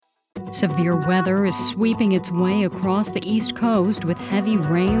Severe weather is sweeping its way across the East Coast with heavy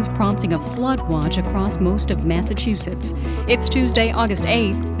rains prompting a flood watch across most of Massachusetts. It's Tuesday, August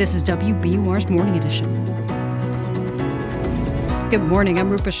 8th. This is WBUR's Morning Edition. Good morning, I'm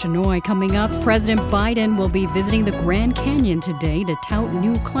Rupa Shenoy. Coming up, President Biden will be visiting the Grand Canyon today to tout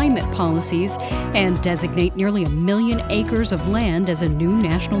new climate policies and designate nearly 1 million acres of land as a new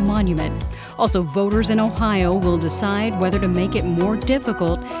national monument. Also, voters in Ohio will decide whether to make it more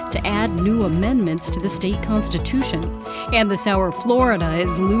difficult to add new amendments to the state constitution. And this hour, Florida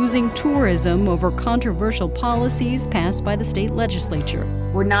is losing tourism over controversial policies passed by the state legislature.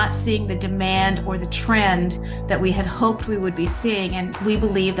 We're not seeing the demand or the trend that we had hoped we would be seeing, and we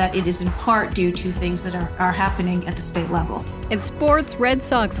believe that it is in part due to things that are happening at the state level. In sports, Red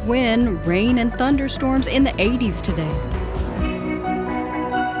Sox win, rain and thunderstorms in the 80s today.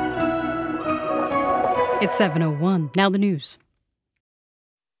 It's 7:01. Now the news.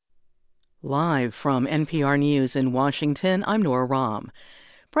 Live from NPR News in Washington, I'm Nora Rahm.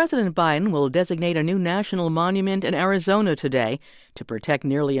 President Biden will designate a new national monument in Arizona today to protect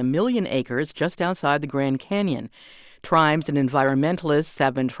nearly 1 million acres just outside the Grand Canyon. Tribes and environmentalists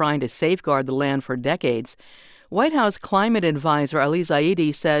have been trying to safeguard the land for decades. White House climate advisor Ali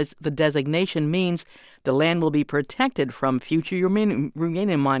Zaidi says the designation means the land will be protected from future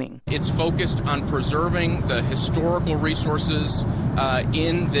uranium mining. It's focused on preserving the historical resources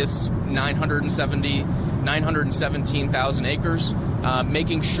in this 917,000 acres,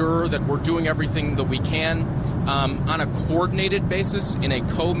 making sure that we're doing everything that we can on a coordinated basis in a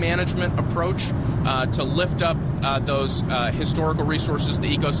co-management approach to lift up those historical resources,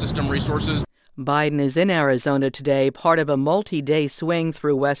 the ecosystem resources. Biden is in Arizona today, part of a multi-day swing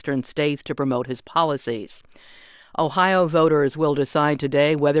through western states to promote his policies. Ohio voters will decide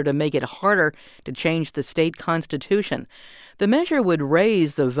today whether to make it harder to change the state constitution. The measure would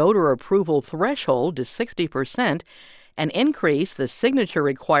raise the voter approval threshold to 60% and increase the signature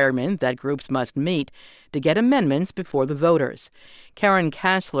requirement that groups must meet to get amendments before the voters. Karen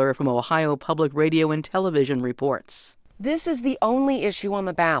Kassler from Ohio Public Radio and Television reports. This is the only issue on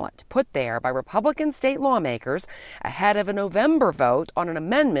the ballot, put there by Republican state lawmakers ahead of a November vote on an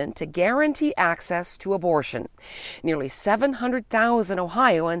amendment to guarantee access to abortion. Nearly 700,000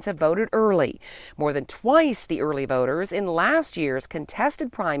 Ohioans have voted early, more than twice the early voters in last year's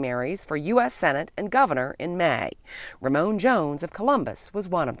contested primaries for U.S. Senate and governor in May. Ramon Jones of Columbus was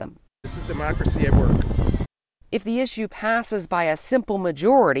one of them. This is democracy at work. If the issue passes by a simple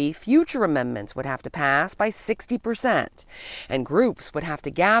majority, future amendments would have to pass by 60%, and groups would have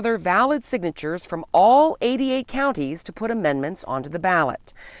to gather valid signatures from all 88 counties to put amendments onto the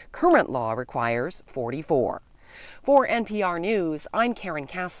ballot. Current law requires 44. For NPR News, I'm Karen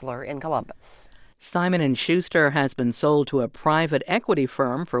Kassler in Columbus. Simon & Schuster has been sold to a private equity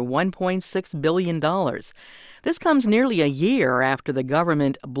firm for $1.6 billion. This comes nearly a year after the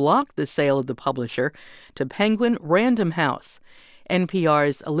government blocked the sale of the publisher to Penguin Random House.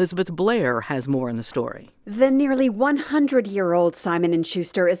 NPR's Elizabeth Blair has more on the story. The nearly 100-year-old Simon &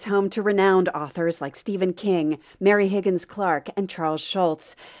 Schuster is home to renowned authors like Stephen King, Mary Higgins Clark, and Charles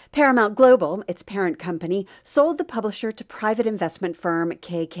Schulz. Paramount Global, its parent company, sold the publisher to private investment firm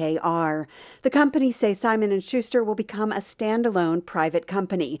KKR. The companies say Simon & Schuster will become a standalone private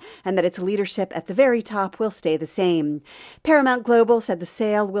company and that its leadership at the very top will stay the same. Paramount Global said the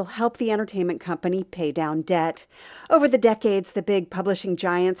sale will help the entertainment company pay down debt. Over the decades, the big publishing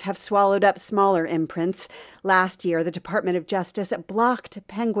giants have swallowed up smaller imprints. Last year, the Department of Justice blocked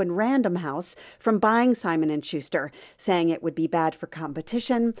Penguin Random House from buying Simon & Schuster, saying it would be bad for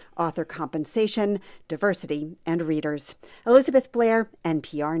competition, author compensation, diversity, and readers. Elizabeth Blair,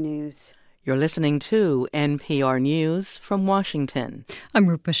 NPR News. You're listening to NPR News from Washington. I'm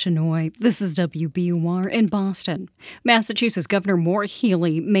Rupa Shenoy. This is WBUR in Boston. Massachusetts Governor Maura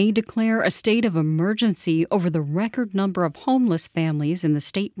Healey may declare a state of emergency over the record number of homeless families in the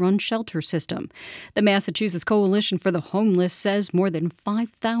state-run shelter system. The Massachusetts Coalition for the Homeless says more than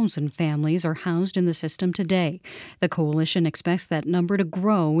 5,000 families are housed in the system today. The coalition expects that number to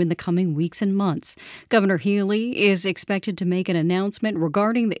grow in the coming weeks and months. Governor Healey is expected to make an announcement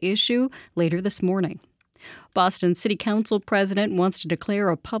regarding the issue later this morning. Boston City Council president wants to declare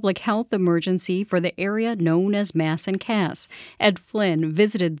a public health emergency for the area known as Mass and Cass. Ed Flynn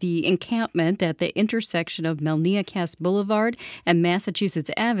visited the encampment at the intersection of Melnia Cass Boulevard and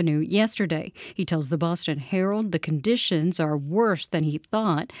Massachusetts Avenue yesterday. He tells the Boston Herald the conditions are worse than he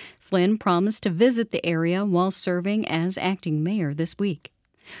thought. Flynn promised to visit the area while serving as acting mayor this week.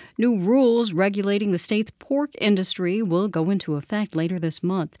 New rules regulating the state's pork industry will go into effect later this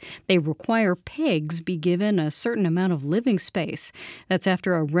month. They require pigs be given a certain amount of living space. That's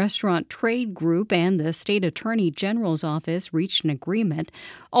after a restaurant trade group and the state attorney general's office reached an agreement.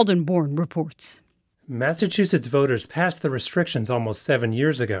 Alden Bourne reports. Massachusetts voters passed the restrictions almost 7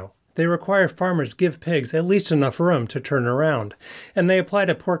 years ago. They require farmers give pigs at least enough room to turn around, and they apply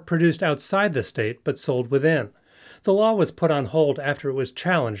to pork produced outside the state but sold within. The law was put on hold after it was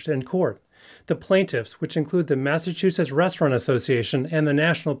challenged in court. The plaintiffs, which include the Massachusetts Restaurant Association and the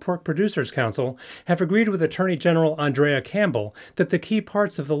National Pork Producers Council, have agreed with Attorney General Andrea Campbell that the key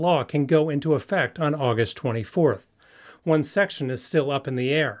parts of the law can go into effect on August 24th. One section is still up in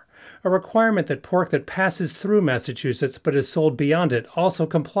the air. A requirement that pork that passes through Massachusetts but is sold beyond it also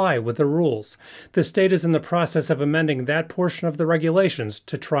comply with the rules. The state is in the process of amending that portion of the regulations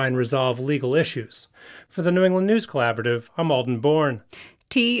to try and resolve legal issues. For the New England News Collaborative, I'm Alden Bourne.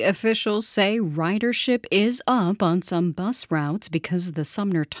 Officials say ridership is up on some bus routes because of the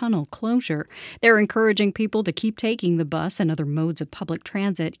Sumner Tunnel closure. They're encouraging people to keep taking the bus and other modes of public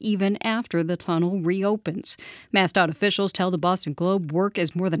transit even after the tunnel reopens. MassDOT officials tell the Boston Globe work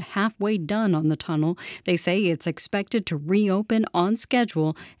is more than halfway done on the tunnel. They say it's expected to reopen on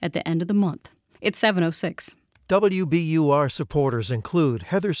schedule at the end of the month. It's 7:06. WBUR supporters include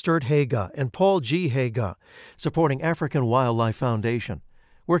Heather Sturt Haga and Paul G. Haga, supporting African Wildlife Foundation,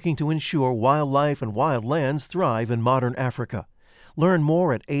 working to ensure wildlife and wildlands thrive in modern Africa. Learn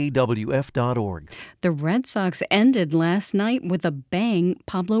more at awf.org. The Red Sox ended last night with a bang.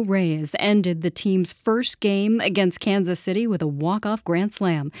 Pablo Reyes ended the team's first game against Kansas City with a walk-off grand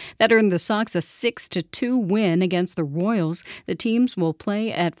slam. That earned the Sox a 6-2 win against the Royals. The teams will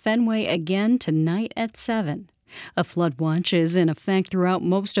play at Fenway again tonight at 7. A flood watch is in effect throughout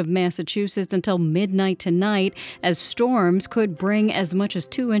most of Massachusetts until midnight tonight, as storms could bring as much as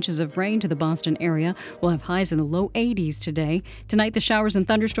 2 inches of rain to the Boston area. We'll have highs in the low 80s today. Tonight, the showers and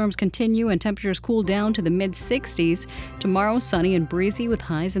thunderstorms continue and temperatures cool down to the mid-60s. Tomorrow, sunny and breezy with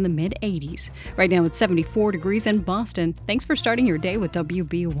highs in the mid-80s. Right now, it's 74 degrees in Boston. Thanks for starting your day with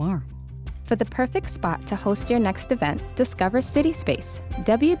WBUR. For the perfect spot to host your next event, discover City Space,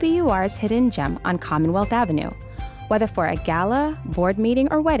 WBUR's hidden gem on Commonwealth Avenue. Whether for a gala, board meeting,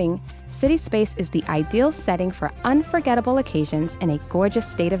 or wedding, City Space is the ideal setting for unforgettable occasions in a gorgeous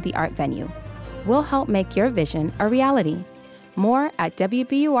state-of-the-art venue. We'll help make your vision a reality. More at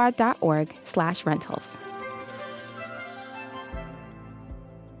wbur.org/rentals.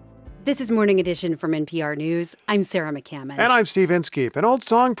 This is Morning Edition from NPR News. I'm Sarah McCammon. And I'm Steve Inskeep. An old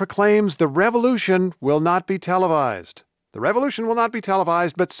song proclaims the revolution will not be televised. The revolution will not be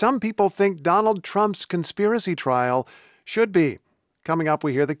televised, but some people think Donald Trump's conspiracy trial should be. Coming up,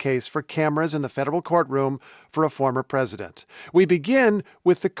 we hear the case for cameras in the federal courtroom for a former president. We begin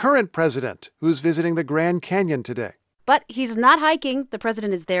with the current president, who's visiting the Grand Canyon today. But he's not hiking. The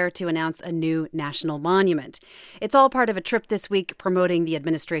president is there to announce a new national monument. It's all part of a trip this week promoting the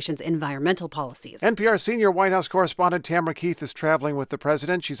administration's environmental policies. NPR senior White House correspondent Tamara Keith is traveling with the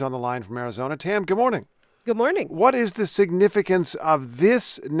president. She's on the line from Arizona. Tam, good morning. Good morning. What is the significance of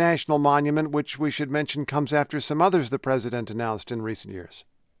this national monument, which we should mention comes after some others the president announced in recent years?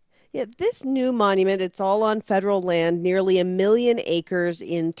 Yeah, this new monument, it's all on federal land, nearly 1 million acres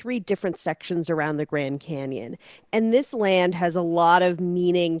in 3 different sections around the Grand Canyon. And this land has a lot of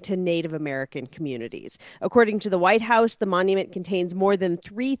meaning to Native American communities. According to the White House, the monument contains more than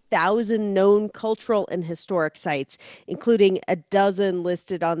 3,000 known cultural and historic sites, including a dozen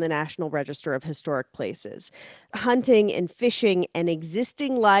listed on the National Register of Historic Places. Hunting and fishing and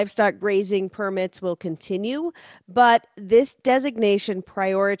existing livestock grazing permits will continue, but this designation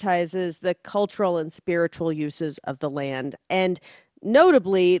prioritizes the cultural and spiritual uses of the land. And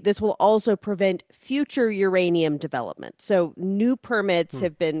notably, this will also prevent future uranium development. So new permits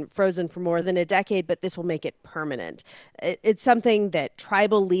have been frozen for more than a decade, but this will make it permanent. It's something that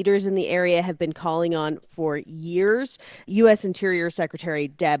tribal leaders in the area have been calling on for years. U.S. Interior Secretary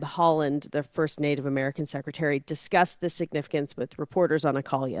Deb Haaland, the first Native American secretary, discussed the significance with reporters on a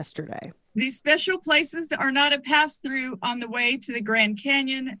call yesterday. These special places are not a pass-through on the way to the Grand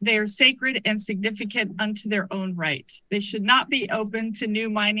Canyon. They are sacred and significant unto their own right. They should not be open to new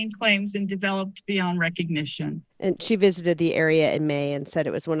mining claims and developed beyond recognition. And she visited the area in May and said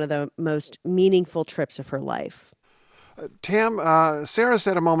it was one of the most meaningful trips of her life. Tam, Sarah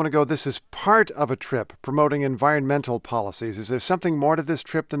said a moment ago this is part of a trip promoting environmental policies. Is there something more to this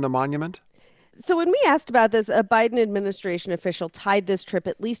trip than the monument? So when we asked about this, a Biden administration official tied this trip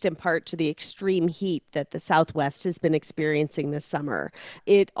at least in part to the extreme heat that the Southwest has been experiencing this summer.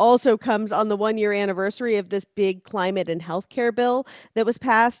 It also comes on the one-year anniversary of this big climate and healthcare bill that was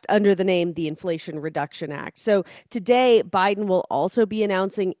passed under the name the Inflation Reduction Act. So today, Biden will also be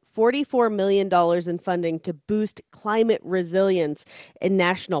announcing $44 million in funding to boost climate resilience in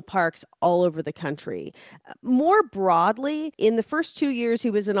national parks all over the country. More broadly, in the first 2 years he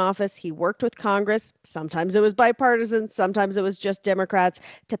was in office, he worked with Congress, sometimes it was bipartisan, sometimes it was just Democrats,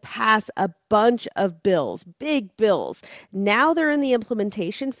 to pass a bunch of bills, big bills. Now they're in the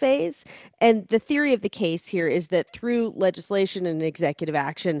implementation phase. And the theory of the case here is that through legislation and executive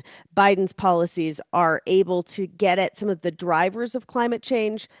action, Biden's policies are able to get at some of the drivers of climate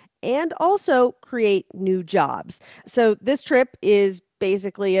change and also create new jobs. So this trip is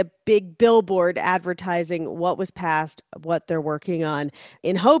basically a big billboard advertising what was passed, what they're working on,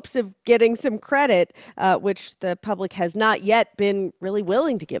 in hopes of getting some credit, which the public has not yet been really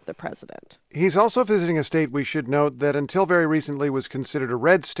willing to give the president. He's also visiting a state we should note that until very recently was considered a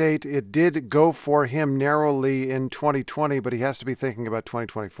red state. It did go for him narrowly in 2020, but he has to be thinking about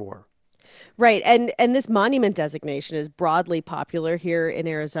 2024. Right. And this monument designation is broadly popular here in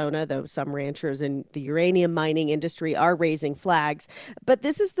Arizona, though some ranchers in the uranium mining industry are raising flags. But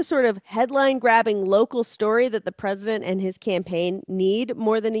this is the sort of headline-grabbing local story that the president and his campaign need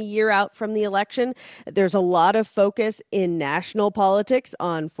more than a year out from the election. There's a lot of focus in national politics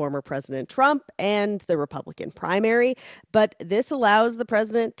on former President Trump and the Republican primary. But this allows the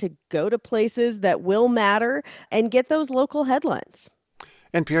president to go to places that will matter and get those local headlines.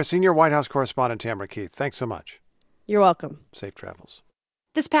 NPR senior White House correspondent Tamara Keith, thanks so much. You're welcome. Safe travels.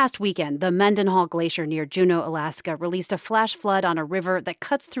 This past weekend, the Mendenhall Glacier near Juneau, Alaska, released a flash flood on a river that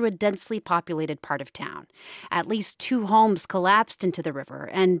cuts through a densely populated part of town. At least 2 homes collapsed into the river,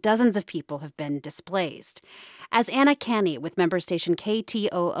 and dozens of people have been displaced. As Anna Canny with member station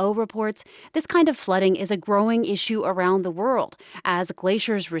KTOO reports, this kind of flooding is a growing issue around the world as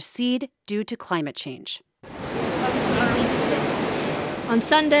glaciers recede due to climate change. On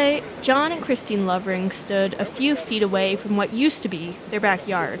Sunday, John and Christine Lovering stood a few feet away from what used to be their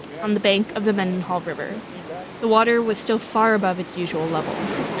backyard on the bank of the Mendenhall River. The water was still far above its usual level.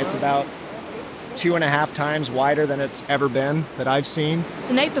 It's about 2.5 times wider than it's ever been that I've seen.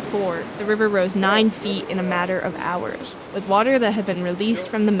 The night before, the river rose 9 feet in a matter of hours, with water that had been released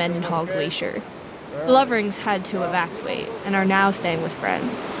from the Mendenhall Glacier. The Loverings had to evacuate and are now staying with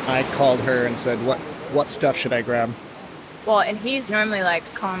friends. I called her and said, what stuff should I grab? Well, and he's normally like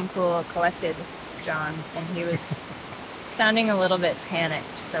calm, cool, collected, John, and he was sounding a little bit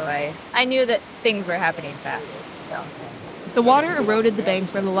panicked, so I knew that things were happening fast. So. The water eroded the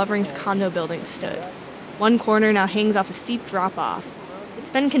bank where the Loverings' condo building stood. One corner now hangs off a steep drop-off.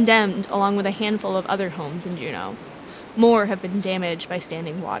 It's been condemned along with a handful of other homes in Juneau. More have been damaged by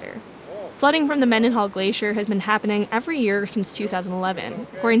standing water. Flooding from the Mendenhall Glacier has been happening every year since 2011,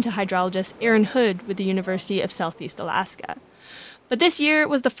 according to hydrologist Aaron Hood with the University of Southeast Alaska. But this year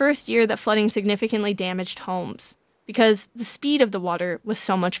was the first year that flooding significantly damaged homes, because the speed of the water was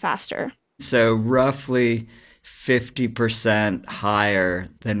so much faster. So roughly 50% higher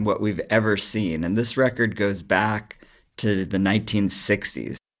than what we've ever seen. And this record goes back to the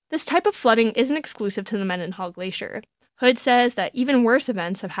 1960s. This type of flooding isn't exclusive to the Mendenhall Glacier. Hood says that even worse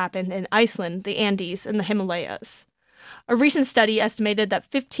events have happened in Iceland, the Andes, and the Himalayas. A recent study estimated that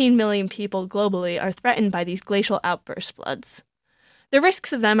 15 million people globally are threatened by these glacial outburst floods. The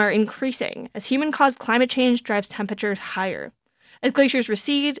risks of them are increasing as human-caused climate change drives temperatures higher. As glaciers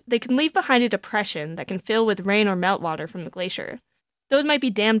recede, they can leave behind a depression that can fill with rain or meltwater from the glacier. Those might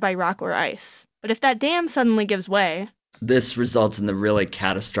be dammed by rock or ice, but if that dam suddenly gives way... This results in the really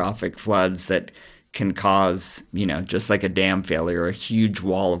catastrophic floods that can cause, just like a dam failure, a huge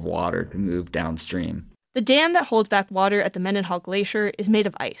wall of water to move downstream. The dam that holds back water at the Mendenhall Glacier is made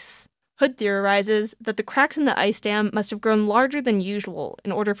of ice. Hood theorizes that the cracks in the ice dam must have grown larger than usual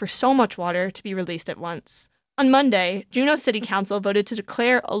in order for so much water to be released at once. On Monday, Juneau City Council voted to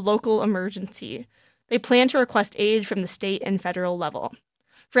declare a local emergency. They plan to request aid from the state and federal level.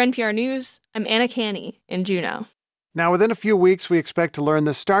 For NPR News, I'm Anna Canny in Juneau. Now, within a few weeks, we expect to learn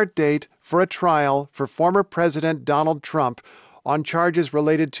the start date for a trial for former President Donald Trump on charges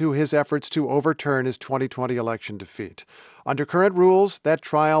related to his efforts to overturn his 2020 election defeat. Under current rules, that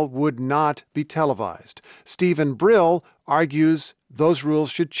trial would not be televised. Stephen Brill argues those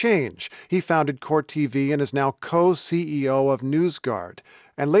rules should change. He founded Court TV and is now co-CEO of NewsGuard.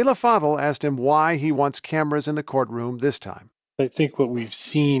 And Leila Fadel asked him why he wants cameras in the courtroom this time. I think what we've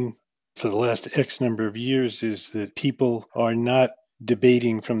seen for the last X number of years is that people are not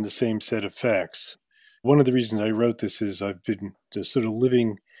debating from the same set of facts. One of the reasons I wrote this is I've been sort of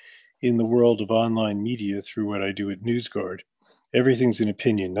living in the world of online media through what I do at NewsGuard. Everything's an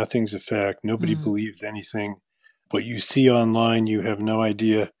opinion, nothing's a fact, nobody believes anything. What you see online, you have no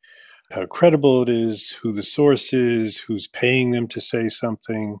idea how credible it is, who the source is, who's paying them to say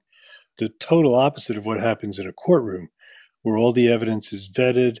something. The total opposite of what happens in a courtroom, where all the evidence is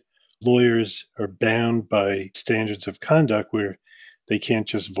vetted. Lawyers are bound by standards of conduct where they can't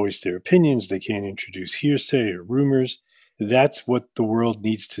just voice their opinions, they can't introduce hearsay or rumors. That's what the world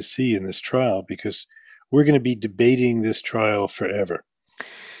needs to see in this trial, because we're going to be debating this trial forever.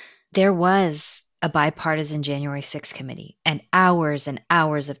 There was a bipartisan January 6th committee, and hours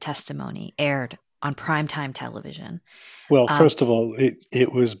of testimony aired on primetime television. Well, first of all,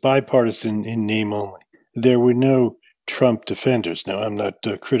 it was bipartisan in name only. There were no Trump defenders. Now, I'm not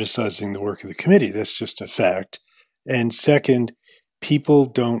criticizing the work of the committee. That's just a fact. And second, people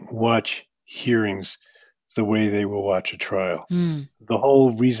don't watch hearings the way they will watch a trial. The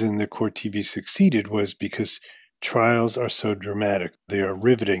whole reason that Court TV succeeded was because trials are so dramatic. They are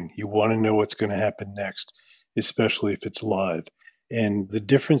riveting. You want to know what's going to happen next, especially if it's live. And the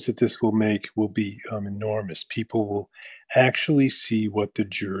difference that this will make will be enormous. People will actually see what the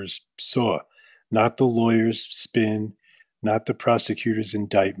jurors saw, not the lawyer's spin, not the prosecutor's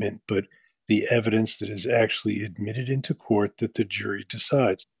indictment, but the evidence that is actually admitted into court that the jury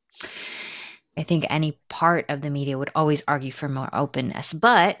decides. I think any part of the media would always argue for more openness,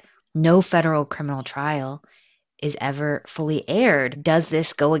 but no federal criminal trial is ever fully aired. Does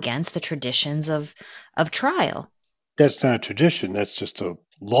this go against the traditions of trial? That's not a tradition. That's just a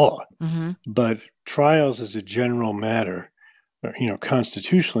law. But trials as a general matter,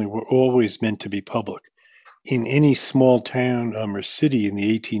 constitutionally, were always meant to be public. In any small town or city in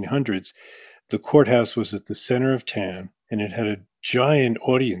the 1800s, the courthouse was at the center of town, and it had a giant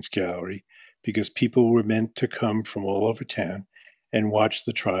audience gallery because people were meant to come from all over town and watch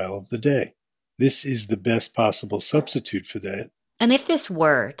the trial of the day. This is the best possible substitute for that. And if this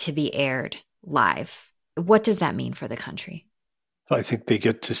were to be aired live, what does that mean for the country? I think they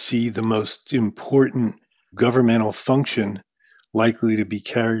get to see the most important governmental function likely to be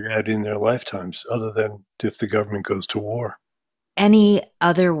carried out in their lifetimes, other than if the government goes to war. Any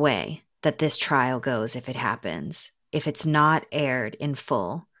other way that this trial goes, if it happens, if it's not aired in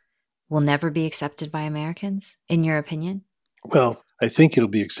full, will never be accepted by Americans, in your opinion? Well, I think it'll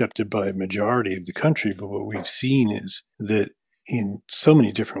be accepted by a majority of the country, but what we've seen is that in so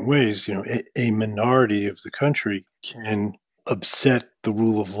many different ways, a minority of the country can upset the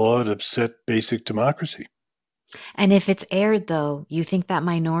rule of law and upset basic democracy. And if it's aired, though, you think that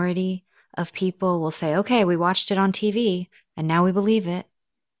minority of people will say, okay, we watched it on TV and now we believe it?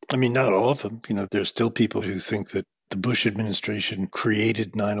 I mean, not all of them. There's still people who think that the Bush administration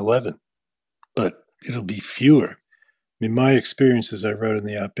created 9/11, but it'll be fewer. I mean, my experience, as I wrote in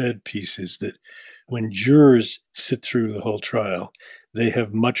the op-ed piece, is that when jurors sit through the whole trial, they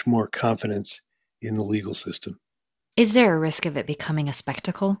have much more confidence in the legal system. Is there a risk of it becoming a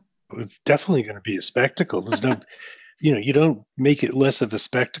spectacle? It's definitely going to be a spectacle. There's no, you don't make it less of a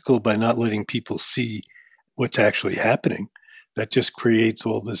spectacle by not letting people see what's actually happening. That just creates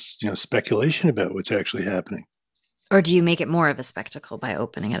all this, speculation about what's actually happening. Or do you make it more of a spectacle by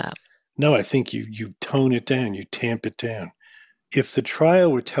opening it up? No, I think you tone it down, you tamp it down. If the trial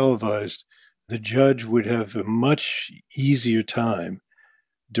were televised, the judge would have a much easier time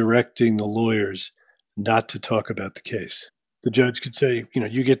directing the lawyers not to talk about the case. The judge could say,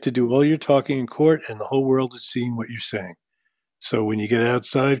 you get to do all your talking in court and the whole world is seeing what you're saying. So when you get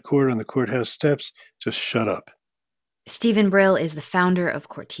outside court on the courthouse steps, just shut up. Stephen Brill is the founder of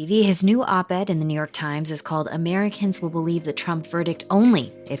Court TV. His new op-ed in the New York Times is called Americans Will Believe the Trump Verdict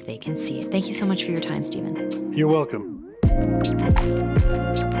Only If They Can See It. Thank you so much for your time, Stephen. You're welcome.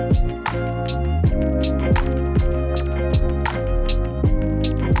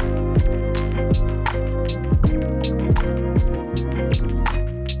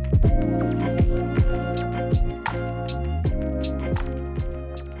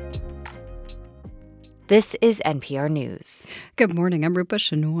 This is NPR News. Good morning. I'm Rupa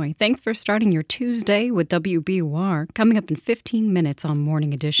Shenoy. Thanks for starting your Tuesday with WBUR. Coming up in 15 minutes on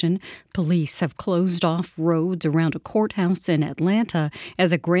Morning Edition, police have closed off roads around a courthouse in Atlanta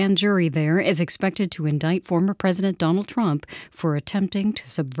as a grand jury there is expected to indict former President Donald Trump for attempting to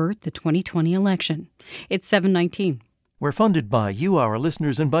subvert the 2020 election. It's 7:19. We're funded by you, our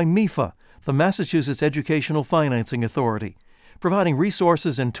listeners, and by MEFA, the Massachusetts Educational Financing Authority, providing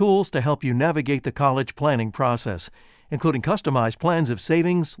resources and tools to help you navigate the college planning process. including customized plans of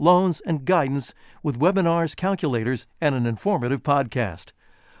savings, loans, and guidance with webinars, calculators, and an informative podcast.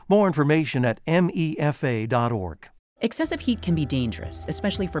 More information at mefa.org. Excessive heat can be dangerous,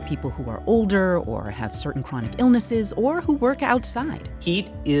 especially for people who are older or have certain chronic illnesses or who work outside. Heat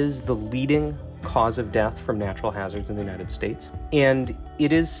is the leading cause of death from natural hazards in the United States, and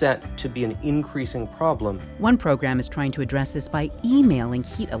it is set to be an increasing problem. One program is trying to address this by emailing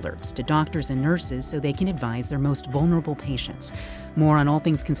heat alerts to doctors and nurses so they can advise their most vulnerable patients. More on All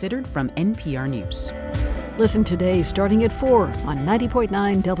Things Considered from NPR News. Listen today starting at 4 on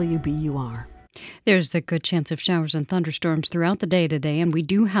 90.9 WBUR. There's a good chance of showers and thunderstorms throughout the day today, and we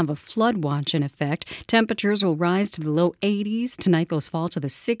do have a flood watch in effect. Temperatures will rise to the low 80s. Tonight, those fall to the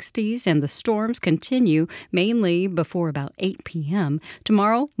 60s, and the storms continue mainly before about 8 p.m.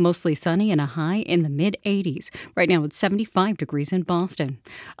 Tomorrow, mostly sunny and a high in the mid-80s. Right now, it's 75 degrees in Boston.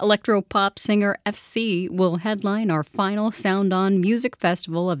 Electro-pop singer FC will headline our final Sound On Music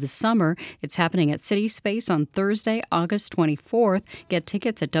Festival of the summer. It's happening at City Space on Thursday, August 24th. Get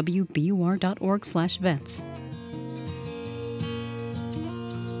tickets at wbur.org/events.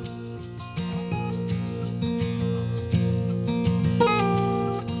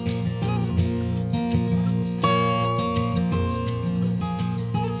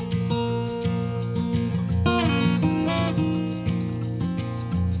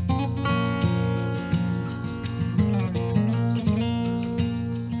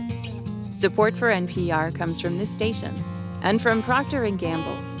 Support for NPR comes from this station and from Procter &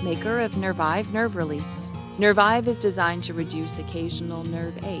 Gamble, maker of Nervive Nerve Relief. Nervive is designed to reduce occasional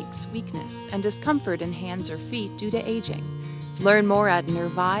nerve aches, weakness, and discomfort in hands or feet due to aging. Learn more at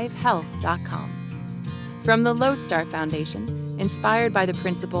nervivehealth.com. From the Lodestar Foundation, inspired by the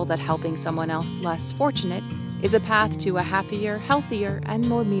principle that helping someone else less fortunate is a path to a happier, healthier, and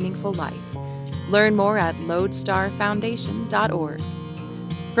more meaningful life. Learn more at lodestarfoundation.org.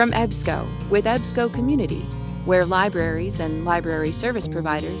 From EBSCO, with EBSCO Community, where libraries and library service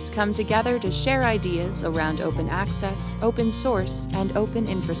providers come together to share ideas around open access, open source, and open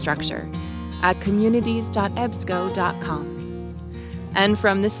infrastructure at communities.ebsco.com. And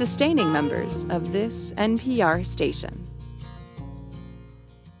from the sustaining members of this NPR station.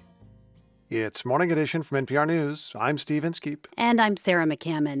 It's Morning Edition from NPR News. I'm Steve Inskeep. And I'm Sarah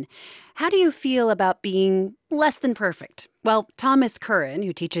McCammon. How do you feel about being less than perfect? Well, Thomas Curran,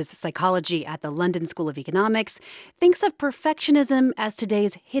 who teaches psychology at the London School of Economics, thinks of perfectionism as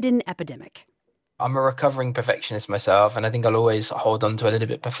today's hidden epidemic. I'm a recovering perfectionist myself, and I think I'll always hold on to a little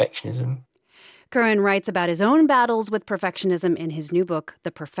bit of perfectionism. Curran writes about his own battles with perfectionism in his new book,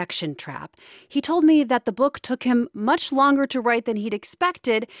 The Perfection Trap. He told me that the book took him much longer to write than he'd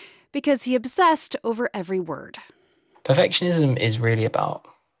expected because he obsessed over every word. Perfectionism is really about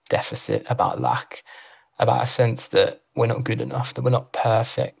deficit, about lack, about a sense that we're not good enough, that we're not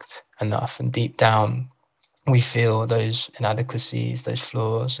perfect enough. And deep down, we feel those inadequacies, those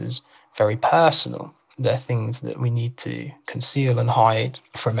flaws as very personal. They're things that we need to conceal and hide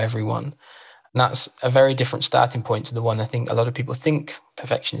from everyone. And that's a very different starting point to the one I think a lot of people think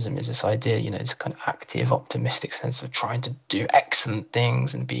perfectionism is, this idea, this kind of active, optimistic sense of trying to do excellent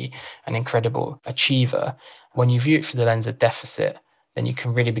things and be an incredible achiever. When you view it through the lens of deficit, then you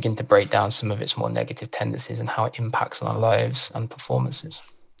can really begin to break down some of its more negative tendencies and how it impacts on our lives and performances.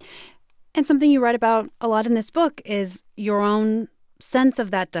 And something you write about a lot in this book is your own sense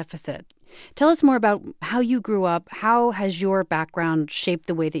of that deficit. Tell us more about how you grew up. How has your background shaped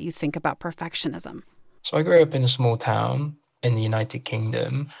the way that you think about perfectionism? So I grew up in a small town in the United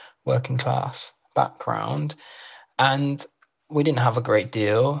Kingdom, working class background, and we didn't have a great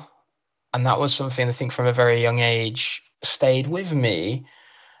deal. And that was something I think from a very young age stayed with me.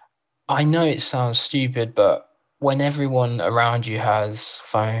 I know it sounds stupid, but when everyone around you has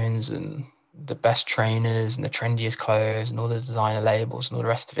phones and the best trainers and the trendiest clothes and all the designer labels and all the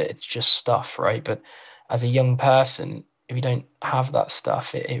rest of it, it's just stuff, right? But as a young person, if you don't have that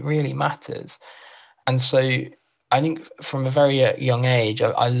stuff, it really matters. And so I think from a very young age,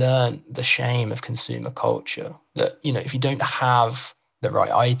 I learned the shame of consumer culture, that, if you don't have the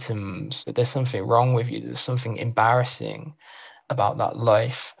right items, that there's something wrong with you, there's something embarrassing about that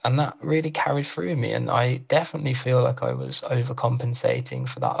life. And that really carried through me. And I definitely feel like I was overcompensating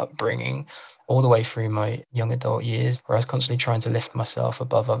for that upbringing all the way through my young adult years, where I was constantly trying to lift myself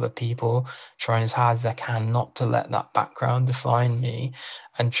above other people, trying as hard as I can not to let that background define me,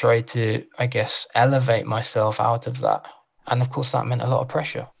 and try to, elevate myself out of that. And of course, that meant a lot of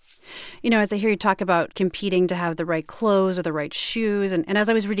pressure. As I hear you talk about competing to have the right clothes or the right shoes, and as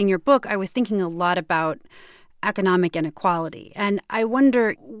I was reading your book, I was thinking a lot about economic inequality. And I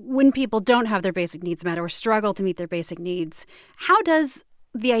wonder, when people don't have their basic needs met or struggle to meet their basic needs, how does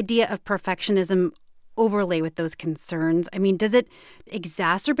the idea of perfectionism overlay with those concerns? I mean, does it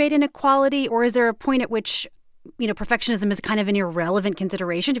exacerbate inequality, or is there a point at which, perfectionism is kind of an irrelevant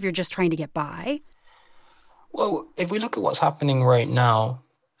consideration if you're just trying to get by? Well, if we look at what's happening right now,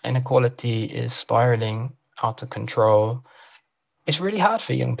 inequality is spiraling out of control. It's really hard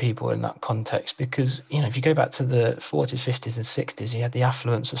for young people in that context because, if you go back to the 40s, 50s, and 60s, you had the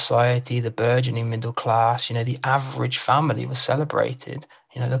affluent society, the burgeoning middle class, the average family was celebrated.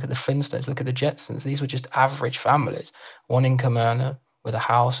 Look at the Flintstones, look at the Jetsons. These were just average families, one income earner with a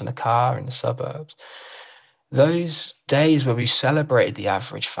house and a car in the suburbs. Those days where we celebrated the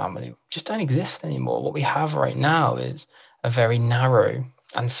average family just don't exist anymore. What we have right now is a very narrow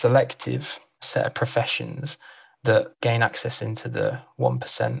and selective set of professions that gain access into the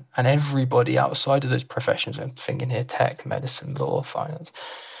 1%. And everybody outside of those professions, I'm thinking here tech, medicine, law, finance,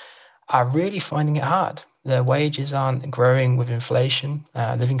 are really finding it hard. Their wages aren't growing with inflation.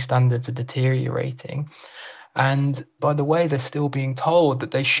 Living standards are deteriorating. And by the way, they're still being told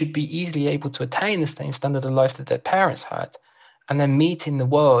that they should be easily able to attain the same standard of life that their parents had. And then meeting the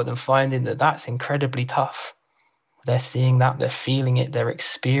world and finding that that's incredibly tough. They're seeing that, they're feeling it, they're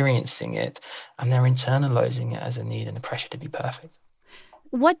experiencing it, and they're internalizing it as a need and a pressure to be perfect.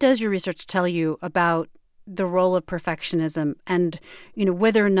 What does your research tell you about the role of perfectionism and,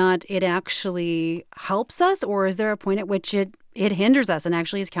 whether or not it actually helps us, or is there a point at which it hinders us and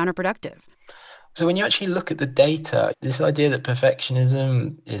actually is counterproductive? So when you actually look at the data, this idea that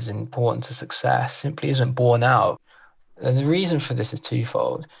perfectionism is important to success simply isn't borne out. And the reason for this is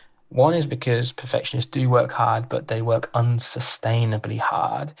twofold. One is because perfectionists do work hard, but they work unsustainably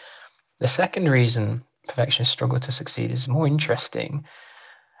hard. The second reason perfectionists struggle to succeed is more interesting.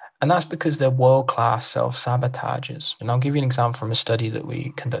 And that's because they're world-class self-sabotagers. And I'll give you an example from a study that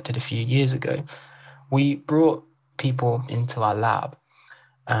we conducted a few years ago. We brought people into our lab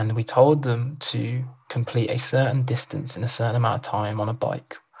and we told them to complete a certain distance in a certain amount of time on a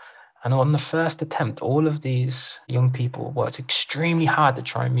bike. And on the first attempt, all of these young people worked extremely hard to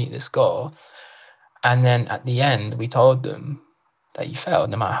try and meet this goal. And then at the end, we told them that you failed.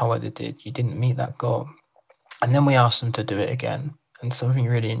 No matter how well they did, you didn't meet that goal. And then we asked them to do it again. And something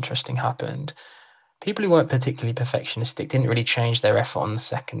really interesting happened. People who weren't particularly perfectionistic didn't really change their effort on the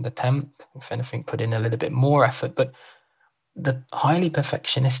second attempt. If anything, put in a little bit more effort. But the highly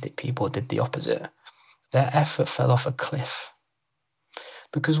perfectionistic people did the opposite. Their effort fell off a cliff.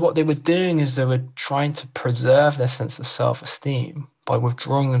 Because what they were doing is they were trying to preserve their sense of self-esteem by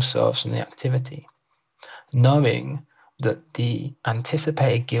withdrawing themselves from the activity, knowing that the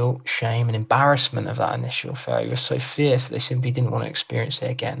anticipated guilt, shame, and embarrassment of that initial failure was so fierce that they simply didn't want to experience it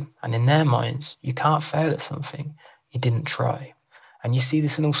again. And in their minds, you can't fail at something you didn't try. And you see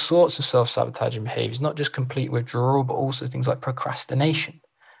this in all sorts of self-sabotaging behaviors, not just complete withdrawal, but also things like procrastination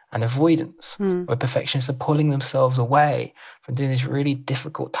and avoidance, where perfectionists are pulling themselves away from doing these really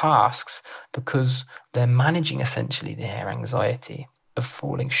difficult tasks because they're managing essentially their anxiety of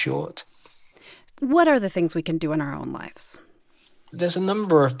falling short. What are the things we can do in our own lives? There's a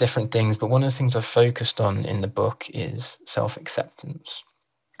number of different things, but one of the things I've focused on in the book is self-acceptance.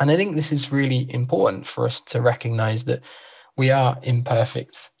 And I think this is really important for us to recognize that we are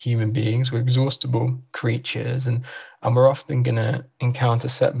imperfect human beings. We're exhaustible creatures, and we're often going to encounter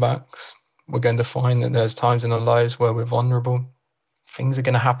setbacks. We're going to find that there's times in our lives where we're vulnerable. Things are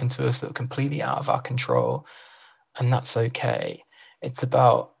going to happen to us that are completely out of our control, and that's okay. It's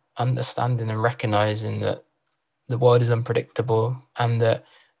about understanding and recognizing that the world is unpredictable and that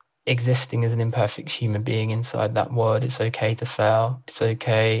existing as an imperfect human being inside that world, it's okay to fail. It's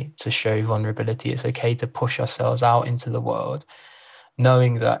okay to show vulnerability. It's okay to push ourselves out into the world,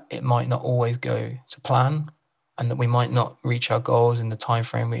 knowing that it might not always go to plan and that we might not reach our goals in the time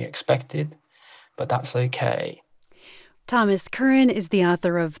frame we expected, but that's okay. Thomas Curran is the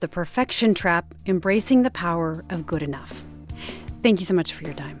author of The Perfection Trap: Embracing the Power of Good Enough. Thank you so much for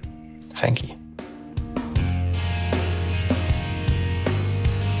your time. Thank you.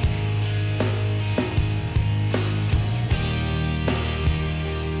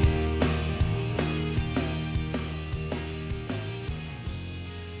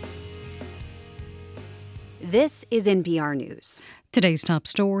 This is NPR News. Today's top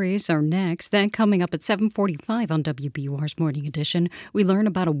stories are next. Then coming up at 7:45 on WBUR's Morning Edition, we learn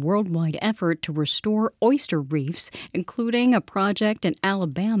about a worldwide effort to restore oyster reefs, including a project in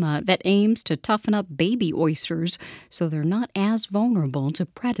Alabama that aims to toughen up baby oysters so they're not as vulnerable to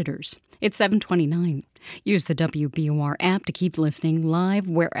predators. It's 7:29. Use the WBUR app to keep listening live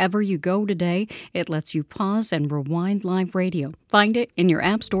wherever you go today. It lets you pause and rewind live radio. Find it in your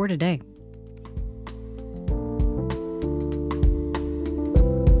app store today.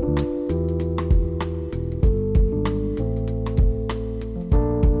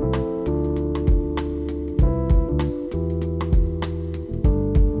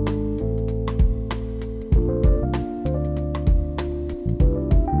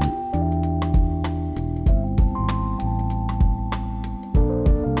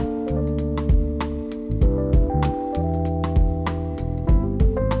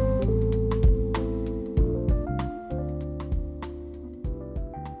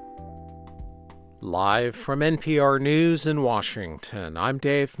 Live from NPR News in Washington, I'm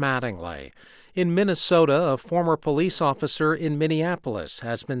Dave Mattingly. In Minnesota, a former police officer in Minneapolis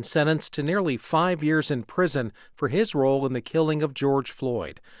has been sentenced to nearly 5 years in prison for his role in the killing of George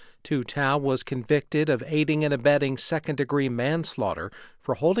Floyd. Tu Tao was convicted of aiding and abetting second-degree manslaughter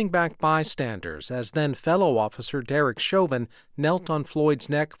for holding back bystanders as then-fellow officer Derek Chauvin knelt on Floyd's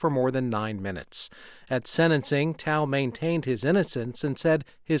neck for more than 9 minutes. At sentencing, Tao maintained his innocence and said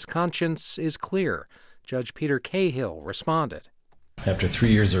his conscience is clear. Judge Peter Cahill responded. After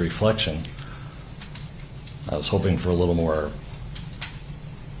 3 years of reflection, I was hoping for a little more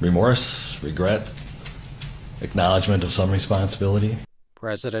remorse, regret, acknowledgement of some responsibility.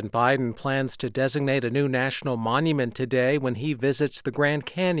 President Biden plans to designate a new national monument today when he visits the Grand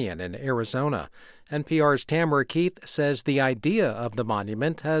Canyon in Arizona. NPR's Tamara Keith says the idea of the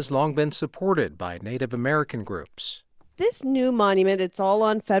monument has long been supported by Native American groups. This new monument, it's all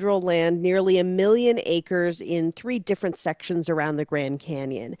on federal land, nearly 1 million acres in 3 different sections around the Grand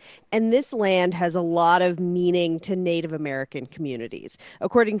Canyon. And this land has a lot of meaning to Native American communities.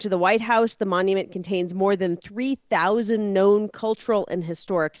 According to the White House, the monument contains more than 3,000 known cultural and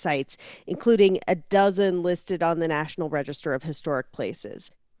historic sites, including a dozen listed on the National Register of Historic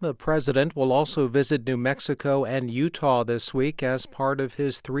Places. The president will also visit New Mexico and Utah this week as part of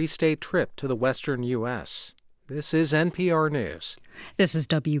his 3-state trip to the western U.S. This is NPR News. This is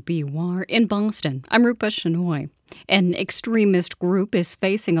WBUR in Boston. I'm Rupa Shenoy. An extremist group is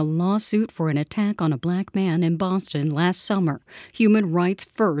facing a lawsuit for an attack on a black man in Boston last summer. Human Rights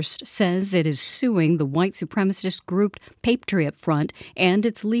First says it is suing the white supremacist group Patriot Front and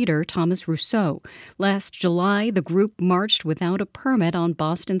its leader, Thomas Rousseau. Last July, the group marched without a permit on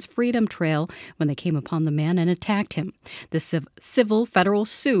Boston's Freedom Trail when they came upon the man and attacked him. The civil federal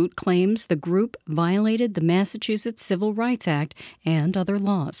suit claims the group violated the Massachusetts Civil Rights Act and other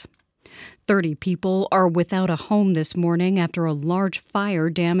laws. 30 people are without a home this morning after a large fire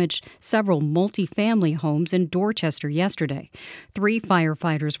damaged several multi-family homes in Dorchester yesterday. 3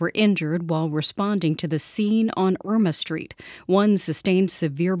 firefighters were injured while responding to the scene on Irma Street. 1 sustained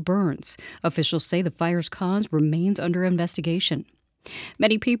severe burns. Officials say the fire's cause remains under investigation.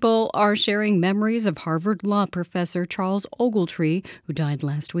 Many people are sharing memories of Harvard law professor Charles Ogletree, who died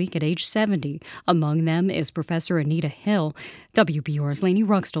last week at age 70. Among them is Professor Anita Hill. WBUR's Lainey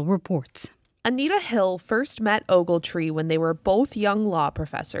Ruxtall reports. Anita Hill first met Ogletree when they were both young law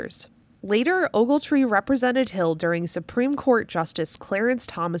professors. Later, Ogletree represented Hill during Supreme Court Justice Clarence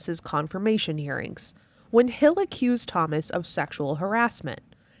Thomas's confirmation hearings, when Hill accused Thomas of sexual harassment.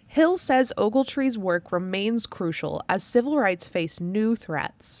 Hill says Ogletree's work remains crucial as civil rights face new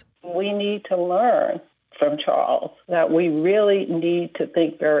threats. We need to learn from Charles that we really need to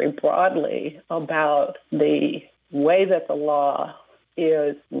think very broadly about the way that the law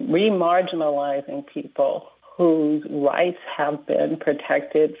is remarginalizing people whose rights have been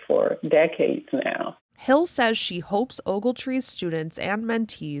protected for decades now. Hill says she hopes Ogletree's students and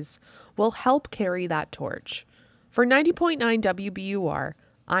mentees will help carry that torch. For 90.9 WBUR,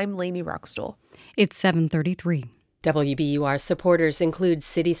 I'm Lainey Ruxtall. It's 7:33. WBUR supporters include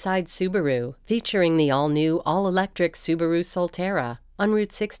Cityside Subaru, featuring the all-new, all-electric Subaru Solterra on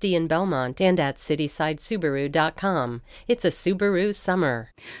Route 60 in Belmont and at citysidesubaru.com. It's a Subaru summer.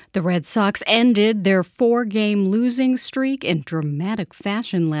 The Red Sox ended their 4-game losing streak in dramatic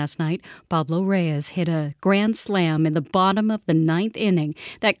fashion last night. Pablo Reyes hit a grand slam in the bottom of the 9th inning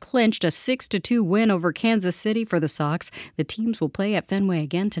that clinched a 6-2 win over Kansas City for the Sox. The teams will play at Fenway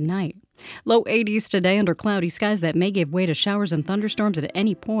again tonight. Low 80s today under cloudy skies that may give way to showers and thunderstorms at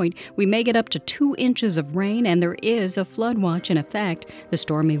any point. We may get up to 2 inches of rain, and there is a flood watch in effect. The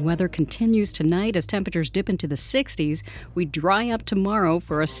stormy weather continues tonight as temperatures dip into the 60s. We dry up tomorrow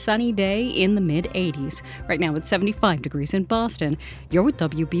for a sunny day in the mid-80s. Right now it's 75 degrees in Boston. You're with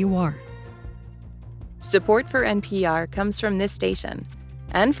WBUR. Support for NPR comes from this station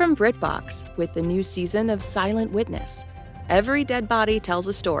and from BritBox with the new season of Silent Witness. Every dead body tells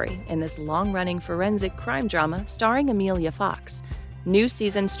a story in this long-running forensic crime drama starring Amelia Fox. New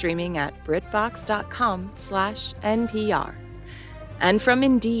season streaming at BritBox.com/NPR. And from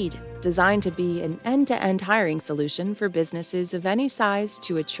Indeed, designed to be an end-to-end hiring solution for businesses of any size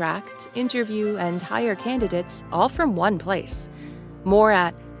to attract, interview, and hire candidates all from one place. More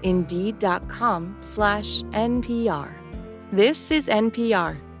at Indeed.com/NPR. This is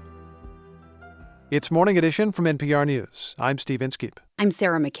NPR. It's Morning Edition from NPR News. I'm Steve Inskeep. I'm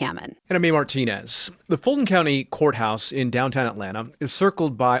Sarah McCammon. And I'm May Martinez. The Fulton County Courthouse in downtown Atlanta is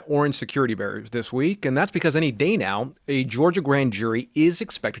circled by orange security barriers this week, and that's because any day now, a Georgia grand jury is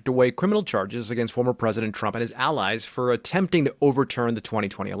expected to weigh criminal charges against former President Trump and his allies for attempting to overturn the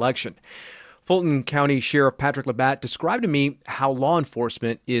 2020 election. Fulton County Sheriff Patrick Labatt described to me how law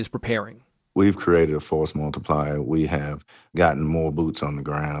enforcement is preparing. We've created a force multiplier. We have gotten more boots on the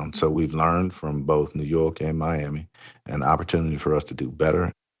ground. So we've learned from both New York and Miami, an opportunity for us to do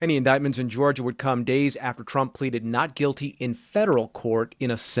better. Any indictments in Georgia would come days after Trump pleaded not guilty in federal court in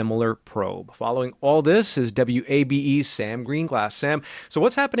a similar probe. Following all this is WABE's Sam Greenglass. Sam, so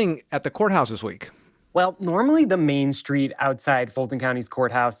what's happening at the courthouse this week? Well, normally the main street outside Fulton County's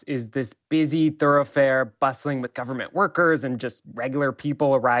courthouse is this busy thoroughfare bustling with government workers and just regular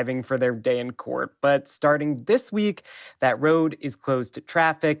people arriving for their day in court. But starting this week, that road is closed to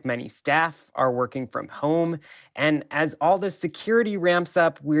traffic. Many staff are working from home. And as all this security ramps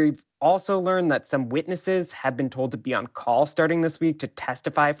up, we've also learned that some witnesses have been told to be on call starting this week to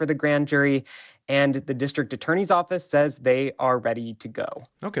testify for the grand jury. And the district attorney's office says they are ready to go.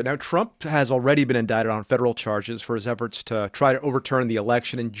 Okay, now Trump has already been indicted on federal charges for his efforts to try to overturn the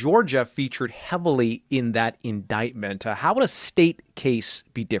election, and Georgia featured heavily in that indictment. How would a state case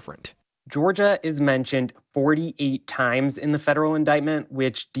be different? Georgia is mentioned 48 times in the federal indictment,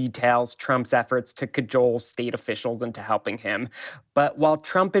 which details Trump's efforts to cajole state officials into helping him. But while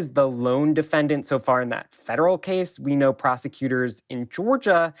Trump is the lone defendant so far in that federal case, we know prosecutors in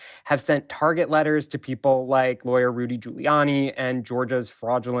Georgia have sent target letters to people like lawyer Rudy Giuliani and Georgia's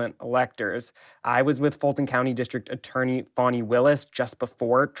fraudulent electors. I was with Fulton County District Attorney Fani Willis just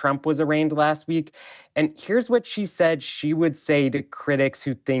before Trump was arraigned last week. And here's what she said she would say to critics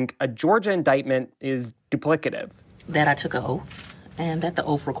who think a Georgia indictment is duplicative. That I took an oath, and that the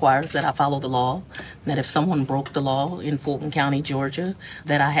oath requires that I follow the law, that if someone broke the law in Fulton County, Georgia,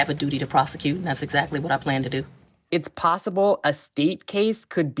 that I have a duty to prosecute, and that's exactly what I plan to do. It's possible a state case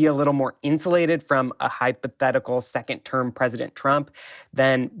could be a little more insulated from a hypothetical second-term President Trump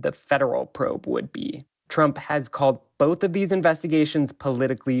than the federal probe would be. Trump has called both of these investigations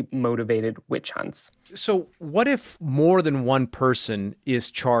politically motivated witch hunts. So what if more than one person is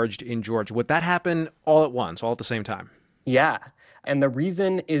charged in Georgia? Would that happen all at once, all at the same time? Yeah. And the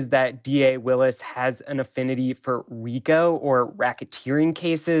reason is that DA Willis has an affinity for RICO, or racketeering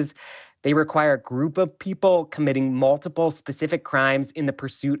cases. They require a group of people committing multiple specific crimes in the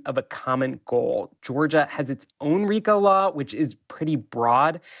pursuit of a common goal. Georgia has its own RICO law, which is pretty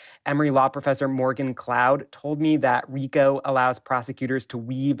broad. Emory law professor Morgan Cloud told me that RICO allows prosecutors to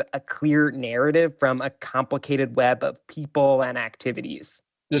weave a clear narrative from a complicated web of people and activities.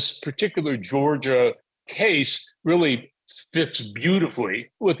 This particular Georgia case really fits beautifully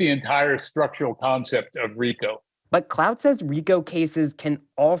with the entire structural concept of RICO. But Cloud says RICO cases can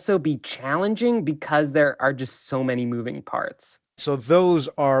also be challenging because there are just so many moving parts. So those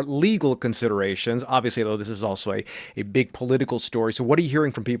are legal considerations. Obviously, though, this is also a big political story. So what are you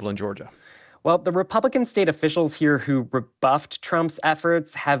hearing from people in Georgia? Well, the Republican state officials here who rebuffed Trump's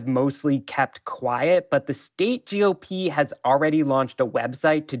efforts have mostly kept quiet, but the state GOP has already launched a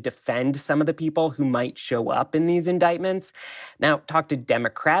website to defend some of the people who might show up in these indictments. Now, talk to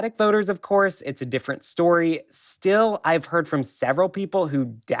Democratic voters, of course, it's a different story. Still, I've heard from several people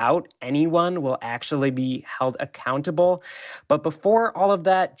who doubt anyone will actually be held accountable. But before all of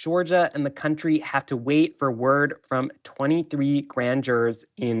that, Georgia and the country have to wait for word from 23 grand jurors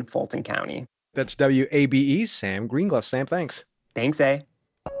in Fulton County. That's WABE's Sam Greenglass. Sam, thanks. Thanks, A.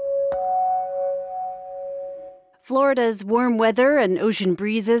 Florida's warm weather and ocean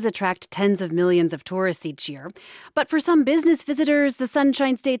breezes attract tens of millions of tourists each year. But for some business visitors, the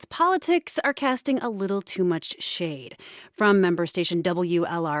Sunshine State's politics are casting a little too much shade. From member station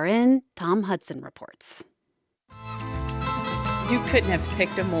WLRN, Tom Hudson reports. You couldn't have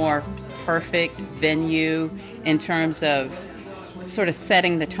picked a more perfect venue in terms of sort of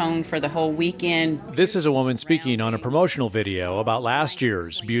setting the tone for the whole weekend. This is a woman speaking on a promotional video about last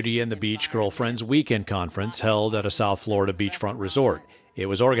year's Beauty and the Beach Girlfriends Weekend Conference held at a South Florida beachfront resort. It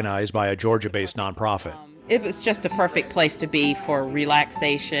was organized by a Georgia-based nonprofit. It was just a perfect place to be for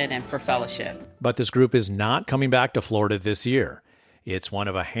relaxation and for fellowship. But this group is not coming back to Florida this year. It's one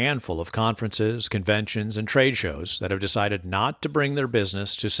of a handful of conferences, conventions, and trade shows that have decided not to bring their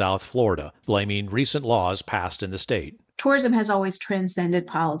business to South Florida, blaming recent laws passed in the state. Tourism has always transcended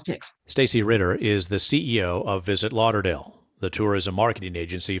politics. Stacy Ritter is the CEO of Visit Lauderdale, the tourism marketing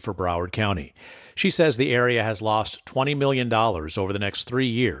agency for Broward County. She says the area has lost $20 million over the next 3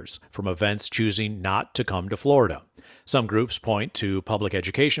 years from events choosing not to come to Florida. Some groups point to public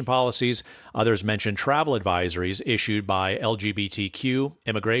education policies. Others mention travel advisories issued by LGBTQ,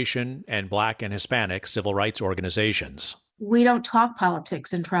 immigration, and Black and Hispanic civil rights organizations. We don't talk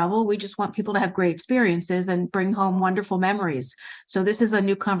politics in travel. We just want people to have great experiences and bring home wonderful memories. So this is a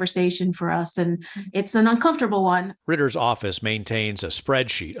new conversation for us, and it's an uncomfortable one. Ritter's office maintains a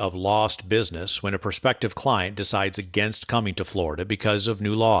spreadsheet of lost business when a prospective client decides against coming to Florida because of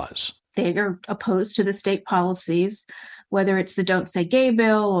new laws. They are opposed to the state policies, whether it's the Don't Say Gay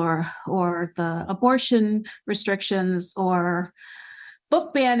bill or the abortion restrictions or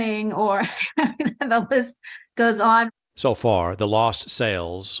book banning, or the list goes on. So far, the lost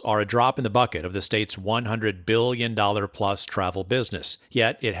sales are a drop in the bucket of the state's $100 billion plus travel business,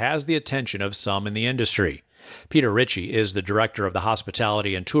 yet it has the attention of some in the industry. Peter Ritchie is the director of the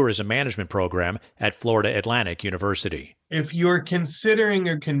Hospitality and Tourism Management Program at Florida Atlantic University. If you're considering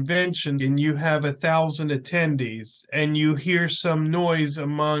a convention and you have 1,000 attendees and you hear some noise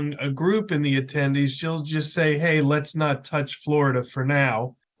among a group in the attendees, you'll just say, hey, let's not touch Florida for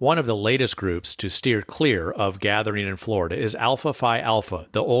now. One of the latest groups to steer clear of gathering in Florida is Alpha Phi Alpha,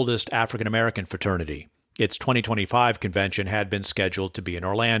 the oldest African American fraternity. Its 2025 convention had been scheduled to be in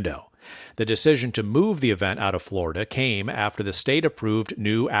Orlando. The decision to move the event out of Florida came after the state approved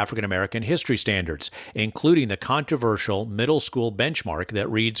new African American history standards, including the controversial middle school benchmark that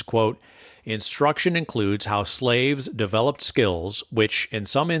reads, quote, "Instruction includes how slaves developed skills which, in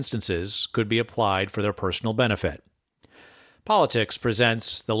some instances, could be applied for their personal benefit." Politics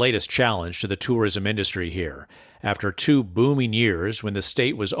presents the latest challenge to the tourism industry here. After 2 booming years when the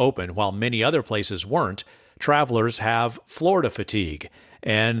state was open while many other places weren't, travelers have Florida fatigue,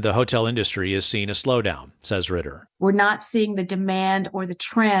 and the hotel industry is seeing a slowdown, says Ritter. We're not seeing the demand or the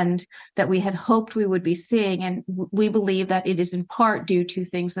trend that we had hoped we would be seeing, and we believe that it is in part due to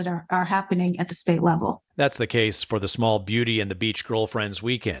things that are happening at the state level. That's the case for the Small Beauty and the Beach Girlfriends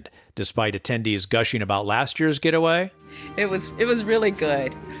weekend. Despite attendees gushing about last year's getaway, It was really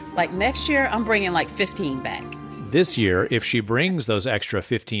good. Like next year, I'm bringing like 15 back. this year, if she brings those extra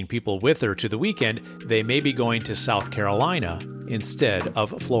 15 people with her to the weekend, they may be going to South Carolina instead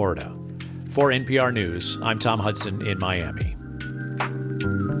of Florida. For NPR News, I'm Tom Hudson in Miami.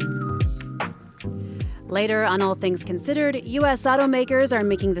 Later on All Things Considered, U.S. automakers are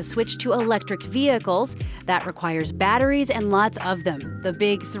making the switch to electric vehicles. That requires batteries and lots of them. The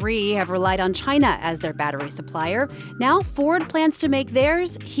big three have relied on China as their battery supplier. Now Ford plans to make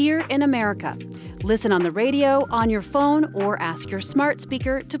theirs here in America. Listen on the radio, on your phone, or ask your smart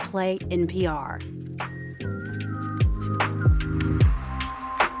speaker to play NPR.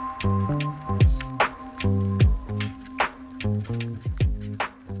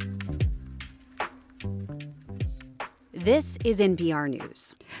 This is NPR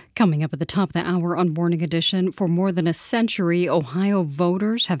News. Coming up at the top of the hour on Morning Edition, for more than a century, Ohio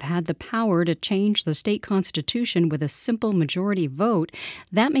voters have had the power to change the state constitution with a simple majority vote.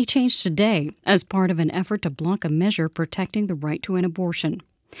 That may change today as part of an effort to block a measure protecting the right to an abortion.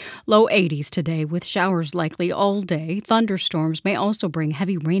 Low 80s today with showers likely all day. Thunderstorms may also bring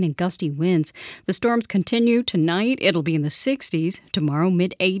heavy rain and gusty winds. The storms continue tonight. It'll be in the 60s. Tomorrow,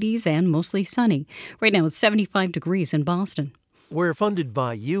 mid-80s and mostly sunny. Right now, it's 75 degrees in Boston. We're funded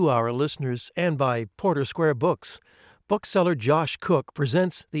by you, our listeners, and by Porter Square Books. Bookseller Josh Cook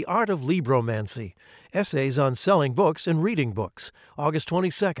presents The Art of Libromancy, essays on selling books and reading books, August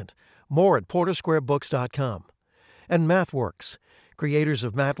 22nd. More at portersquarebooks.com. And MathWorks, creators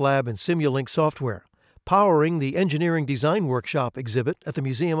of MATLAB and Simulink software, powering the Engineering Design Workshop exhibit at the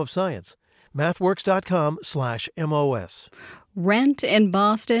Museum of Science. MathWorks.com/MOS. Rent in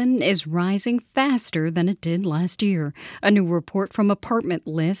Boston is rising faster than it did last year. A new report from Apartment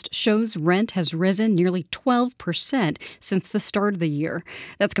List shows rent has risen nearly 12% since the start of the year.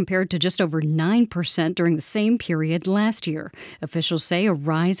 That's compared to just over 9% during the same period last year. Officials say a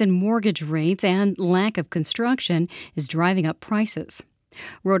rise in mortgage rates and lack of construction is driving up prices.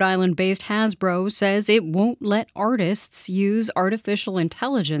 Rhode Island-based Hasbro says it won't let artists use artificial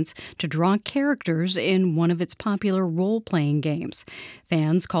intelligence to draw characters in one of its popular role-playing games.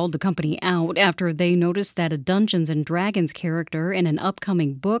 Fans called the company out after they noticed that a Dungeons & Dragons character in an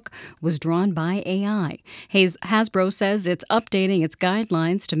upcoming book was drawn by AI. Hasbro says it's updating its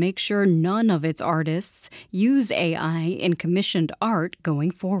guidelines to make sure none of its artists use AI in commissioned art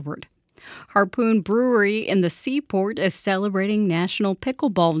going forward. Harpoon Brewery in the Seaport is celebrating National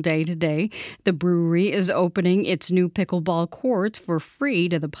Pickleball Day today. The brewery is opening its new pickleball courts for free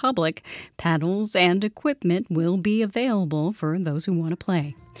to the public. Paddles and equipment will be available for those who want to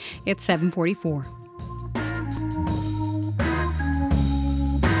play. It's 7:44.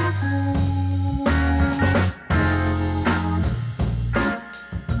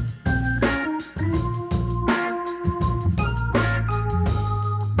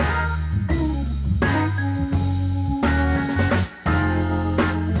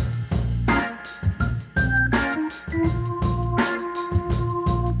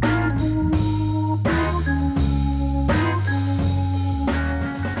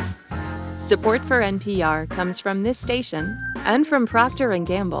 Support for NPR comes from this station and from Procter &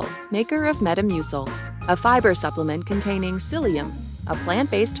 Gamble, maker of Metamucil, a fiber supplement containing psyllium, a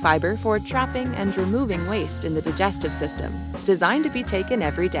plant-based fiber for trapping and removing waste in the digestive system, designed to be taken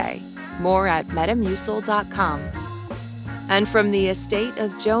every day. More at metamucil.com. And from the estate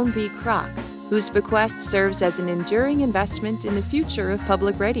of Joan B. Kroc, whose bequest serves as an enduring investment in the future of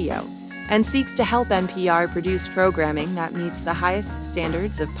public radio and seeks to help NPR produce programming that meets the highest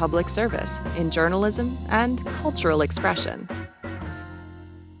standards of public service in journalism and cultural expression.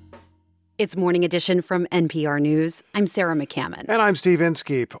 It's Morning Edition from NPR News. I'm Sarah McCammon. And I'm Steve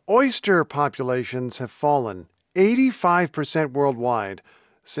Inskeep. Oyster populations have fallen 85% worldwide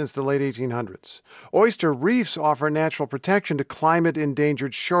since the late 1800s. Oyster reefs offer natural protection to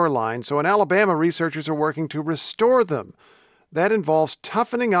climate-endangered shorelines, so in Alabama, researchers are working to restore them. That involves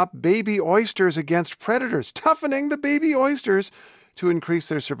toughening up baby oysters against predators, toughening the baby oysters to increase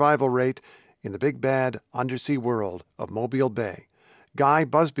their survival rate in the big bad undersea world of Mobile Bay. Guy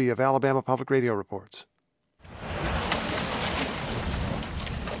Busby of Alabama Public Radio reports.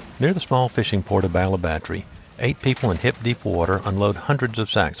 Near the small fishing port of Balabatry, 8 people in hip-deep water unload hundreds of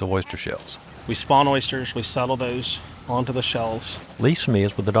sacks of oyster shells. We spawn oysters, we settle those onto the shells. Lee Smee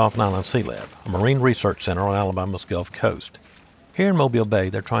is with the Dauphin Island Sea Lab, a marine research center on Alabama's Gulf Coast. Here in Mobile Bay,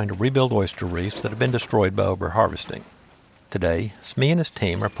 they're trying to rebuild oyster reefs that have been destroyed by overharvesting. Today, Smee and his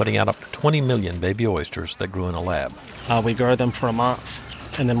team are putting out up to 20 million baby oysters that grew in a lab. We grow them for a month,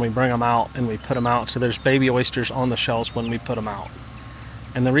 and then we bring them out and we put them out. So there's baby oysters on the shells when we put them out.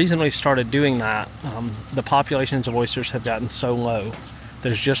 And the reason we started doing that, the populations of oysters have gotten so low,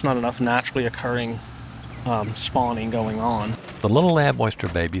 there's just not enough naturally occurring spawning going on. The little lab oyster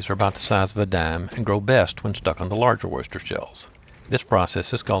babies are about the size of a dime and grow best when stuck on the larger oyster shells. This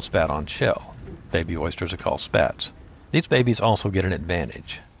process is called spat on shell. Baby oysters are called spats. These babies also get an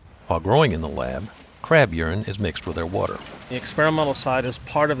advantage. While growing in the lab, crab urine is mixed with their water. The experimental side is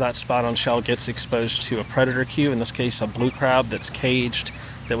part of that spat on shell gets exposed to a predator cue, in this case a blue crab that's caged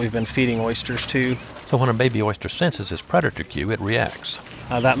that we've been feeding oysters to. So when a baby oyster senses this predator cue, it reacts.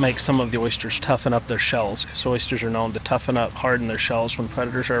 That makes some of the oysters toughen up their shells, because oysters are known to toughen up, harden their shells when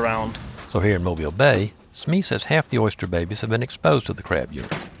predators are around. So here in Mobile Bay, Smee says half the oyster babies have been exposed to the crab urine,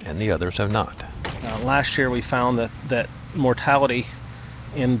 and the others have not. Last year we found that mortality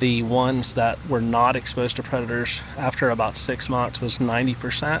in the ones that were not exposed to predators after about 6 months was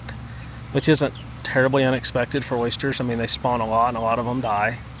 90%, which isn't terribly unexpected for oysters. I mean, they spawn a lot and a lot of them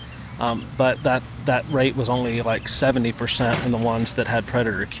die. But that rate was only like 70% in the ones that had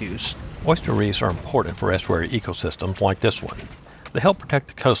predator cues. Oyster reefs are important for estuary ecosystems like this one. They help protect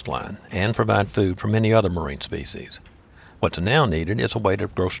the coastline and provide food for many other marine species. What's now needed is a way to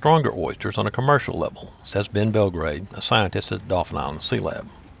grow stronger oysters on a commercial level, says Ben Belgrade, a scientist at the Dauphin Island Sea Lab.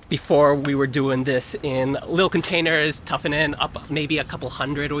 Before, we were doing this in little containers, toughening up maybe a couple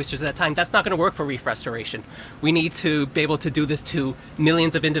hundred oysters at a time. That's not going to work for reef restoration. We need to be able to do this to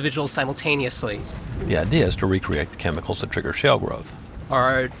millions of individuals simultaneously. The idea is to recreate the chemicals that trigger shell growth.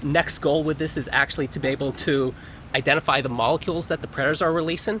 Our next goal with this is actually to be able to identify the molecules that the predators are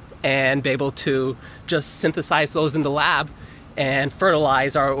releasing and be able to just synthesize those in the lab and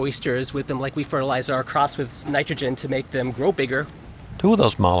fertilize our oysters with them like we fertilize our crops with nitrogen to make them grow bigger. 2 of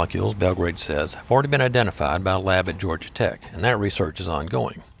those molecules, Belgrade says, have already been identified by a lab at Georgia Tech, and that research is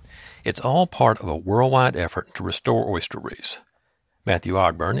ongoing. It's all part of a worldwide effort to restore oyster reefs. Matthew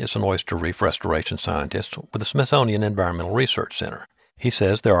Ogburn is an oyster reef restoration scientist with the Smithsonian Environmental Research Center. He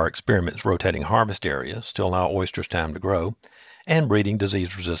says there are experiments rotating harvest areas to allow oysters time to grow, and breeding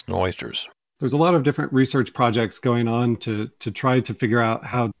disease-resistant oysters. There's a lot of different research projects going on to try to figure out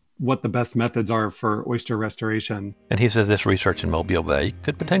what the best methods are for oyster restoration. And he says this research in Mobile Bay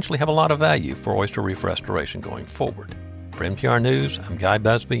could potentially have a lot of value for oyster reef restoration going forward. For NPR News, I'm Guy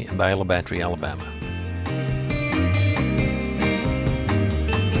Busby in Bayou La Batre, Alabama.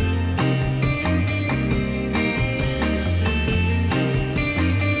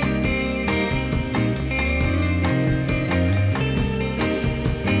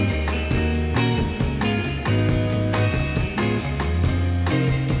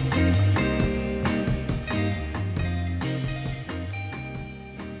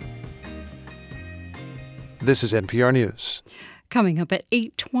 This is NPR News. Coming up at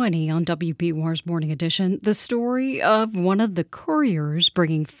 8:20 on WBUR's Morning Edition, the story of one of the couriers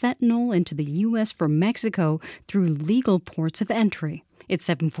bringing fentanyl into the U.S. from Mexico through legal ports of entry. It's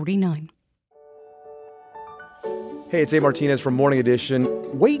 7:49. Hey, it's A. Martinez from Morning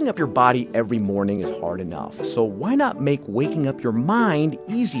Edition. Waking up your body every morning is hard enough, so why not make waking up your mind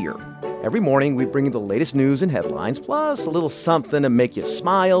easier? Every morning, we bring you the latest news and headlines, plus a little something to make you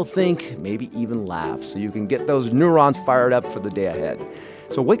smile, think, maybe even laugh, so you can get those neurons fired up for the day ahead.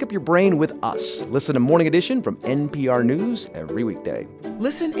 So wake up your brain with us. Listen to Morning Edition from NPR News every weekday.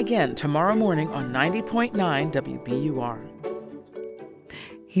 Listen again tomorrow morning on 90.9 WBUR.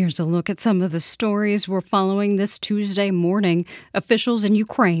 Here's a look at some of the stories we're following this Tuesday morning. Officials in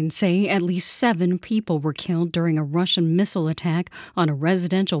Ukraine say at least 7 people were killed during a Russian missile attack on a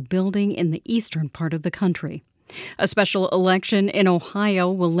residential building in the eastern part of the country. A special election in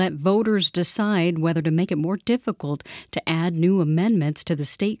Ohio will let voters decide whether to make it more difficult to add new amendments to the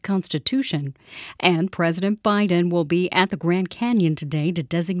state constitution. And President Biden will be at the Grand Canyon today to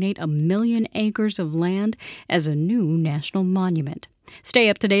designate 1 million acres of land as a new national monument. Stay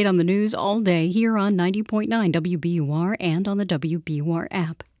up to date on the news all day here on 90.9 WBUR and on the WBUR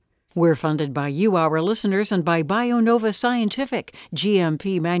app. We're funded by you, our listeners, and by BioNova Scientific,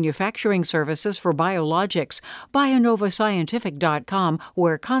 GMP manufacturing services for biologics. BioNovaScientific.com,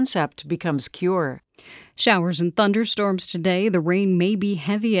 where concept becomes cure. Showers and thunderstorms today. The rain may be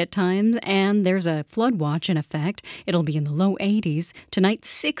heavy at times, and there's a flood watch in effect. It'll be in the low 80s. Tonight,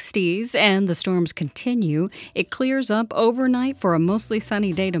 60s, and the storms continue. It clears up overnight for a mostly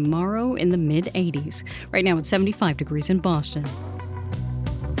sunny day tomorrow in the mid-80s. Right now, it's 75 degrees in Boston.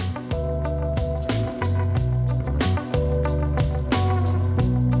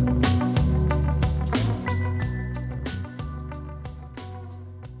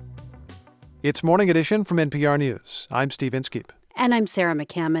 It's Morning Edition from NPR News. I'm Steve Inskeep. And I'm Sarah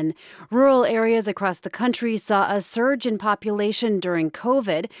McCammon. Rural areas across the country saw a surge in population during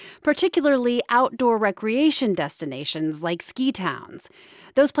COVID, particularly outdoor recreation destinations like ski towns.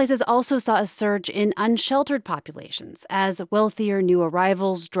 Those places also saw a surge in unsheltered populations as wealthier new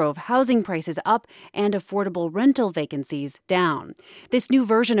arrivals drove housing prices up and affordable rental vacancies down. This new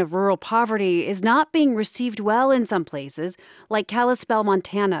version of rural poverty is not being received well in some places, like Kalispell,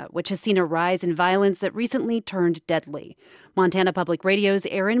 Montana, which has seen a rise in violence that recently turned deadly. Montana Public Radio's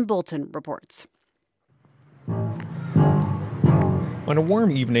Aaron Bolton reports. On a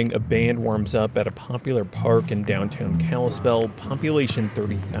warm evening, a band warms up at a popular park in downtown Kalispell, population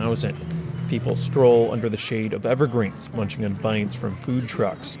 30,000. People stroll under the shade of evergreens, munching on bites from food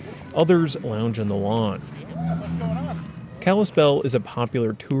trucks. Others lounge on the lawn. Kalispell is a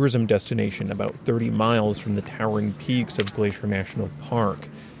popular tourism destination about 30 miles from the towering peaks of Glacier National Park.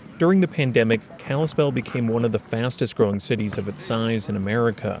 During the pandemic, Kalispell became one of the fastest-growing cities of its size in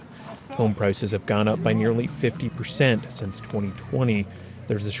America. Home prices have gone up by nearly 50% since 2020.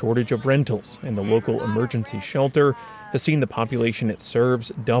 There's a shortage of rentals, and the local emergency shelter has seen the population it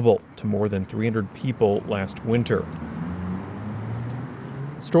serves double to more than 300 people last winter.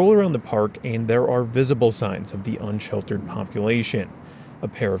 Stroll around the park, and there are visible signs of the unsheltered population. A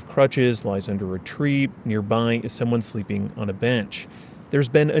pair of crutches lies under a tree. Nearby is someone sleeping on a bench. There's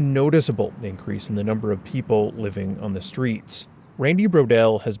been a noticeable increase in the number of people living on the streets. Randy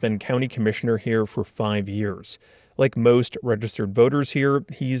Brodell has been county commissioner here for 5 years. Like most registered voters here,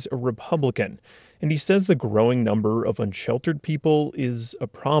 he's a Republican, and he says the growing number of unsheltered people is a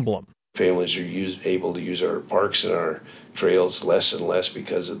problem. Families are able to use our parks and our trails less and less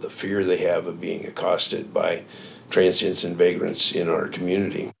because of the fear they have of being accosted by transients and vagrants in our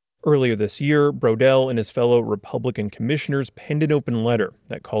community. Earlier this year, Brodell and his fellow Republican commissioners penned an open letter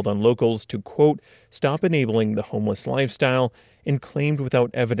that called on locals to, quote, stop enabling the homeless lifestyle, and claimed without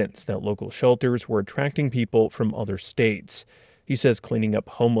evidence that local shelters were attracting people from other states. He says cleaning up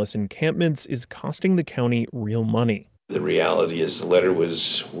homeless encampments is costing the county real money. The reality is the letter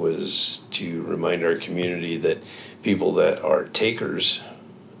was to remind our community that people that are takers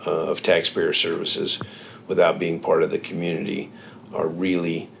of taxpayer services without being part of the community are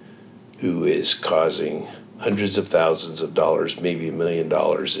really who is causing hundreds of thousands of dollars, maybe $1 million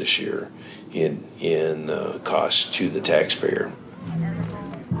this year in costs to the taxpayer.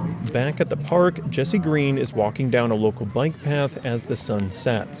 Back at the park, Jesse Green is walking down a local bike path as the sun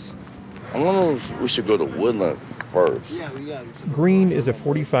sets. I wonder if we should go to Woodland first. Green is a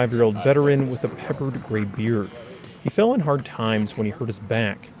 45-year-old veteran with a peppered gray beard. He fell in hard times when he hurt his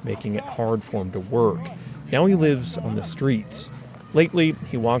back, making it hard for him to work. Now he lives on the streets. Lately,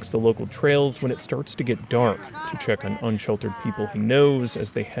 he walks the local trails when it starts to get dark to check on unsheltered people he knows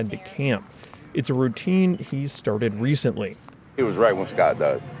as they head to camp. It's a routine he's started recently. He was right when Scott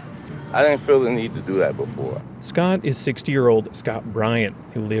died. I didn't feel the need to do that before. Scott is 60-year-old Scott Bryant,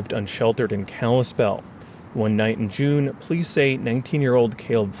 who lived unsheltered in Kalispell. One night in June, police say 19-year-old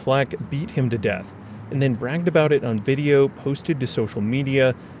Caleb Fleck beat him to death and then bragged about it on video posted to social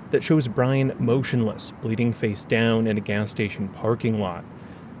media that shows Brian motionless, bleeding face down in a gas station parking lot.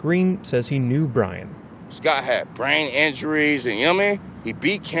 Green says he knew Brian. Scott had brain injuries and, he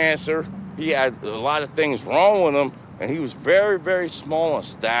beat cancer. He had a lot of things wrong with him, and he was very, very small in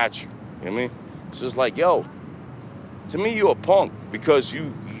stature. It's just like, to me, you a punk because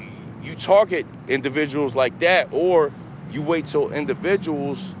you target individuals like that, or you wait till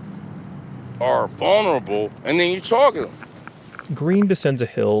individuals are vulnerable and then you target them. Green descends a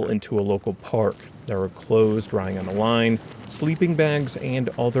hill into a local park. There are clothes drying on the line, sleeping bags, and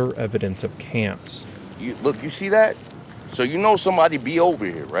other evidence of camps. You see that? So you know somebody be over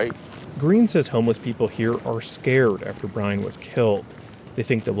here, right? Green says homeless people here are scared after Brian was killed. They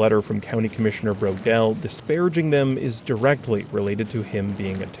think the letter from County Commissioner Brodell disparaging them is directly related to him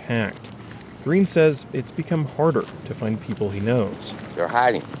being attacked. Green says it's become harder to find people he knows. They're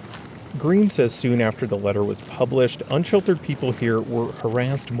hiding. Green says soon after the letter was published, unsheltered people here were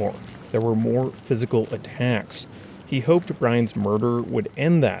harassed more. There were more physical attacks. He hoped Brian's murder would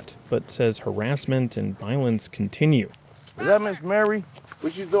end that, but says harassment and violence continue. Is that Miss Mary?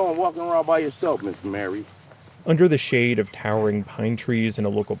 What you doing walking around by yourself, Miss Mary? Under the shade of towering pine trees in a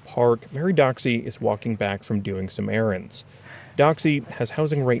local park, Mary Doxey is walking back from doing some errands. Doxey has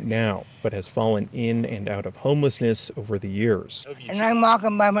housing right now, but has fallen in and out of homelessness over the years. And I'm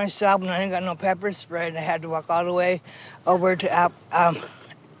walking by myself, and I ain't got no pepper spray, and I had to walk all the way over to Apple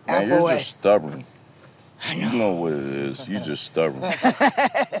Man, you're Way. just stubborn. I know. You know what it is. You're just stubborn.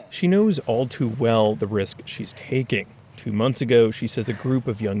 She knows all too well the risk she's taking. 2 months ago, she says a group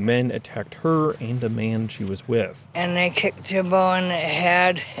of young men attacked her and a man she was with. And they kicked Jimbo in the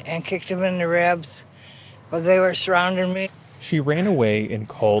head and kicked him in the ribs, but they were surrounding me. She ran away and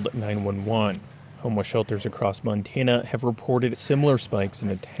called 911. Homeless shelters across Montana have reported similar spikes in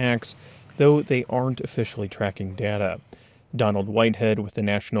attacks, though they aren't officially tracking data. Donald Whitehead with the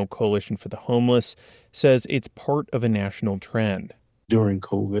National Coalition for the Homeless says it's part of a national trend. During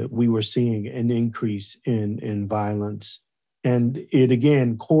COVID, we were seeing an increase in violence, and it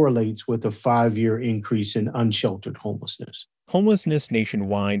again correlates with a 5-year increase in unsheltered homelessness. Homelessness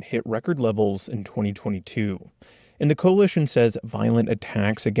nationwide hit record levels in 2022. And the coalition says violent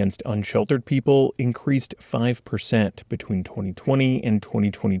attacks against unsheltered people increased 5% between 2020 and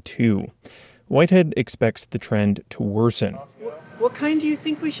 2022. Whitehead expects the trend to worsen. What kind do you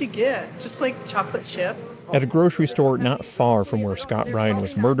think we should get? Just like chocolate chip? At a grocery store not far from where Scott Bryan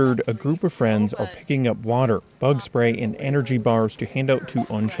was murdered, a group of friends are picking up water, bug spray, and energy bars to hand out to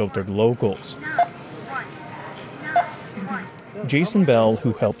unsheltered locals. Jason Bell,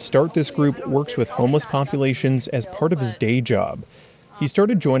 who helped start this group, works with homeless populations as part of his day job. He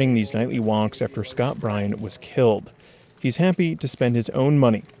started joining these nightly walks after Scott Bryan was killed. He's happy to spend his own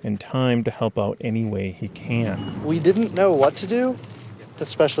money and time to help out any way he can. We didn't know what to do,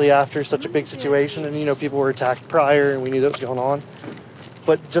 especially after such a big situation. And, people were attacked prior and we knew that was going on.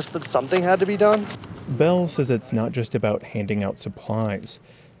 But just that something had to be done. Bell says it's not just about handing out supplies.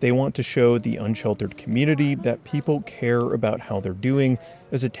 They want to show the unsheltered community that people care about how they're doing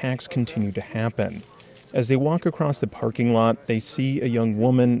as attacks continue to happen. As they walk across the parking lot, they see a young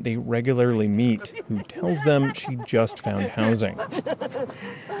woman they regularly meet who tells them she just found housing.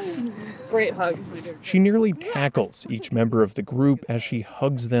 Great hugs, my dear. She nearly tackles each member of the group as she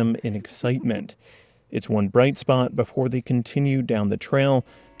hugs them in excitement. It's one bright spot before they continue down the trail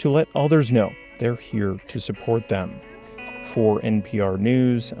to let others know they're here to support them. For NPR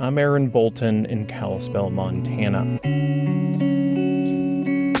News, I'm Aaron Bolton in Kalispell, Montana.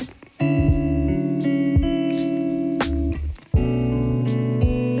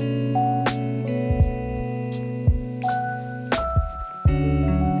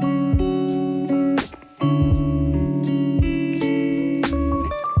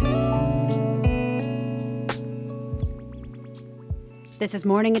 This is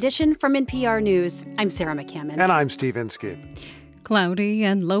Morning Edition from NPR News. I'm Sarah McCammon. And I'm Steve Inskeep. Cloudy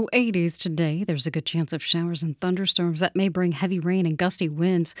and low 80s today. There's a good chance of showers and thunderstorms that may bring heavy rain and gusty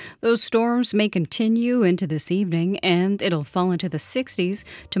winds. Those storms may continue into this evening, and it'll fall into the 60s.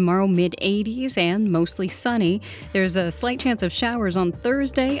 Tomorrow, mid-80s and mostly sunny. There's a slight chance of showers on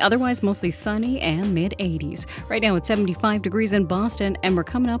Thursday, otherwise mostly sunny and mid-80s. Right now it's 75 degrees in Boston, and we're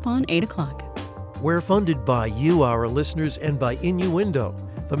coming up on 8 o'clock. We're funded by you, our listeners, and by Innuendo.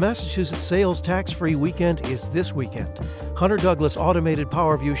 The Massachusetts Sales Tax-Free Weekend is this weekend. Hunter Douglas Automated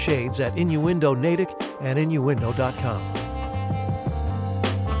PowerView Shades at Innuendo Natick and Innuendo.com.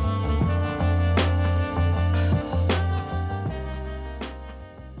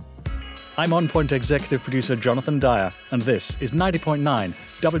 I'm On Point Executive Producer Jonathan Dyer, and this is 90.9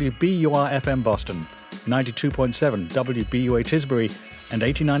 WBUR FM Boston, 92.7 WBUH Tisbury, and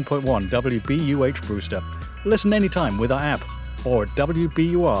 89.1 WBUH Brewster. Listen anytime with our app or at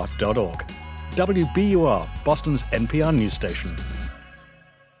WBUR.org. WBUR, Boston's NPR news station.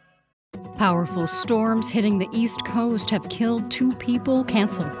 Powerful storms hitting the East Coast have killed 2 people,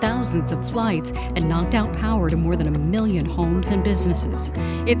 canceled thousands of flights, and knocked out power to more than 1 million homes and businesses.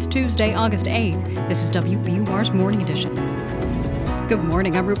 It's Tuesday, August 8th. This is WBUR's Morning Edition. Good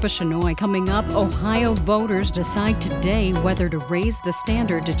morning, I'm Rupa Shenoy. Coming up, Ohio voters decide today whether to raise the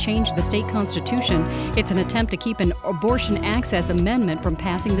standard to change the state constitution. It's an attempt to keep an abortion access amendment from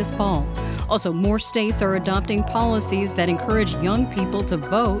passing this fall. Also, more states are adopting policies that encourage young people to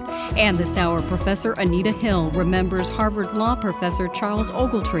vote. And this hour, Professor Anita Hill remembers Harvard Law professor Charles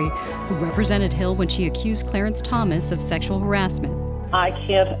Ogletree, who represented Hill when she accused Clarence Thomas of sexual harassment. I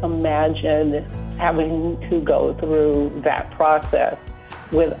can't imagine having to go through that process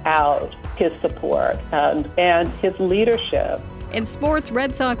without his support and his leadership. In sports,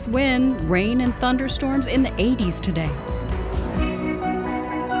 Red Sox win, rain and thunderstorms in the 80s today.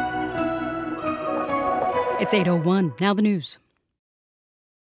 It's 8:01, now the news.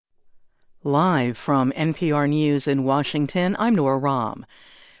 Live from NPR News in Washington, I'm Nora Rahm.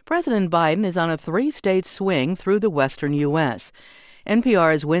 President Biden is on a 3-state swing through the western U.S.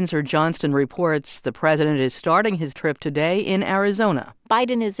 NPR's Windsor Johnston reports the president is starting his trip today in Arizona.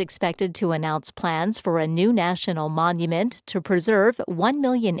 Biden is expected to announce plans for a new national monument to preserve 1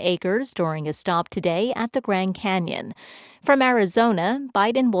 million acres during a stop today at the Grand Canyon. From Arizona,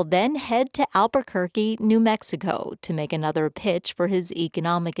 Biden will then head to Albuquerque, New Mexico, to make another pitch for his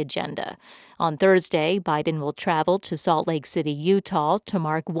economic agenda. On Thursday, Biden will travel to Salt Lake City, Utah, to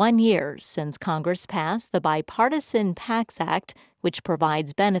mark 1 year since Congress passed the bipartisan PACS Act, which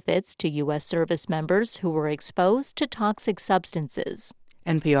provides benefits to U.S. service members who were exposed to toxic substances.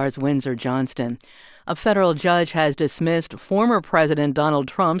 NPR's Windsor Johnston. A federal judge has dismissed former President Donald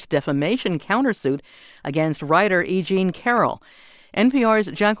Trump's defamation countersuit against writer E. Jean Carroll. NPR's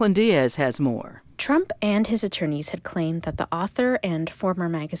Jacqueline Diaz has more. Trump and his attorneys had claimed that the author and former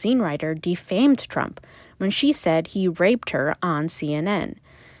magazine writer defamed Trump when she said he raped her on CNN.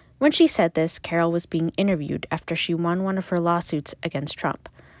 When she said this, Carroll was being interviewed after she won one of her lawsuits against Trump.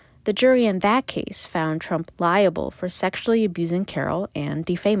 The jury in that case found Trump liable for sexually abusing Carroll and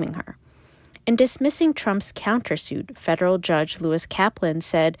defaming her. In dismissing Trump's countersuit, federal judge Lewis Kaplan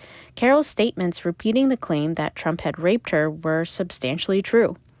said Carroll's statements repeating the claim that Trump had raped her were substantially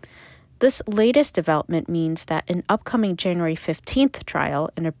true. This latest development means that an upcoming January 15th trial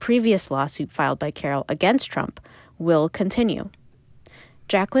in a previous lawsuit filed by Carroll against Trump will continue.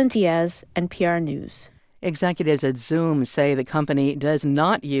 Jacqueline Diaz, NPR News. Executives at Zoom say the company does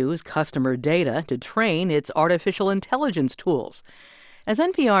not use customer data to train its artificial intelligence tools. As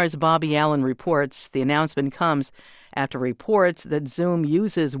NPR's Bobby Allen reports, the announcement comes after reports that Zoom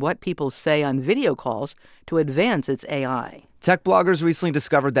uses what people say on video calls to advance its AI. Tech bloggers recently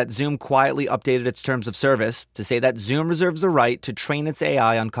discovered that Zoom quietly updated its terms of service to say that Zoom reserves the right to train its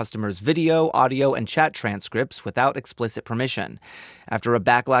AI on customers' video, audio, and chat transcripts without explicit permission. After a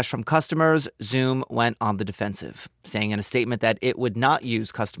backlash from customers, Zoom went on the defensive, saying in a statement that it would not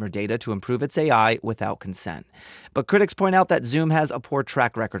use customer data to improve its AI without consent. But critics point out that Zoom has a poor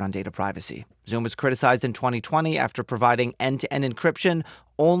track record on data privacy. Zoom was criticized in 2020 after providing end-to-end encryption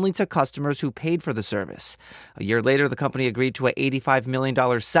only to customers who paid for the service. A year later, the company agreed to an $85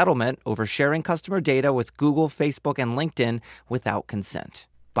 million settlement over sharing customer data with Google, Facebook, and LinkedIn without consent.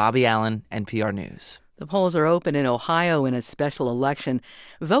 Bobby Allen, NPR News. The polls are open in Ohio in a special election.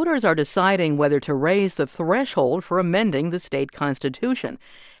 Voters are deciding whether to raise the threshold for amending the state constitution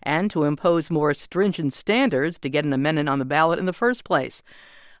and to impose more stringent standards to get an amendment on the ballot in the first place.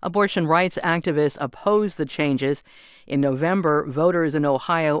 Abortion rights activists oppose the changes. In November, voters in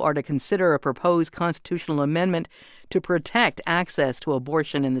Ohio are to consider a proposed constitutional amendment to protect access to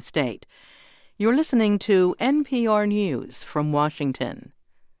abortion in the state. You're listening to NPR News from Washington.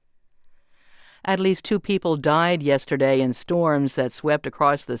 At least 2 people died yesterday in storms that swept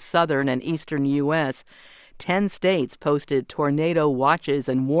across the southern and eastern U.S. 10 states posted tornado watches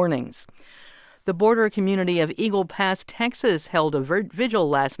and warnings. The border community of Eagle Pass, Texas, held a vigil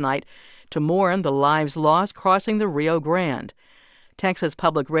last night to mourn the lives lost crossing the Rio Grande. Texas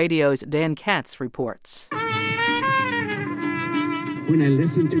Public Radio's Dan Katz reports. When I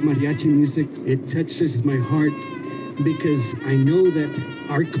listen to mariachi music, it touches my heart because I know that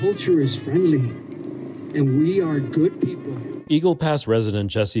our culture is friendly and we are good people. Eagle Pass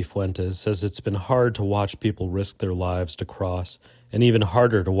resident Jesse Fuentes says it's been hard to watch people risk their lives to cross, and even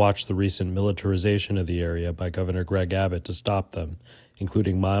harder to watch the recent militarization of the area by Governor Greg Abbott to stop them,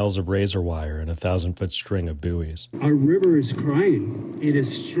 including miles of razor wire and a 1,000-foot string of buoys. Our river is crying. It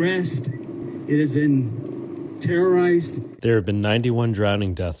is stressed. It has been terrorized. There have been 91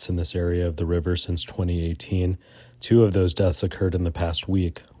 drowning deaths in this area of the river since 2018. 2 of those deaths occurred in the past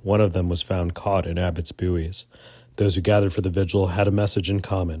week. One of them was found caught in Abbott's buoys. Those who gathered for the vigil had a message in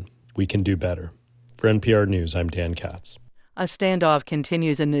common: we can do better. For NPR News, I'm Dan Katz. A standoff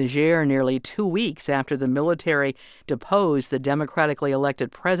continues in Niger nearly 2 weeks after the military deposed the democratically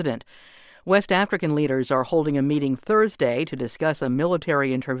elected president. West African leaders are holding a meeting Thursday to discuss a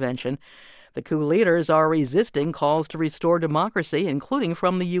military intervention. The coup leaders are resisting calls to restore democracy, including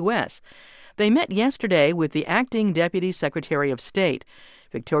from the U.S. They met yesterday with the acting Deputy Secretary of State.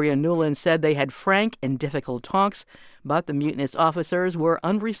 Victoria Nuland said they had frank and difficult talks, but the mutinous officers were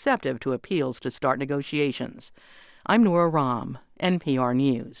unreceptive to appeals to start negotiations. I'm Nora Rahm, NPR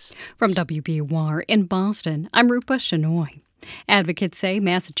News. From WBUR in Boston, I'm Rupa Shenoy. Advocates say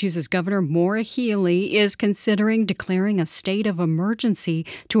Massachusetts Governor Maura Healey is considering declaring a state of emergency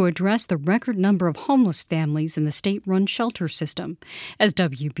to address the record number of homeless families in the state-run shelter system. As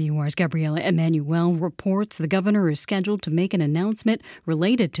WBUR's Gabriela Emanuel reports, the governor is scheduled to make an announcement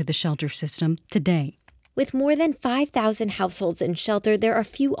related to the shelter system today. With more than 5,000 households in shelter, there are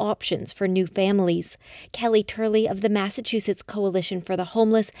few options for new families. Kelly Turley of the Massachusetts Coalition for the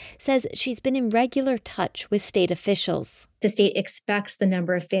Homeless says she's been in regular touch with state officials. The state expects the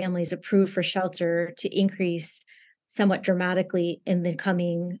number of families approved for shelter to increase somewhat dramatically in the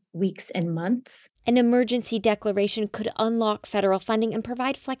coming weeks and months. An emergency declaration could unlock federal funding and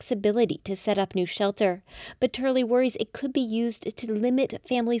provide flexibility to set up new shelter. But Turley worries it could be used to limit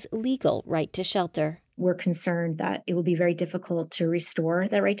families' legal right to shelter. We're concerned that it will be very difficult to restore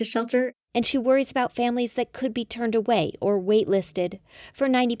that right to shelter. And she worries about families that could be turned away or waitlisted. For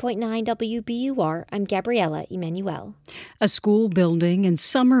 90.9 WBUR, I'm Gabriela Emanuel. A school building in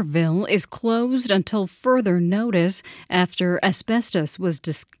Somerville is closed until further notice after asbestos was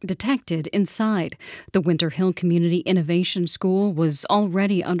detected inside. The Winter Hill Community Innovation School was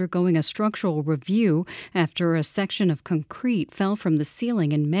already undergoing a structural review after a section of concrete fell from the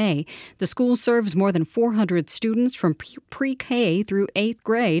ceiling in May. The school serves more than 400 students from pre-K through 8th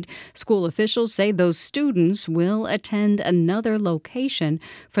grade. School officials say those students will attend another location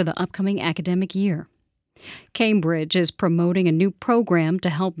for the upcoming academic year. Cambridge is promoting a new program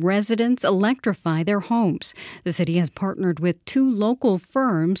to help residents electrify their homes. The city has partnered with 2 local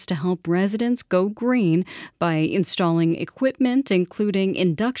firms to help residents go green by installing equipment including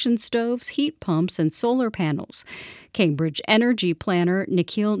induction stoves, heat pumps, and solar panels. Cambridge energy planner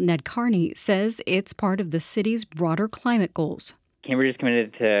Nikhil Nadkarni says it's part of the city's broader climate goals. Cambridge is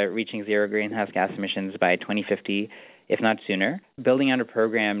committed to reaching zero greenhouse gas emissions by 2050, if not sooner. Building out a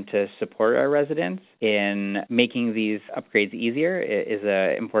program to support our residents in making these upgrades easier is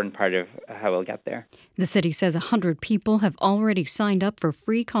an important part of how we'll get there. The city says 100 people have already signed up for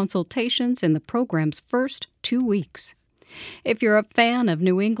free consultations in the program's first 2 weeks. If you're a fan of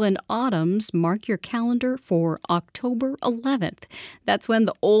New England autumns, mark your calendar for October 11th. That's when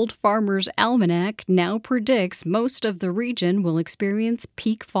the Old Farmer's Almanac now predicts most of the region will experience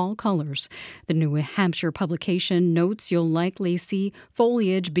peak fall colors. The New Hampshire publication notes you'll likely see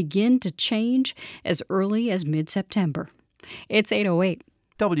foliage begin to change as early as mid-September. It's 8:08.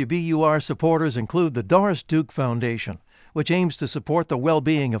 WBUR supporters include the Doris Duke Foundation, which aims to support the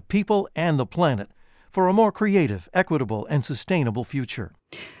well-being of people and the planet for a more creative, equitable, and sustainable future.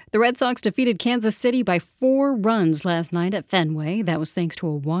 The Red Sox defeated Kansas City by 4 runs last night at Fenway. That was thanks to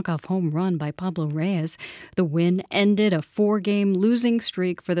a walk-off home run by Pablo Reyes. The win ended a 4-game losing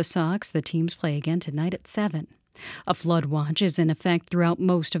streak for the Sox. The teams play again tonight at 7. A flood watch is in effect throughout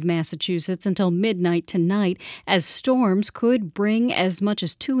most of Massachusetts until midnight tonight, as storms could bring as much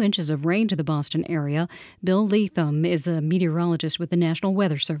as 2 inches of rain to the Boston area. Bill Leatham is a meteorologist with the National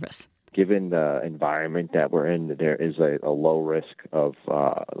Weather Service. Given the environment that we're in, there is a low risk of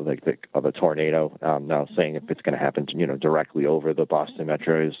a tornado. Now, saying if it's going to happen, directly over the Boston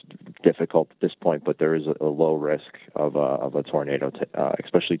metro is difficult at this point, but there is a low risk of a tornado,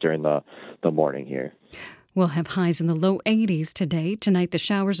 especially during the morning here. We'll have highs in the low 80s today. Tonight, the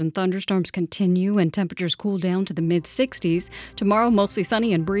showers and thunderstorms continue and temperatures cool down to the mid-60s. Tomorrow, mostly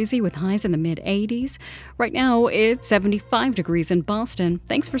sunny and breezy with highs in the mid-80s. Right now, it's 75 degrees in Boston.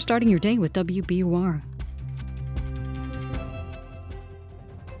 Thanks for starting your day with WBUR.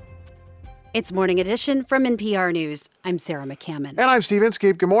 It's Morning Edition from NPR News. I'm Sarah McCammon. And I'm Steve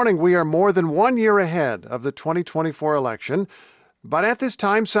Inskeep. Good morning. We are more than 1 year ahead of the 2024 election. But at this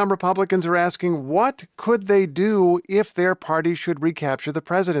time, some Republicans are asking what could they do if their party should recapture the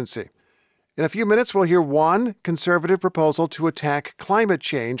presidency. In a few minutes, we'll hear one conservative proposal to attack climate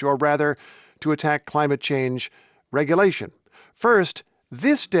change, or rather, to attack climate change regulation. First,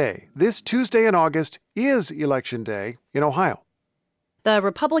 this Tuesday in August, is Election Day in Ohio. The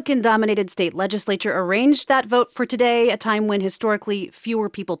Republican-dominated state legislature arranged that vote for today, a time when historically fewer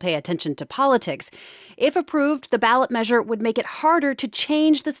people pay attention to politics. If approved, the ballot measure would make it harder to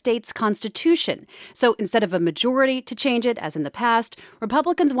change the state's constitution. So instead of a majority to change it, as in the past,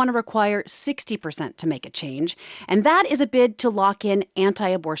 Republicans want to require 60% to make a change. And that is a bid to lock in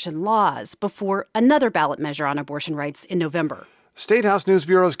anti-abortion laws before another ballot measure on abortion rights in November. State House News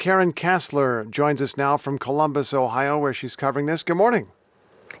Bureau's Karen Kassler joins us now from Columbus, Ohio, where she's covering this. Good morning.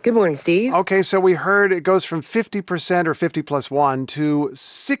 Good morning, Steve. Okay, so we heard it goes from 50% or 50 plus 1 to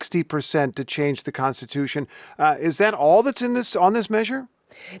 60% to change the Constitution. Is that all that's on this measure?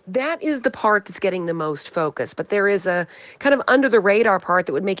 That is the part that's getting the most focus, but there is a kind of under the radar part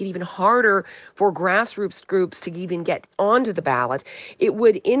that would make it even harder for grassroots groups to even get onto the ballot. It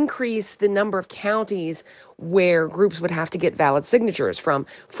would increase the number of counties where groups would have to get valid signatures from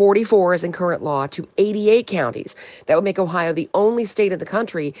 44 as in current law to 88 counties. That would make Ohio the only state in the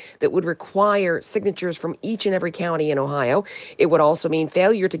country that would require signatures from each and every county in Ohio. It would also mean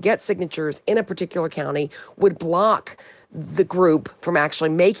failure to get signatures in a particular county would block the group from actually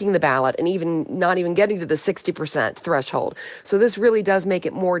making the ballot and even not even getting to the 60% threshold. So this really does make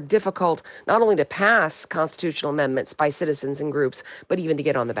it more difficult not only to pass constitutional amendments by citizens and groups, but even to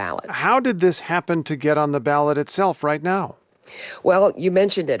get on the ballot. How did this happen to get on the ballot itself right now? Well, you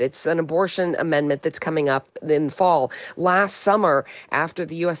mentioned it. It's an abortion amendment that's coming up in fall. Last summer, after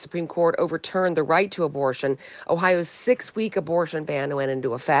the U.S. Supreme Court overturned the right to abortion, Ohio's 6-week abortion ban went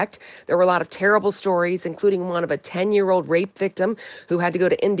into effect. There were a lot of terrible stories, including one of a 10-year-old rape victim who had to go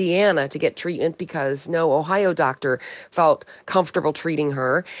to Indiana to get treatment because no Ohio doctor felt comfortable treating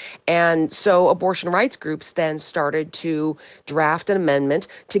her. And so abortion rights groups then started to draft an amendment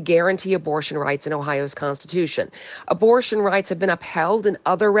to guarantee abortion rights in Ohio's Constitution. Abortion rights have been upheld in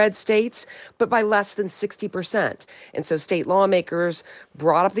other red states, but by less than 60%. And so state lawmakers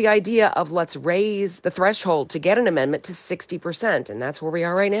brought up the idea of let's raise the threshold to get an amendment to 60%. And that's where we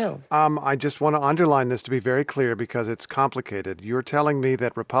are right now. I just want to underline this to be very clear because it's complicated. You're telling me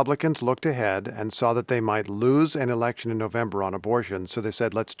that Republicans looked ahead and saw that they might lose an election in November on abortion. So they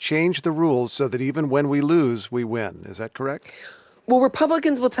said, let's change the rules so that even when we lose, we win. Is that correct? Well,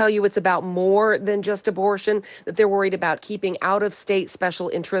 Republicans will tell you it's about more than just abortion, that they're worried about keeping out-of-state special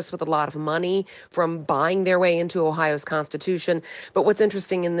interests with a lot of money from buying their way into Ohio's Constitution. But what's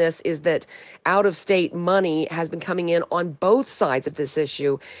interesting in this is that out-of-state money has been coming in on both sides of this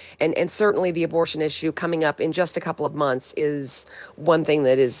issue. And certainly the abortion issue coming up in just a couple of months is one thing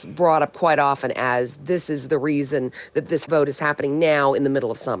that is brought up quite often as this is the reason that this vote is happening now in the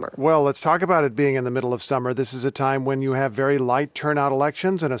middle of summer. Well, let's talk about it being in the middle of summer. This is a time when you have very light turnout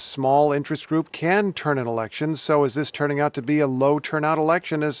elections and a small interest group can turn in elections. So is this turning out to be a low turnout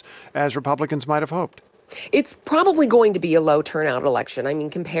election as Republicans might have hoped? It's probably going to be a low turnout election. I mean,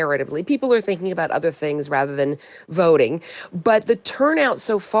 comparatively, people are thinking about other things rather than voting. But the turnout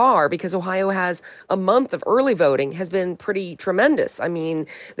so far, because Ohio has a month of early voting, has been pretty tremendous. I mean,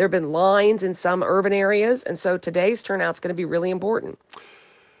 there have been lines in some urban areas. And so today's turnout is going to be really important.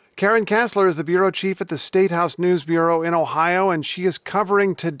 Karen Kassler is the bureau chief at the State House News Bureau in Ohio, and she is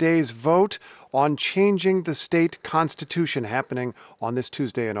covering today's vote on changing the state constitution happening on this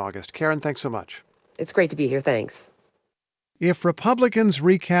Tuesday in August. Karen, thanks so much. It's great to be here. Thanks. If Republicans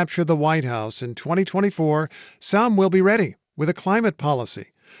recapture the White House in 2024, some will be ready with a climate policy.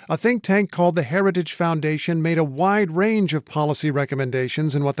 A think tank called the Heritage Foundation made a wide range of policy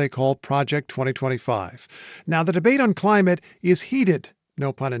recommendations in what they call Project 2025. Now, the debate on climate is heated,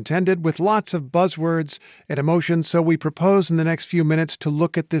 no pun intended, with lots of buzzwords and emotions, so we propose in the next few minutes to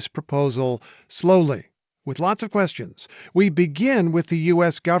look at this proposal slowly, with lots of questions. We begin with the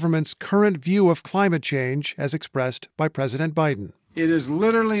U.S. government's current view of climate change as expressed by President Biden. It is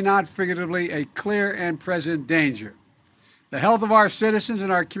literally, not figuratively, a clear and present danger. The health of our citizens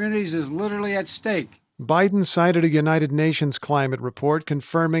and our communities is literally at stake. Biden cited a United Nations climate report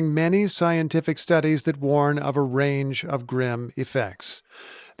confirming many scientific studies that warn of a range of grim effects.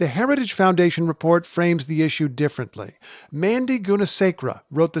 The Heritage Foundation report frames the issue differently. Mandy Gunasekera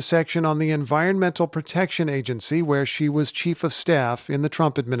wrote the section on the Environmental Protection Agency, where she was chief of staff in the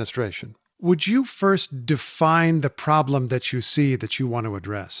Trump administration. Would you first define the problem that you see that you want to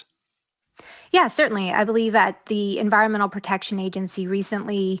address? Yeah, certainly. I believe at the Environmental Protection Agency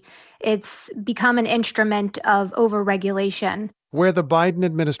recently, it's become an instrument of overregulation. Where the Biden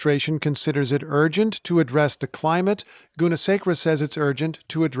administration considers it urgent to address the climate, Gunasekera says it's urgent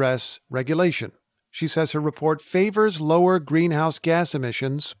to address regulation. She says her report favors lower greenhouse gas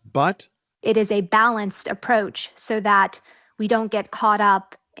emissions, but it is a balanced approach so that we don't get caught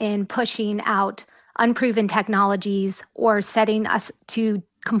up in pushing out unproven technologies or setting us to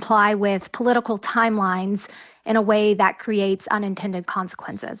comply with political timelines in a way that creates unintended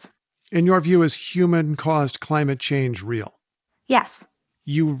consequences. In your view, is human-caused climate change real? Yes.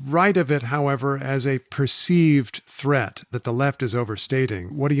 You write of it, however, as a perceived threat that the left is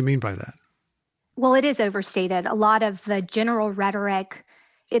overstating. What do you mean by that? Well, it is overstated. A lot of the general rhetoric,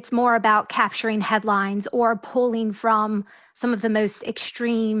 it's more about capturing headlines or pulling from some of the most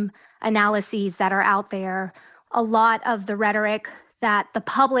extreme analyses that are out there. A lot of the rhetoric that the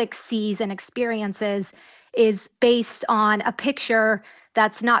public sees and experiences is based on a picture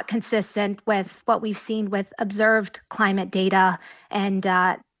that's not consistent with what we've seen with observed climate data, and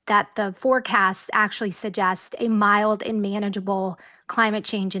that the forecasts actually suggest a mild and manageable climate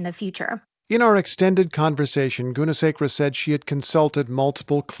change in the future. In our extended conversation, Gunasekera said she had consulted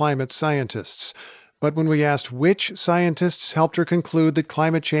multiple climate scientists. But when we asked which scientists helped her conclude that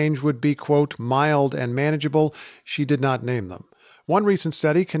climate change would be, quote, mild and manageable, she did not name them. One recent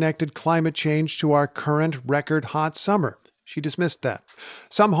study connected climate change to our current record hot summer. She dismissed that.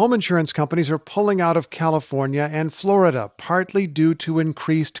 Some home insurance companies are pulling out of California and Florida, partly due to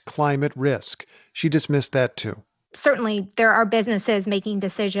increased climate risk. She dismissed that too. Certainly, there are businesses making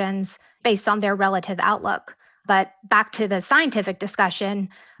decisions based on their relative outlook. But back to the scientific discussion,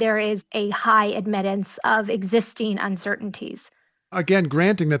 there is a high admittance of existing uncertainties. Again,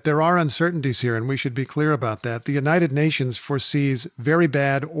 granting that there are uncertainties here, and we should be clear about that, the United Nations foresees very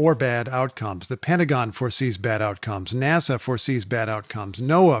bad or bad outcomes. The Pentagon foresees bad outcomes. NASA foresees bad outcomes.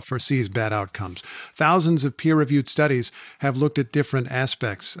 NOAA foresees bad outcomes. Thousands of peer-reviewed studies have looked at different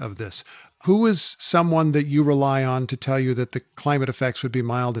aspects of this. Who is someone that you rely on to tell you that the climate effects would be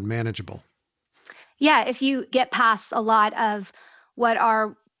mild and manageable? Yeah, if you get past a lot of what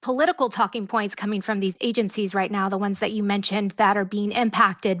are political talking points coming from these agencies right now, the ones that you mentioned that are being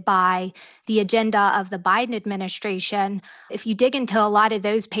impacted by the agenda of the Biden administration, if you dig into a lot of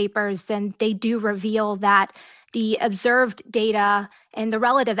those papers, then they do reveal that the observed data and the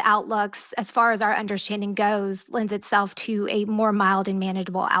relative outlooks, as far as our understanding goes, lends itself to a more mild and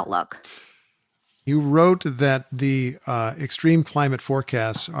manageable outlook. You wrote that the extreme climate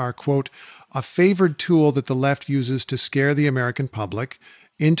forecasts are, quote, a favored tool that the left uses to scare the American public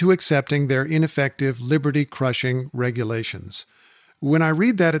into accepting their ineffective, liberty-crushing regulations. When I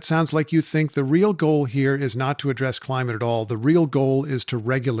read that, it sounds like you think the real goal here is not to address climate at all. The real goal is to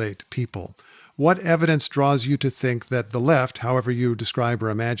regulate people. What evidence draws you to think that the left, however you describe or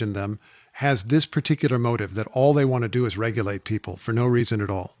imagine them, has this particular motive, that all they want to do is regulate people for no reason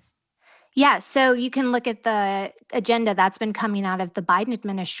at all? Yeah, so you can look at the agenda that's been coming out of the Biden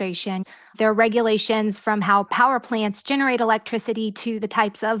administration. There are regulations from how power plants generate electricity to the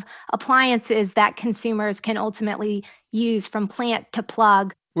types of appliances that consumers can ultimately use from plant to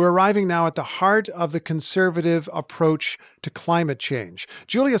plug. We're arriving now at the heart of the conservative approach to climate change.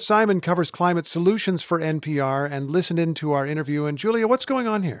 Julia Simon covers climate solutions for NPR and listened into our interview. And Julia, what's going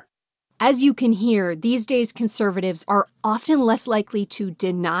on here? As you can hear, these days conservatives are often less likely to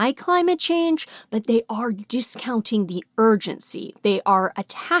deny climate change, but they are discounting the urgency. They are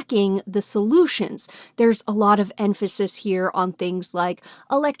attacking the solutions. There's a lot of emphasis here on things like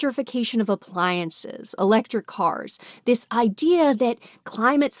electrification of appliances, electric cars, this idea that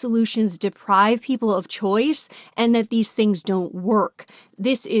climate solutions deprive people of choice and that these things don't work.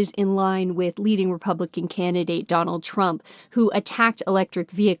 This is in line with leading Republican candidate Donald Trump, who attacked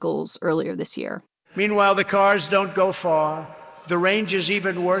electric vehicles earlier this year. Meanwhile, the cars don't go far. The range is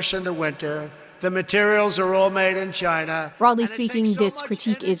even worse in the winter. The materials are all made in China. Broadly speaking, this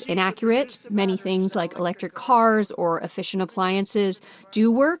critique is inaccurate. Many things like electric cars or efficient appliances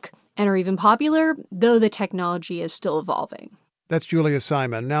do work and are even popular, though the technology is still evolving. That's Julia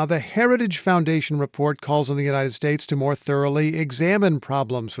Simon. Now, the Heritage Foundation report calls on the United States to more thoroughly examine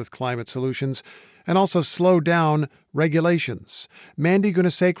problems with climate solutions and also slow down regulations. Mandy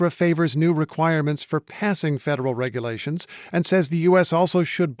Gunasekera favors new requirements for passing federal regulations and says the U.S. also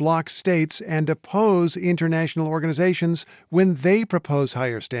should block states and oppose international organizations when they propose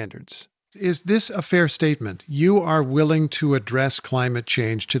higher standards. Is this a fair statement? You are willing to address climate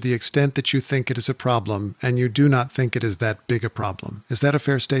change to the extent that you think it is a problem, and you do not think it is that big a problem. Is that a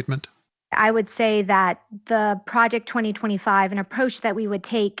fair statement? I would say that the Project 2025, an approach that we would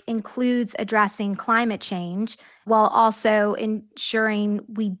take, includes addressing climate change while also ensuring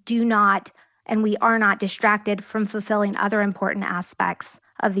we do not and we are not distracted from fulfilling other important aspects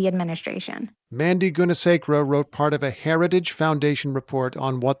of the administration. Mandy Gunasekera wrote part of a Heritage Foundation report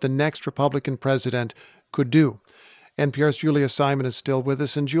on what the next Republican president could do. NPR's Julia Simon is still with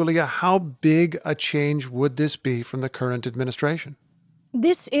us. And Julia, how big a change would this be from the current administration?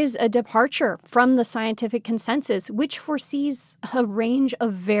 This is a departure from the scientific consensus, which foresees a range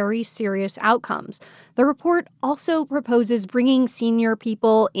of very serious outcomes. The report also proposes bringing senior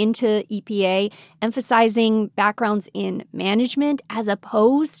people into EPA, emphasizing backgrounds in management as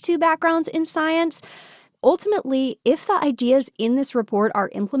opposed to backgrounds in science. Ultimately, if the ideas in this report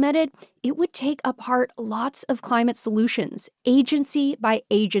are implemented, it would take apart lots of climate solutions, agency by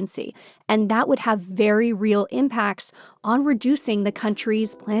agency, and that would have very real impacts on reducing the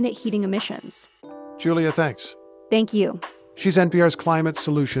country's planet heating emissions. Julia, thanks. Thank you. She's NPR's Climate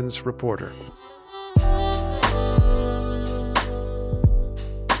Solutions reporter.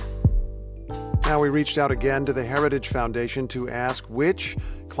 Now we reached out again to the Heritage Foundation to ask which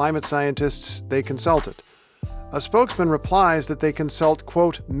climate scientists they consulted. A spokesman replies that they consult,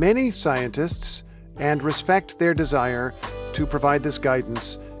 quote, many scientists and respect their desire to provide this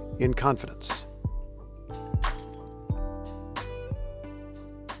guidance in confidence.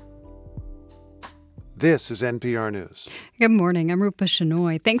 This is NPR News. Good morning. I'm Rupa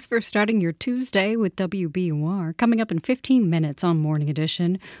Shenoy. Thanks for starting your Tuesday with WBUR. Coming up in 15 minutes on Morning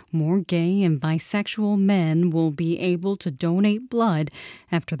Edition, more gay and bisexual men will be able to donate blood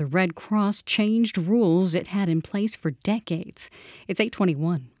after the Red Cross changed rules it had in place for decades. It's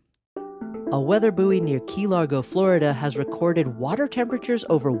 8:21. A weather buoy near Key Largo, Florida, has recorded water temperatures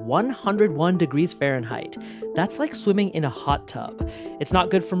over 101 degrees Fahrenheit. That's like swimming in a hot tub. It's not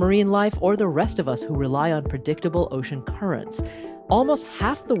good for marine life or the rest of us who rely on predictable ocean currents. Almost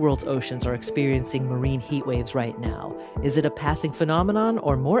half the world's oceans are experiencing marine heat waves right now. Is it a passing phenomenon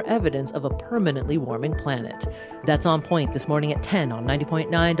or more evidence of a permanently warming planet? That's On Point this morning at 10 on 90.9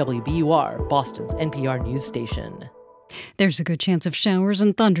 WBUR, Boston's NPR news station. There's a good chance of showers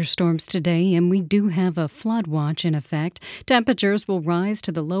and thunderstorms today, and we do have a flood watch in effect. Temperatures will rise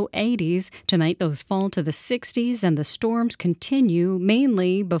to the low 80s. Tonight, those fall to the 60s, and the storms continue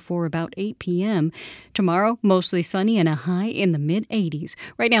mainly before about 8 p.m. Tomorrow, mostly sunny and a high in the mid-80s.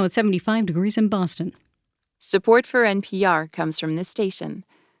 Right now, it's 75 degrees in Boston. Support for NPR comes from this station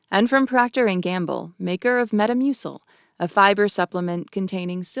and from Procter & Gamble, maker of Metamucil, a fiber supplement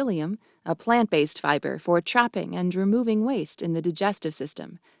containing psyllium, a plant-based fiber for trapping and removing waste in the digestive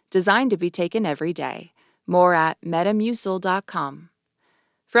system, designed to be taken every day. More at metamucil.com.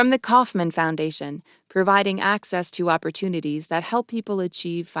 From the Kauffman Foundation, providing access to opportunities that help people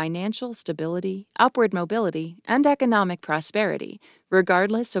achieve financial stability, upward mobility, and economic prosperity,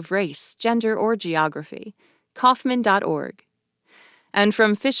 regardless of race, gender, or geography. Kauffman.org. And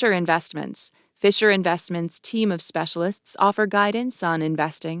from Fisher Investments, Fisher Investments' team of specialists offer guidance on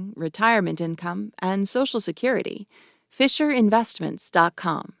investing, retirement income, and Social Security.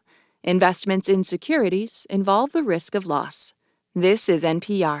 FisherInvestments.com. Investments in securities involve the risk of loss. This is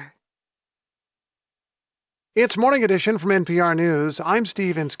NPR. It's Morning Edition from NPR News. I'm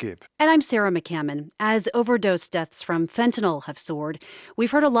Steve Inskip. And I'm Sarah McCammon. As overdose deaths from fentanyl have soared,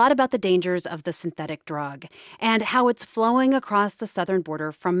 we've heard a lot about the dangers of the synthetic drug and how it's flowing across the southern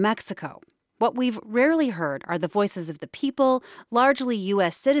border from Mexico. What we've rarely heard are the voices of the people, largely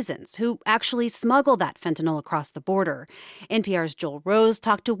U.S. citizens, who actually smuggle that fentanyl across the border. NPR's Joel Rose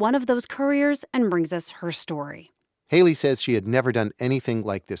talked to one of those couriers and brings us her story. Haley says she had never done anything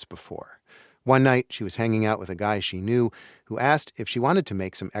like this before. One night, she was hanging out with a guy she knew who asked if she wanted to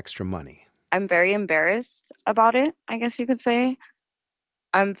make some extra money. I'm very embarrassed about it, I guess you could say.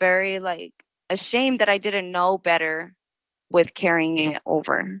 I'm very, ashamed that I didn't know better with carrying it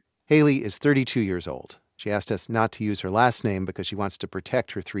over. Haley is 32 years old. She asked us not to use her last name because she wants to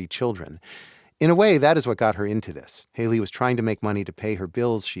protect her 3 children. In a way, that is what got her into this. Haley was trying to make money to pay her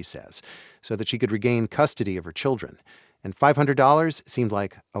bills, she says, so that she could regain custody of her children. And $500 seemed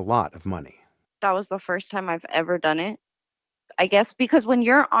like a lot of money. That was the first time I've ever done it. I guess because when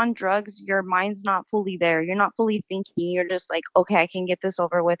you're on drugs, your mind's not fully there. You're not fully thinking. You're just like, okay, I can get this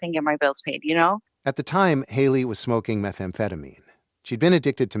over with and get my bills paid, you know? At the time, Haley was smoking methamphetamine. She'd been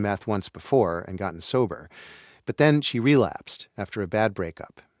addicted to meth once before and gotten sober. But then she relapsed after a bad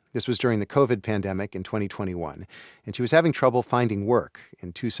breakup. This was during the COVID pandemic in 2021, and she was having trouble finding work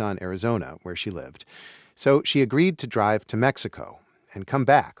in Tucson, Arizona, where she lived. So she agreed to drive to Mexico and come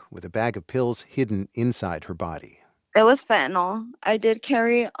back with a bag of pills hidden inside her body. It was fentanyl. I did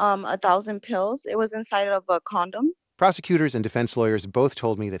carry 1,000 pills. It was inside of a condom. Prosecutors and defense lawyers both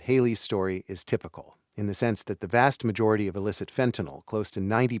told me that Haley's story is typical, in the sense that the vast majority of illicit fentanyl, close to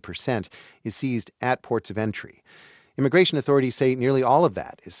 90%, is seized at ports of entry. Immigration authorities say nearly all of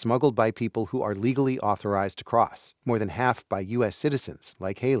that is smuggled by people who are legally authorized to cross, more than half by U.S. citizens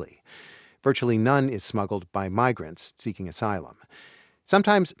like Haley. Virtually none is smuggled by migrants seeking asylum.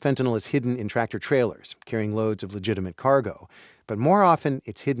 Sometimes fentanyl is hidden in tractor-trailers, carrying loads of legitimate cargo, but more often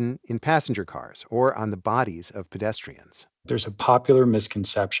it's hidden in passenger cars or on the bodies of pedestrians. There's a popular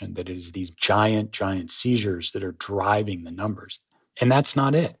misconception that it is these giant seizures that are driving the numbers, and that's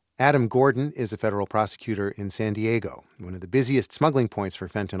not it. Adam Gordon is a federal prosecutor in San Diego, one of the busiest smuggling points for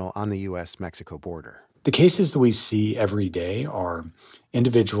fentanyl on the U.S.-Mexico border. The cases that we see every day are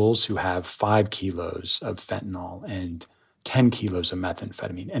individuals who have 5 kilos of fentanyl and 10 kilos of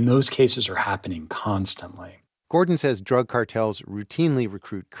methamphetamine, and those cases are happening constantly. Gordon says drug cartels routinely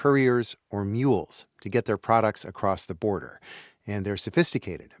recruit couriers or mules to get their products across the border, and they're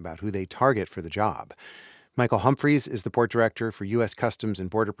sophisticated about who they target for the job. Michael Humphreys is the port director for U.S. Customs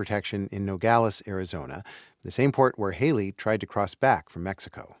and Border Protection in Nogales, Arizona, the same port where Haley tried to cross back from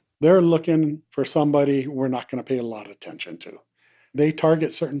Mexico. They're looking for somebody we're not going to pay a lot of attention to. They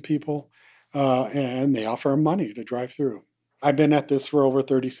target certain people, and they offer them money to drive through. I've been at this for over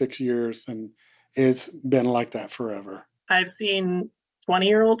 36 years, and it's been like that forever. I've seen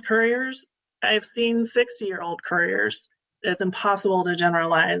 20-year-old couriers. I've seen 60-year-old couriers. It's impossible to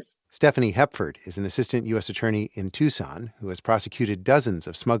generalize. Stephanie Hepford is an assistant U.S. attorney in Tucson who has prosecuted dozens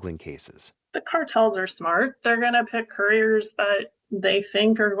of smuggling cases. The cartels are smart. They're going to pick couriers that they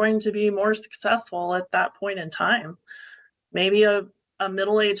think are going to be more successful at that point in time. Maybe a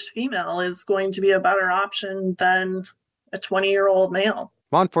middle-aged female is going to be a better option than a 20-year-old male.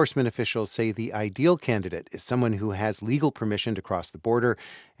 Law enforcement officials say the ideal candidate is someone who has legal permission to cross the border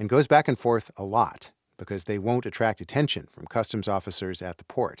and goes back and forth a lot because they won't attract attention from customs officers at the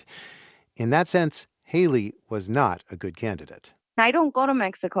port. In that sense, Haley was not a good candidate. I don't go to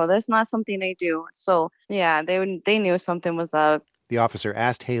Mexico. That's not something I do. So, yeah, they knew something was up. The officer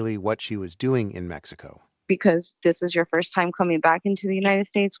asked Haley what she was doing in Mexico. Because this is your first time coming back into the United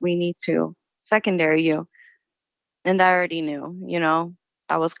States, we need to secondary you. And I already knew,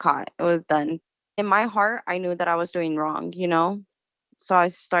 I was caught. It was done. In my heart, I knew that I was doing wrong, So I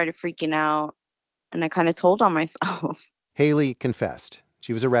started freaking out, and I kind of told on myself. Haley confessed.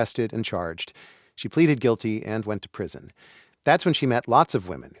 She was arrested and charged. She pleaded guilty and went to prison. That's when she met lots of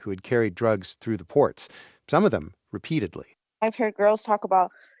women who had carried drugs through the ports, some of them repeatedly. I've heard girls talk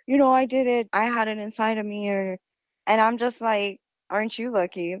about, I did it. I had it inside of me. And I'm just like, aren't you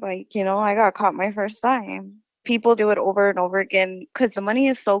lucky? I got caught my first time. People do it over and over again because the money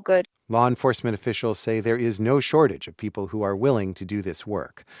is so good. Law enforcement officials say there is no shortage of people who are willing to do this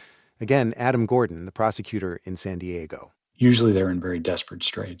work. Again, Adam Gordon, the prosecutor in San Diego. Usually they're in very desperate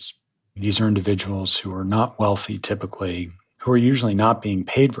straits. These are individuals who are not wealthy typically, who are usually not being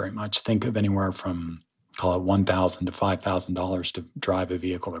paid very much. Think of anywhere from, call it $1,000 to $5,000 to drive a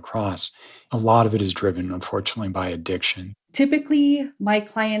vehicle across. A lot of it is driven, unfortunately, by addiction. Typically, my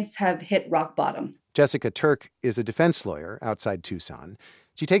clients have hit rock bottom. Jessica Turk is a defense lawyer outside Tucson.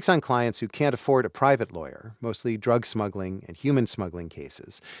 She takes on clients who can't afford a private lawyer, mostly drug smuggling and human smuggling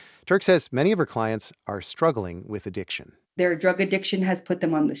cases. Turk says many of her clients are struggling with addiction. Their drug addiction has put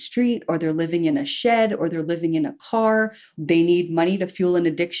them on the street, or they're living in a shed, or they're living in a car. They need money to fuel an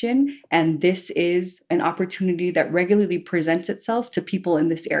addiction, and this is an opportunity that regularly presents itself to people in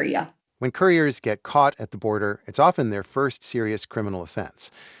this area. When couriers get caught at the border, it's often their first serious criminal offense.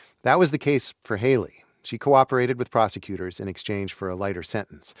 That was the case for Haley. She cooperated with prosecutors in exchange for a lighter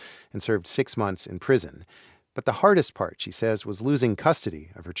sentence and served 6 months in prison. But the hardest part, she says, was losing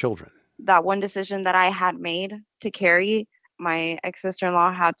custody of her children. That one decision that I had made to carry, my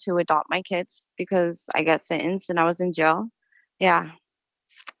ex-sister-in-law had to adopt my kids because I got sentenced and I was in jail. Yeah,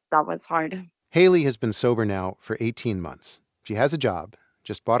 that was hard. Haley has been sober now for 18 months. She has a job,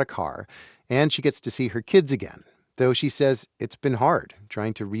 just bought a car, and she gets to see her kids again, though she says it's been hard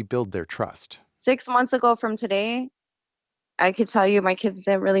trying to rebuild their trust. 6 months ago from today, I could tell you my kids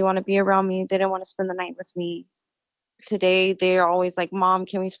didn't really want to be around me. They didn't want to spend the night with me. Today, they're always like, Mom,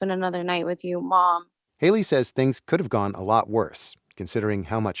 can we spend another night with you? Mom. Haley says things could have gone a lot worse, considering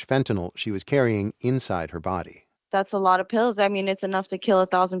how much fentanyl she was carrying inside her body. That's a lot of pills. I mean, it's enough to kill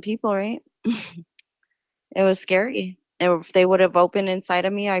 1,000 people, right? It was scary. If they would have opened inside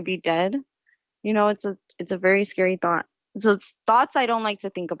of me, I'd be dead. You know, it's a very scary thought. So it's thoughts I don't like to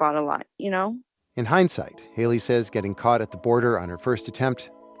think about a lot, you know? In hindsight, Haley says getting caught at the border on her first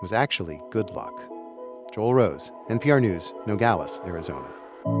attempt was actually good luck. Joel Rose, NPR News, Nogales, Arizona.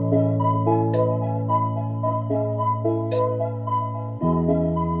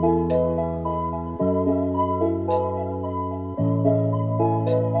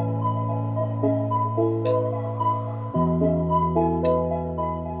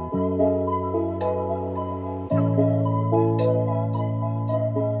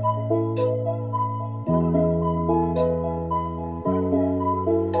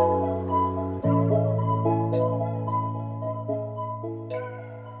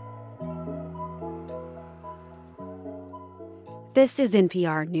 This is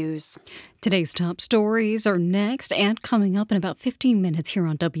NPR News. Today's top stories are next, and coming up in about 15 minutes here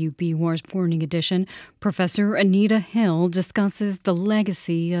on WBUR's Morning Edition, Professor Anita Hill discusses the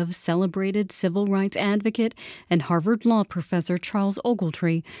legacy of celebrated civil rights advocate and Harvard Law professor Charles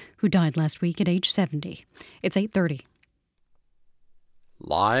Ogletree, who died last week at age 70. It's 8:30.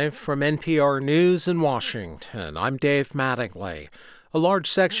 Live from NPR News in Washington, I'm Dave Mattingly. A large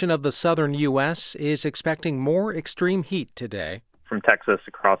section of the southern U.S. is expecting more extreme heat today. From Texas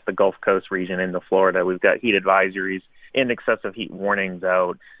across the Gulf Coast region into Florida, we've got heat advisories and excessive heat warnings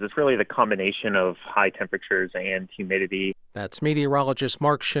out. It's really the combination of high temperatures and humidity. That's meteorologist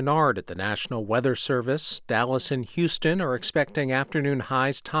Mark Chenard at the National Weather Service. Dallas and Houston are expecting afternoon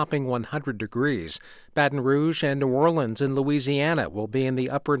highs topping 100 degrees. Baton Rouge and New Orleans in Louisiana will be in the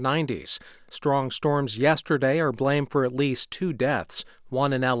upper 90s. Strong storms yesterday are blamed for at least 2 deaths,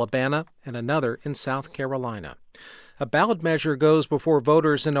 one in Alabama and another in South Carolina. A ballot measure goes before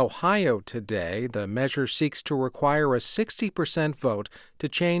voters in Ohio today. The measure seeks to require a 60% vote to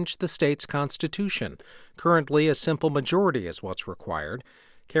change the state's constitution. Currently, a simple majority is what's required.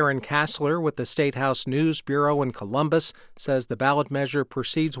 Karen Kassler with the State House News Bureau in Columbus says the ballot measure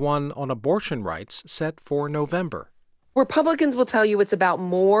precedes one on abortion rights set for November. Republicans will tell you it's about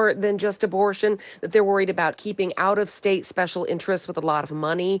more than just abortion, that they're worried about keeping out-of-state special interests with a lot of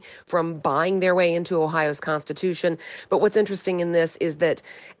money from buying their way into Ohio's constitution. But what's interesting in this is that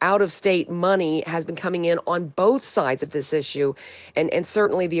out-of-state money has been coming in on both sides of this issue. And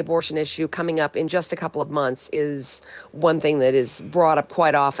certainly the abortion issue coming up in just a couple of months is one thing that is brought up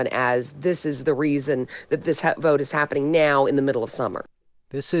quite often as this is the reason that this vote is happening now in the middle of summer.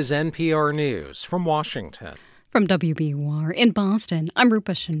 This is NPR News from Washington. From WBUR in Boston, I'm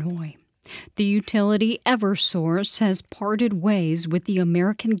Rupa Shenoy. The utility Eversource has parted ways with the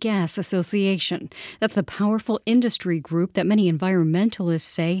American Gas Association. That's the powerful industry group that many environmentalists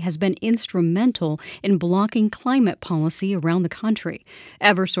say has been instrumental in blocking climate policy around the country.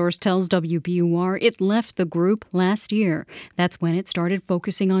 Eversource tells WBUR it left the group last year. That's when it started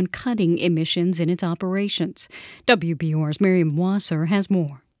focusing on cutting emissions in its operations. WBUR's Miriam Wasser has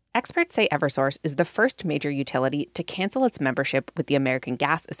more. Experts say Eversource is the first major utility to cancel its membership with the American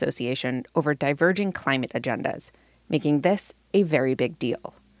Gas Association over diverging climate agendas, making this a very big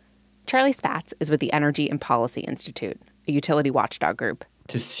deal. Charlie Spatz is with the Energy and Policy Institute, a utility watchdog group.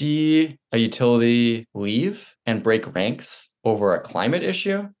 To see a utility leave and break ranks over a climate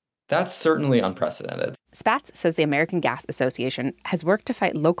issue, that's certainly unprecedented. Spatz says the American Gas Association has worked to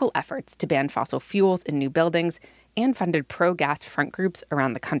fight local efforts to ban fossil fuels in new buildings and funded pro-gas front groups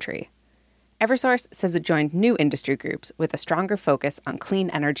around the country. Eversource says it joined new industry groups with a stronger focus on clean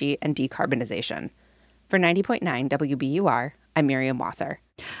energy and decarbonization. For 90.9 WBUR, I'm Miriam Wasser.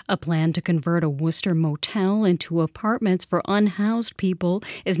 A plan to convert a Worcester motel into apartments for unhoused people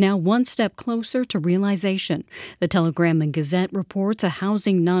is now one step closer to realization. The Telegram and Gazette reports a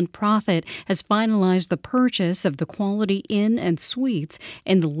housing nonprofit has finalized the purchase of the Quality Inn and Suites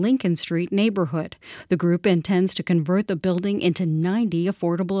in the Lincoln Street neighborhood. The group intends to convert the building into 90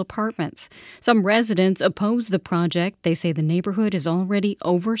 affordable apartments. Some residents oppose the project. They say the neighborhood is already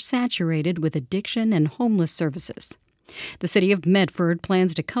oversaturated with addiction and homeless services. The city of Medford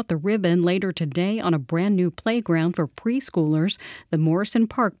plans to cut the ribbon later today on a brand new playground for preschoolers. The Morrison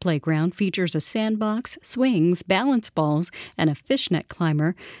Park playground features a sandbox, swings, balance balls, and a fishnet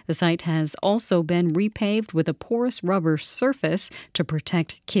climber. The site has also been repaved with a porous rubber surface to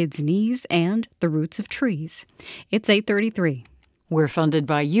protect kids' knees and the roots of trees. It's 8:33. We're funded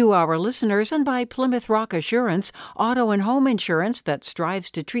by you, our listeners, and by Plymouth Rock Assurance, auto and home insurance that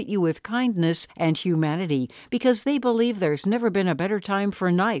strives to treat you with kindness and humanity because they believe there's never been a better time for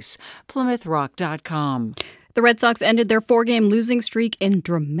nice. PlymouthRock.com. The Red Sox ended their four-game losing streak in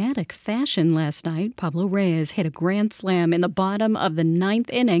dramatic fashion last night. Pablo Reyes hit a grand slam in the bottom of the ninth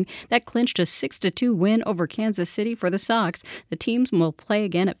inning that clinched a 6-2 win over Kansas City for the Sox. The teams will play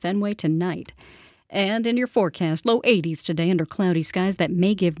again at Fenway tonight. And in your forecast, low 80s today under cloudy skies that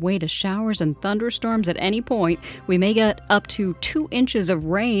may give way to showers and thunderstorms at any point. We may get up to 2 inches of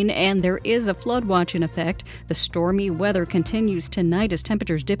rain, and there is a flood watch in effect. The stormy weather continues tonight as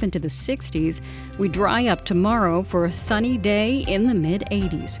temperatures dip into the 60s. We dry up tomorrow for a sunny day in the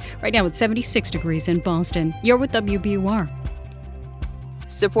mid-80s. Right now it's 76 degrees in Boston. You're with WBUR.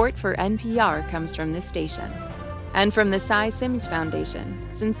 Support for NPR comes from this station. And from the Cy Sims Foundation,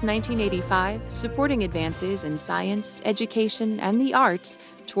 since 1985, supporting advances in science, education, and the arts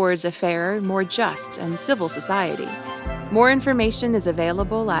towards a fairer, more just, and civil society. More information is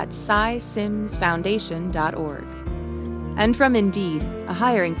available at cysimsfoundation.org. And from Indeed, a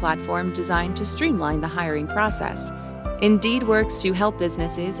hiring platform designed to streamline the hiring process. Indeed works to help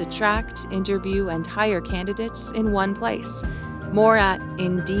businesses attract, interview, and hire candidates in one place. More at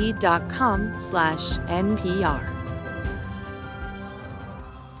Indeed.com/NPR.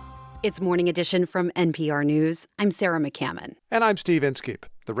 It's Morning Edition from NPR News. I'm Sarah McCammon. And I'm Steve Inskeep.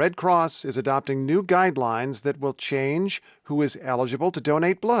 The Red Cross is adopting new guidelines that will change who is eligible to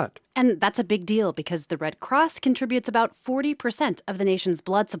donate blood. And that's a big deal because the Red Cross contributes about 40% of the nation's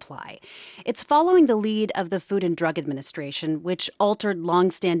blood supply. It's following the lead of the Food and Drug Administration, which altered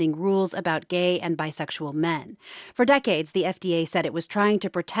longstanding rules about gay and bisexual men. For decades, the FDA said it was trying to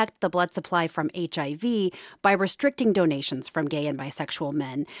protect the blood supply from HIV by restricting donations from gay and bisexual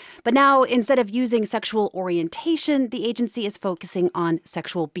men. But now, instead of using sexual orientation, the agency is focusing on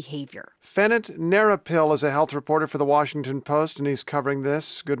sexual behavior. Fennet Narapil is a health reporter for the Washington Post, and he's covering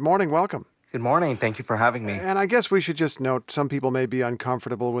this. Good morning. Welcome. Good morning. Thank you for having me. And I guess we should just note some people may be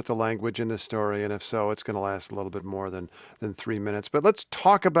uncomfortable with the language in this story, and if so, it's going to last a little bit more than 3 minutes. But let's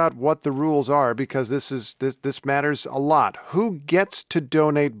talk about what the rules are, because this matters a lot. Who gets to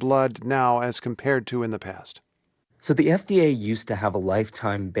donate blood now as compared to in the past? So the FDA used to have a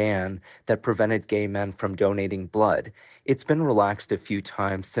lifetime ban that prevented gay men from donating blood. It's been relaxed a few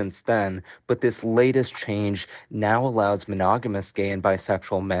times since then, but this latest change now allows monogamous gay and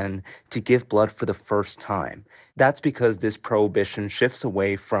bisexual men to give blood for the first time. That's because this prohibition shifts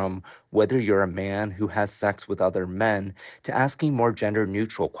away from whether you're a man who has sex with other men to asking more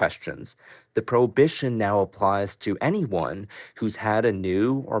gender-neutral questions. The prohibition now applies to anyone who's had a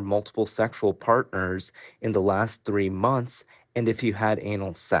new or multiple sexual partners in the last 3 months, and if you had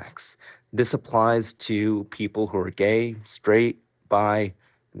anal sex. This applies to people who are gay, straight, bi,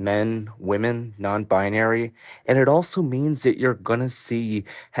 men, women, non-binary, and it also means that you're going to see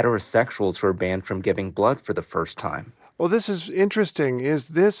heterosexuals who are banned from giving blood for the first time. Well, this is interesting. Is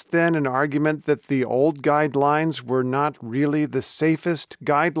this then an argument that the old guidelines were not really the safest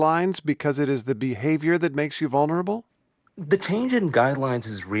guidelines because it is the behavior that makes you vulnerable? The change in guidelines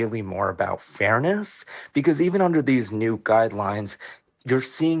is really more about fairness, because even under these new guidelines, you're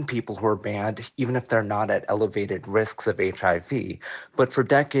seeing people who are banned even if they're not at elevated risks of HIV. But for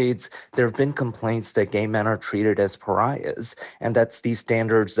decades, there have been complaints that gay men are treated as pariahs, and that these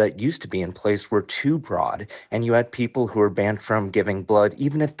standards that used to be in place were too broad. And you had people who were banned from giving blood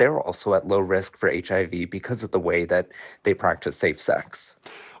even if they're also at low risk for HIV because of the way that they practice safe sex.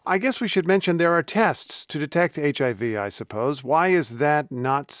 I guess we should mention there are tests to detect HIV, I suppose. Why is that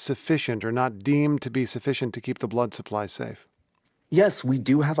not sufficient or not deemed to be sufficient to keep the blood supply safe? Yes, we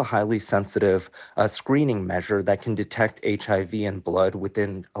do have a highly sensitive screening measure that can detect HIV in blood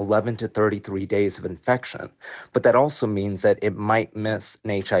within 11 to 33 days of infection. But that also means that it might miss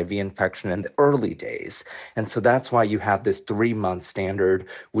an HIV infection in the early days. And so that's why you have this 3-month standard,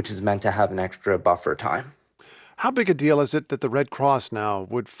 which is meant to have an extra buffer time. How big a deal is it that the Red Cross now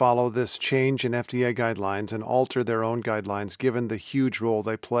would follow this change in FDA guidelines and alter their own guidelines, given the huge role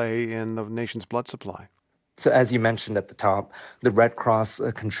they play in the nation's blood supply? So as you mentioned at the top, the Red Cross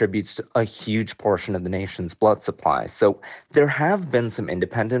contributes to a huge portion of the nation's blood supply. So there have been some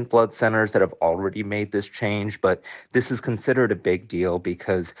independent blood centers that have already made this change, but this is considered a big deal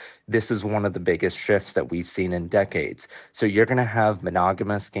because this is one of the biggest shifts that we've seen in decades. So you're going to have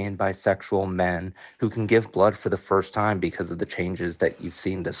monogamous gay and bisexual men who can give blood for the first time because of the changes that you've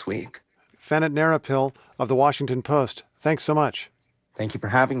seen this week. Fennet Narapil of the Washington Post, thanks so much. Thank you for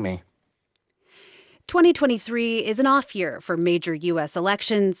having me. 2023 is an off year for major U.S.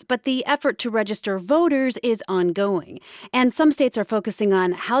 elections, but the effort to register voters is ongoing. And some states are focusing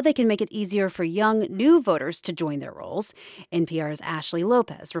on how they can make it easier for young, new voters to join their rolls. NPR's Ashley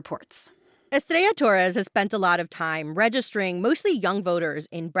Lopez reports. Estrella Torres has spent a lot of time registering mostly young voters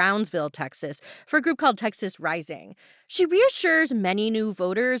in Brownsville, Texas, for a group called Texas Rising. She reassures many new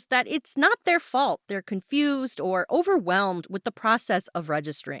voters that it's not their fault they're confused or overwhelmed with the process of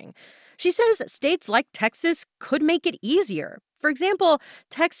registering. She says states like Texas could make it easier. For example,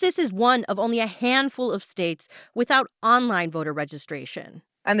 Texas is one of only a handful of states without online voter registration.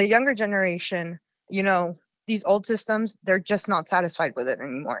 And the younger generation, these old systems, they're just not satisfied with it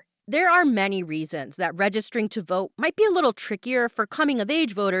anymore. There are many reasons that registering to vote might be a little trickier for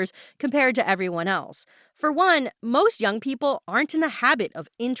coming-of-age voters compared to everyone else. For one, most young people aren't in the habit of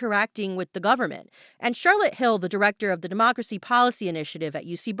interacting with the government. And Charlotte Hill, the director of the Democracy Policy Initiative at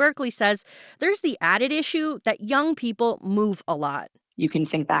UC Berkeley, says there's the added issue that young people move a lot. You can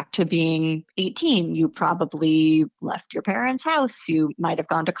think back to being 18. You probably left your parents' house. You might have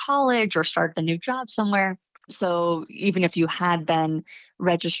gone to college or started a new job somewhere. So even if you had been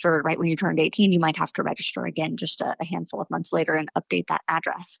registered right when you turned 18, you might have to register again just a handful of months later and update that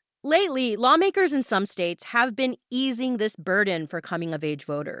address. Lately, lawmakers in some states have been easing this burden for coming-of-age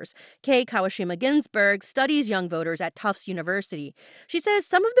voters. Kay Kawashima-Ginsburg studies young voters at Tufts University. She says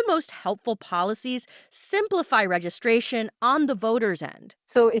some of the most helpful policies simplify registration on the voter's end.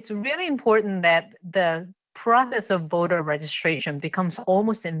 So it's really important that the process of voter registration becomes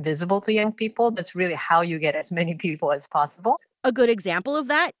almost invisible to young people. That's really how you get as many people as possible. A good example of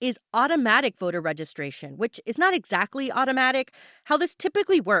that is automatic voter registration, which is not exactly automatic. How this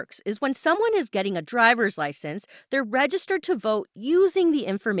typically works is when someone is getting a driver's license, they're registered to vote using the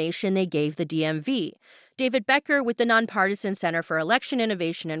information they gave the DMV. David Becker with the Nonpartisan Center for Election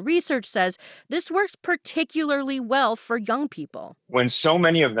Innovation and Research says this works particularly well for young people. When so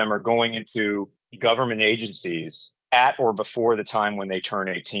many of them are going into government agencies at or before the time when they turn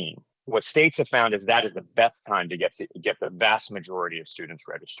 18, what states have found is that is the best time to get the vast majority of students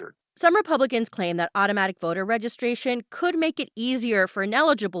registered. Some Republicans claim that automatic voter registration could make it easier for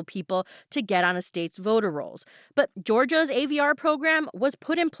ineligible people to get on a state's voter rolls. But Georgia's AVR program was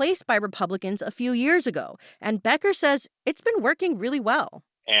put in place by Republicans a few years ago, and Becker says it's been working really well.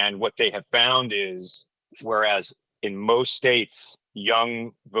 And what they have found is, whereas in most states,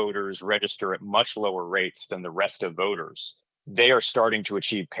 young voters register at much lower rates than the rest of voters, they are starting to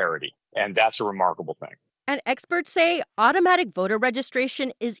achieve parity. And that's a remarkable thing. And experts say automatic voter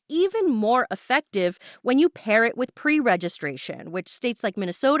registration is even more effective when you pair it with pre-registration, which states like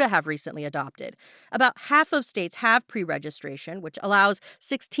Minnesota have recently adopted. About half of states have pre-registration, which allows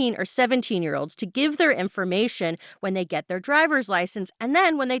 16 or 17-year-olds to give their information when they get their driver's license, and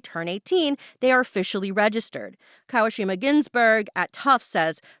then when they turn 18, they are officially registered. Kawashima-Ginsburg at Tufts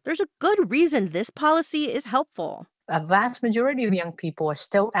says there's a good reason this policy is helpful. A vast majority of young people are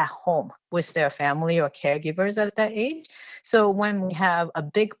still at home with their family or caregivers at that age. So when we have a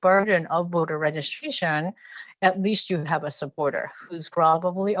big burden of voter registration, at least you have a supporter who's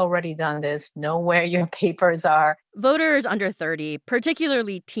probably already done this, know where your papers are. Voters under 30,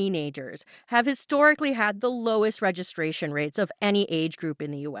 particularly teenagers, have historically had the lowest registration rates of any age group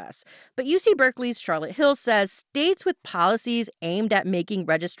in the U.S. But UC Berkeley's Charlotte Hill says states with policies aimed at making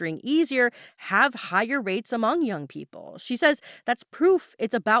registering easier have higher rates among young people. She says that's proof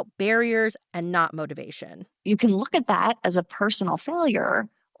it's about barriers and not motivation. You can look at that as a personal failure,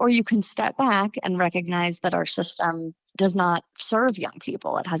 or you can step back and recognize that our system does not serve young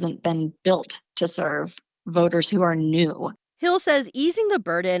people. It hasn't been built to serve voters who are new. Hill says easing the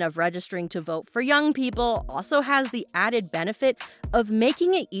burden of registering to vote for young people also has the added benefit of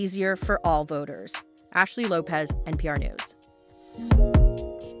making it easier for all voters. Ashley Lopez, NPR News.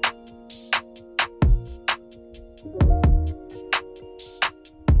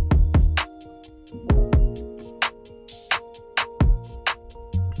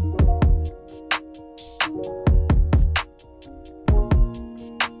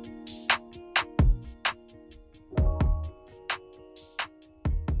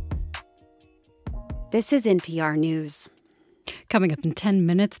 This is NPR News. Coming up in 10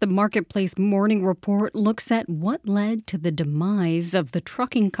 minutes, the Marketplace Morning Report looks at what led to the demise of the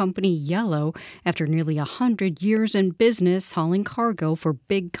trucking company Yellow after nearly 100 years in business hauling cargo for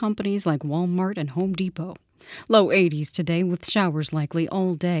big companies like Walmart and Home Depot. Low 80s today with showers likely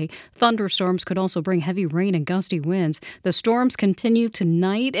all day. Thunderstorms could also bring heavy rain and gusty winds. The storms continue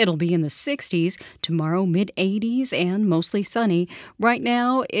tonight. It'll be in the 60s. Tomorrow, mid-80s and mostly sunny. Right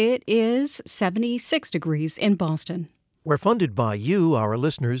now, it is 76 degrees in Boston. We're funded by you, our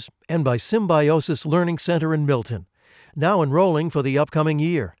listeners, and by Symbiosis Learning Center in Milton. Now enrolling for the upcoming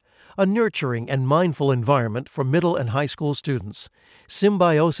year. A nurturing and mindful environment for middle and high school students.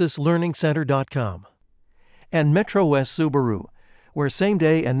 SymbiosisLearningCenter.com. And Metro West Subaru, where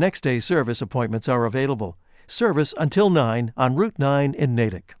same-day and next-day service appointments are available. Service until 9 on Route 9 in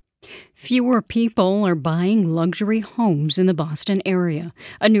Natick. Fewer people are buying luxury homes in the Boston area.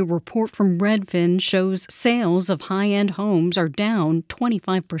 A new report from Redfin shows sales of high-end homes are down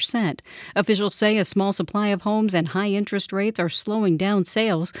 25%. Officials say a small supply of homes and high interest rates are slowing down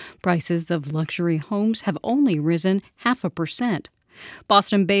sales. Prices of luxury homes have only risen 0.5%.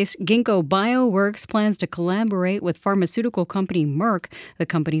 Boston-based Ginkgo Bioworks plans to collaborate with pharmaceutical company Merck. The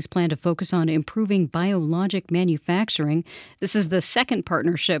companies plan to focus on improving biologic manufacturing. This is the second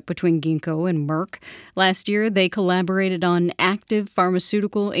partnership between Ginkgo and Merck. Last year, they collaborated on active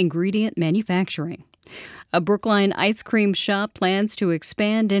pharmaceutical ingredient manufacturing. A Brookline ice cream shop plans to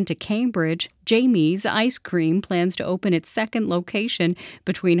expand into Cambridge. Jamie's Ice Cream plans to open its second location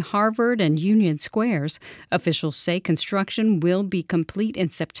between Harvard and Union Squares. Officials say construction will be complete in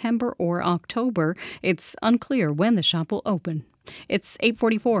September or October. It's unclear when the shop will open. It's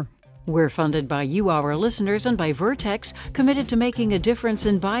 8:44. We're funded by you, our listeners, and by Vertex, committed to making a difference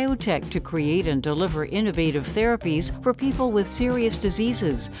in biotech to create and deliver innovative therapies for people with serious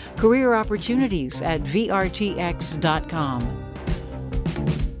diseases. Career opportunities at vrtx.com.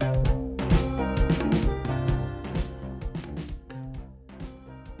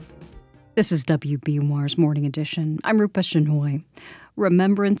 This is WBUR's Morning Edition. I'm Rupa Shenoy.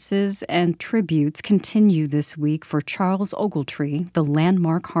 Remembrances and tributes continue this week for Charles Ogletree, the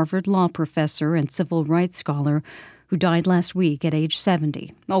landmark Harvard law professor and civil rights scholar who died last week at age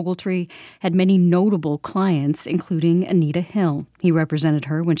 70. Ogletree had many notable clients, including Anita Hill. He represented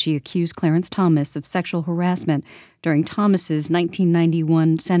her when she accused Clarence Thomas of sexual harassment during Thomas's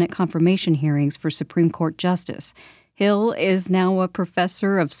 1991 Senate confirmation hearings for Supreme Court justice. Hill is now a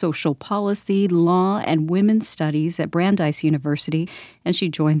professor of social policy, law, and women's studies at Brandeis University, and she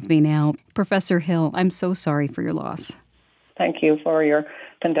joins me now. Professor Hill, I'm so sorry for your loss. Thank you for your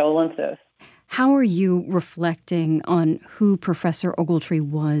condolences. How are you reflecting on who Professor Ogletree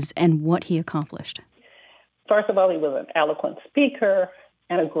was and what he accomplished? First of all, he was an eloquent speaker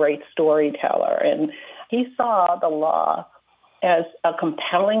and a great storyteller, and he saw the law as a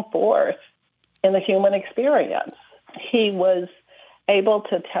compelling force in the human experience. He was able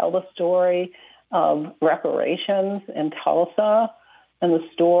to tell the story of reparations in Tulsa and the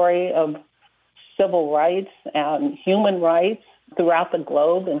story of civil rights and human rights throughout the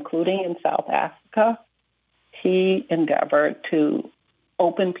globe, including in South Africa. He endeavored to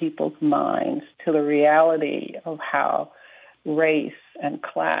open people's minds to the reality of how race and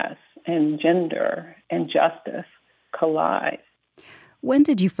class and gender and justice collide. When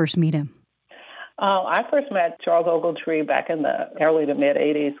did you first meet him? I first met Charles Ogletree back in the early to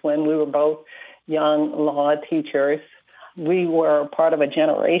mid-'80s when we were both young law teachers. We were part of a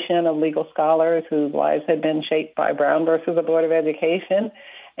generation of legal scholars whose lives had been shaped by Brown versus the Board of Education,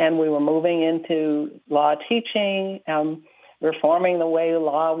 and we were moving into law teaching, reforming the way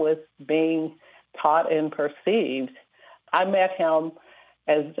law was being taught and perceived. I met him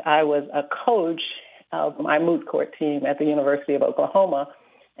as I was a coach of my moot court team at the University of Oklahoma,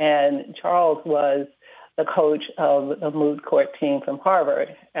 and Charles was the coach of the moot court team from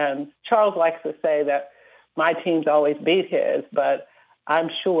Harvard. And Charles likes to say that my teams always beat his, but I'm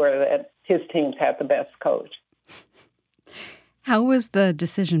sure that his teams had the best coach. How was the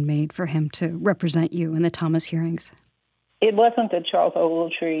decision made for him to represent you in the Thomas hearings? It wasn't that Charles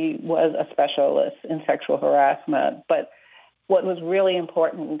Ogletree was a specialist in sexual harassment, but what was really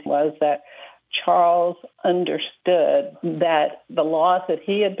important was that Charles understood that the laws that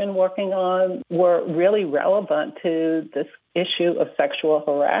he had been working on were really relevant to this issue of sexual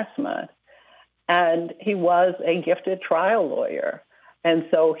harassment. And he was a gifted trial lawyer. And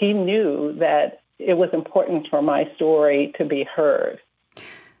so he knew that it was important for my story to be heard.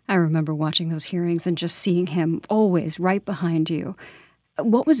 I remember watching those hearings and just seeing him always right behind you.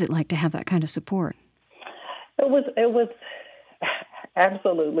 What was it like to have that kind of support? It was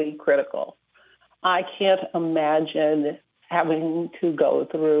absolutely critical. I can't imagine having to go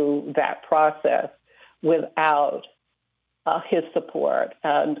through that process without his support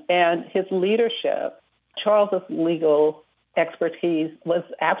and his leadership. Charles's legal expertise was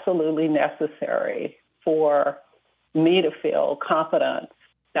absolutely necessary for me to feel confident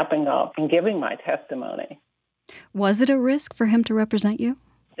stepping up and giving my testimony. Was it a risk for him to represent you?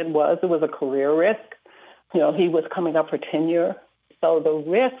 It was a career risk. He was coming up for tenure. So the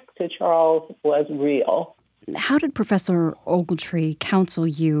risk to Charles was real. How did Professor Ogletree counsel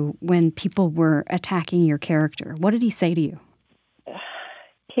you when people were attacking your character? What did he say to you?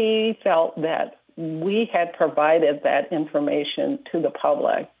 He felt that we had provided that information to the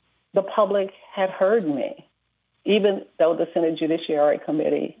public. The public had heard me, even though the Senate Judiciary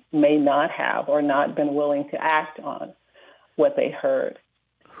Committee may not have or not been willing to act on what they heard.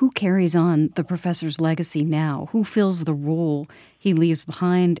 Who carries on the professor's legacy now? Who fills the role he leaves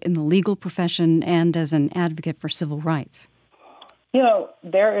behind in the legal profession and as an advocate for civil rights?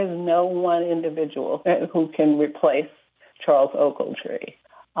 There is no one individual who can replace Charles Ogletree.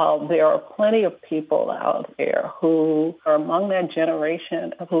 There are plenty of people out there who are among that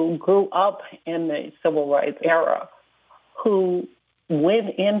generation who grew up in the civil rights era, who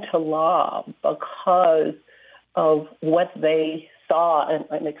went into law because of what they saw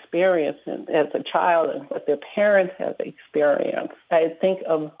and experienced as a child and what their parents have experienced. I think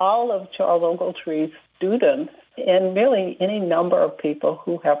of all of Charles Ogletree's students and really any number of people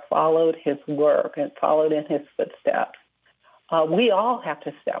who have followed his work and followed in his footsteps. We all have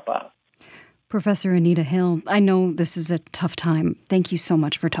to step up. Professor Anita Hill, I know this is a tough time. Thank you so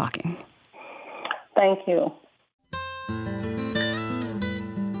much for talking. Thank you.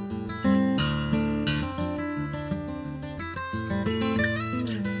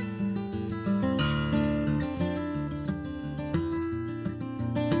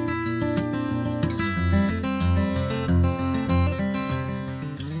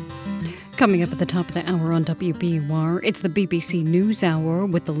 Coming up at the top of the hour on WBUR, it's the BBC News Hour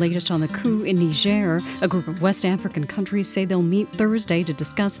with the latest on the coup in Niger. A group of West African countries say they'll meet Thursday to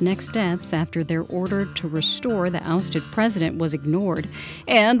discuss next steps after their order to restore the ousted president was ignored.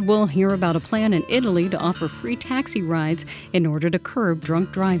 And we'll hear about a plan in Italy to offer free taxi rides in order to curb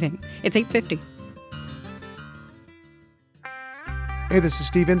drunk driving. It's 8:50. Hey, this is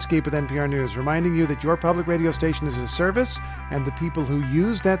Steve Inskeep with NPR News, reminding you that your public radio station is a service, and the people who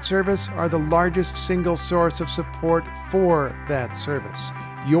use that service are the largest single source of support for that service.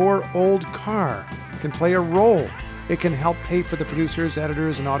 Your old car can play a role. It can help pay for the producers,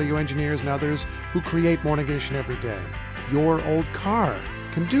 editors, and audio engineers and others who create Morning Edition every day. Your old car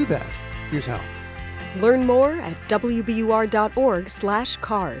can do that. Here's how. Learn more at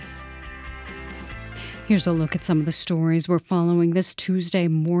wbur.org/cars. Here's a look at some of the stories we're following this Tuesday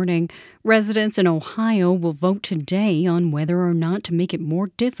morning. Residents in Ohio will vote today on whether or not to make it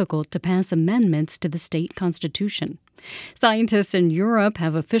more difficult to pass amendments to the state constitution. Scientists in Europe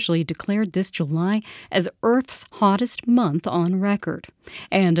have officially declared this July as Earth's hottest month on record.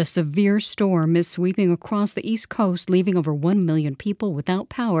 And a severe storm is sweeping across the East Coast, leaving over 1 million people without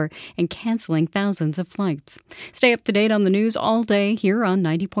power and canceling thousands of flights. Stay up to date on the news all day here on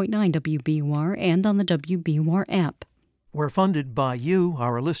 90.9 WBUR and on the WBUR app. We're funded by you,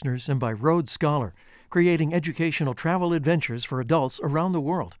 our listeners, and by Rhodes Scholar, creating educational travel adventures for adults around the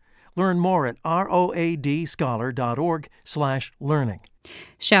world. Learn more at roadscholar.org/learning.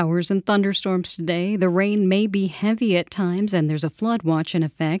 Showers and thunderstorms today. The rain may be heavy at times, and there's a flood watch in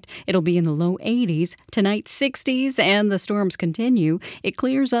effect. It'll be in the low 80s. Tonight, 60s, and the storms continue. It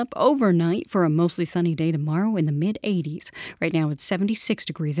clears up overnight for a mostly sunny day tomorrow in the mid-80s. Right now, it's 76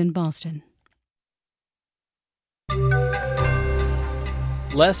 degrees in Boston.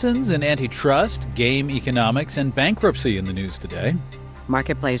 Lessons in antitrust, game economics, and bankruptcy in the news today.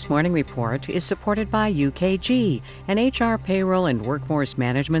 Marketplace Morning Report is supported by UKG, an HR payroll and workforce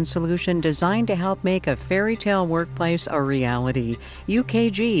management solution designed to help make a fairy tale workplace a reality.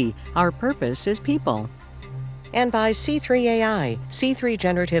 UKG, our purpose is people. And by C3 AI. C3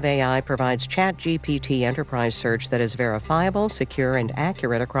 Generative AI provides ChatGPT enterprise search that is verifiable, secure, and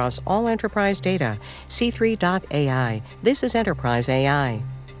accurate across all enterprise data. C3.ai. This is enterprise AI.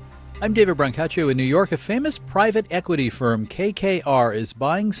 I'm David Brancaccio in New York. A famous private equity firm, KKR, is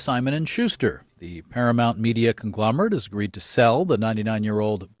buying Simon & Schuster. The Paramount Media conglomerate has agreed to sell the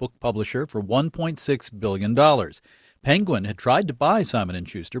 99-year-old book publisher for $1.6 billion. Penguin had tried to buy Simon &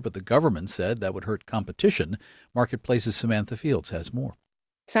 Schuster, but the government said that would hurt competition. Marketplace's Samantha Fields has more.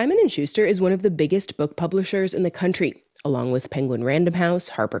 Simon & Schuster is one of the biggest book publishers in the country, along with Penguin Random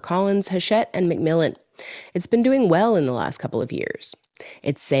House, HarperCollins, Hachette, and Macmillan. It's been doing well in the last couple of years.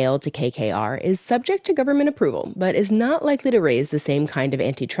 Its sale to KKR is subject to government approval, but is not likely to raise the same kind of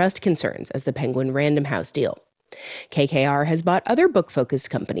antitrust concerns as the Penguin Random House deal. KKR has bought other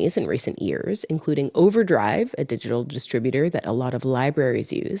book-focused companies in recent years, including Overdrive, a digital distributor that a lot of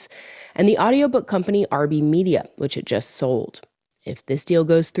libraries use, and the audiobook company RB Media, which it just sold. If this deal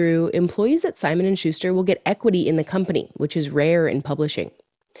goes through, employees at Simon & Schuster will get equity in the company, which is rare in publishing.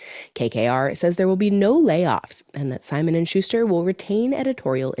 KKR says there will be no layoffs and that Simon & Schuster will retain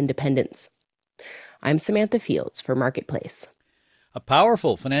editorial independence. I'm Samantha Fields for Marketplace. A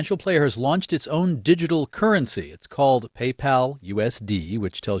powerful financial player has launched its own digital currency. It's called PayPal USD,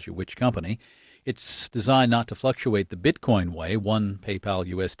 which tells you which company. It's designed not to fluctuate the Bitcoin way. One PayPal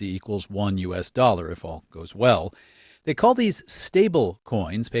USD equals $1 if all goes well. They call these stable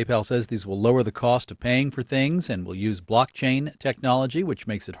coins. PayPal says these will lower the cost of paying for things and will use blockchain technology, which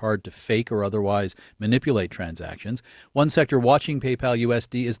makes it hard to fake or otherwise manipulate transactions. One sector watching PayPal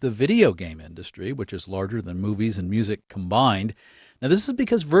USD is the video game industry, which is larger than movies and music combined. Now, this is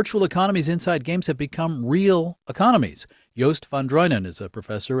because virtual economies inside games have become real economies. Joost van Druinen is a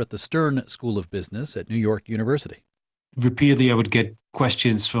professor at the Stern School of Business at New York University. Repeatedly, I would get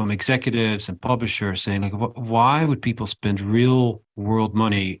questions from executives and publishers saying, like, why would people spend real world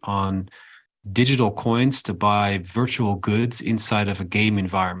money on digital coins to buy virtual goods inside of a game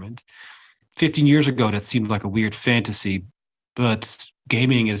environment? 15 years ago, that seemed like a weird fantasy, but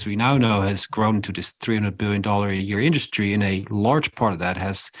gaming, as we now know, has grown to this $300 billion a year industry, and a large part of that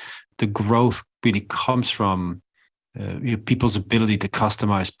has the growth really comes from people's ability to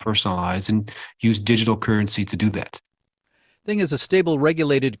customize, personalize, and use digital currency to do that. Thing is, a stable,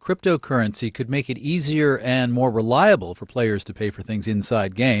 regulated cryptocurrency could make it easier and more reliable for players to pay for things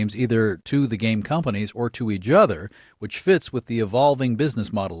inside games, either to the game companies or to each other, which fits with the evolving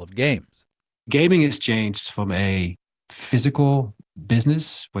business model of games. Gaming has changed from a physical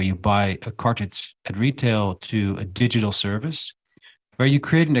business where you buy a cartridge at retail to a digital service where you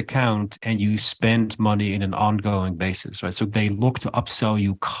create an account and you spend money in an ongoing basis, right? So they look to upsell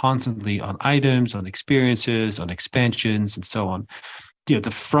you constantly on items, on experiences, on expansions, and so on.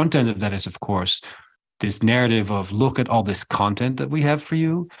 The front end of that is, of course, this narrative of look at all this content that we have for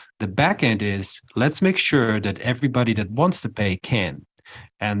you. The back end is let's make sure that everybody that wants to pay can.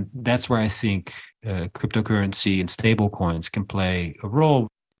 And that's where I think cryptocurrency and stable coins can play a role.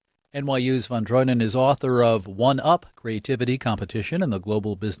 NYU's Van Druinen is author of One Up, Creativity, Competition, and the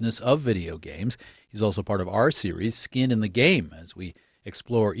Global Business of Video Games. He's also part of our series, Skin in the Game, as we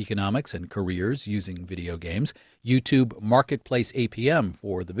explore economics and careers using video games. YouTube Marketplace APM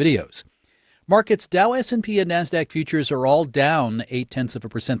for the videos. Markets, Dow, S&P, and NASDAQ futures are all down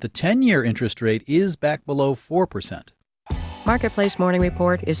 0.8%. The 10-year interest rate is back below 4%. Marketplace Morning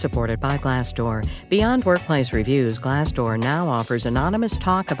Report is supported by Glassdoor. Beyond workplace reviews, Glassdoor now offers anonymous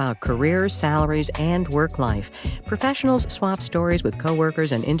talk about careers, salaries, and work life. Professionals swap stories with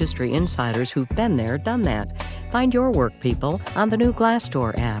coworkers and industry insiders who've been there, done that. Find your work people on the new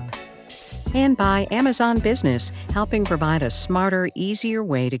Glassdoor app. And by Amazon Business, helping provide a smarter, easier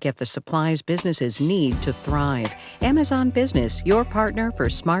way to get the supplies businesses need to thrive. Amazon Business, your partner for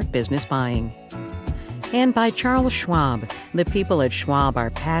smart business buying. And by Charles Schwab. The people at Schwab are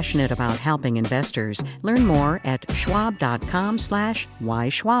passionate about helping investors. Learn more at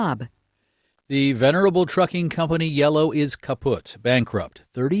schwab.com/whyschwab. The venerable trucking company Yellow is kaput, bankrupt.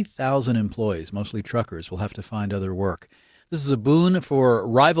 30,000 employees, mostly truckers, will have to find other work. This is a boon for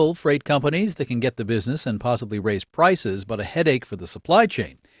rival freight companies that can get the business and possibly raise prices, but a headache for the supply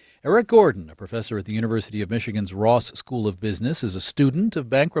chain. Eric Gordon, a professor at the University of Michigan's Ross School of Business, is a student of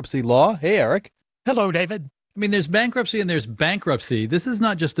bankruptcy law. Hey, Eric. Hello, David. I mean, there's bankruptcy and there's bankruptcy. This is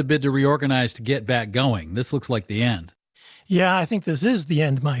not just a bid to reorganize to get back going. This looks like the end. Yeah, I think this is the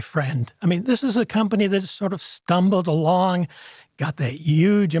end, my friend. I mean, this is a company that sort of stumbled along, got that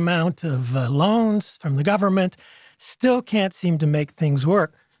huge amount of loans from the government, still can't seem to make things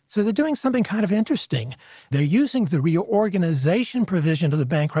work. So they're doing something kind of interesting. They're using the reorganization provision of the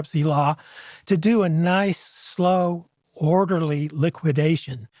bankruptcy law to do a nice, slow, orderly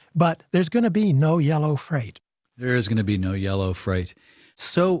liquidation. But there's going to be no yellow freight. There is going to be no yellow freight.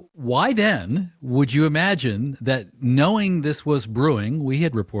 So why then would you imagine that, knowing this was brewing, we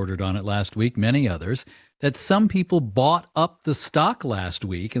had reported on it last week, many others, that some people bought up the stock last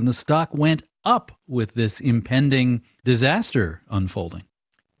week and the stock went up with this impending disaster unfolding?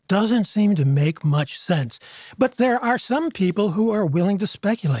 Doesn't seem to make much sense. But there are some people who are willing to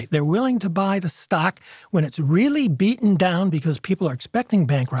speculate. They're willing to buy the stock when it's really beaten down because people are expecting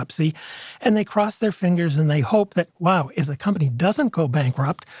bankruptcy, and they cross their fingers and they hope that, wow, if the company doesn't go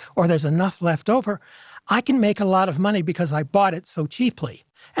bankrupt or there's enough left over, I can make a lot of money because I bought it so cheaply.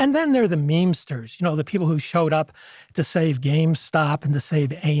 And then there are the memesters, the people who showed up to save GameStop and to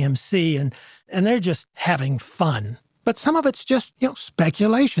save AMC, and they're just having fun. But some of it's just,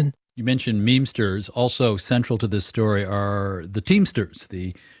 speculation. You mentioned memesters. Also central to this story are the Teamsters,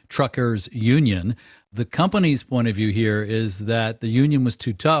 the truckers union. The company's point of view here is that the union was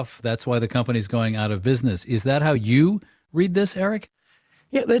too tough. That's why the company's going out of business. Is that how you read this, Eric?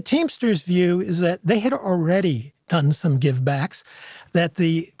 Yeah, the Teamsters' view is that they had already done some givebacks, that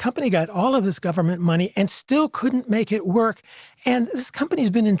the company got all of this government money and still couldn't make it work. And this company's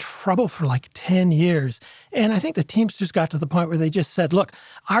been in trouble for like 10 years. And I think the Teamsters got to the point where they just said, look,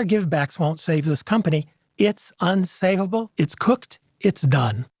 our givebacks won't save this company. It's unsavable. It's cooked. It's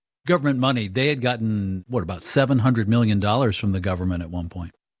done. Government money, they had gotten, about $700 million from the government at one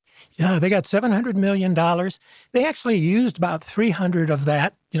point. Yeah, they got $700 million. They actually used about $300 of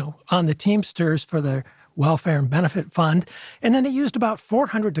that, on the Teamsters for their welfare and benefit fund. And then they used about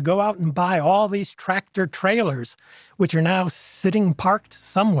 $400 to go out and buy all these tractor trailers, which are now sitting parked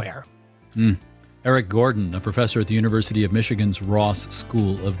somewhere. Eric Gordon, a professor at the University of Michigan's Ross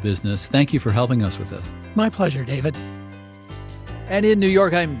School of Business. Thank you for helping us with this. My pleasure, David. And in New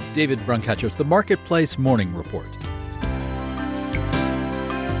York, I'm David Brancaccio. It's the Marketplace Morning Report.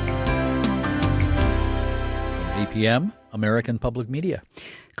 From 8 p.m., American Public Media.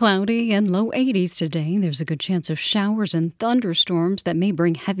 Cloudy and low 80s today. There's a good chance of showers and thunderstorms that may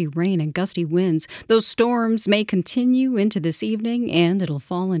bring heavy rain and gusty winds. Those storms may continue into this evening, and it'll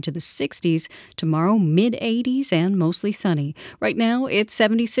fall into the 60s tomorrow, mid-80s and mostly sunny. Right now, it's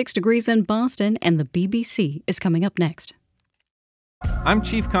 76 degrees in Boston, and the BBC is coming up next. I'm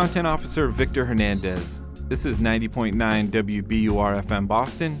Chief Content Officer Victor Hernandez. This is 90.9 WBUR FM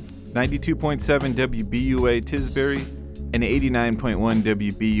Boston, 92.7 WBUA Tisbury, and 89.1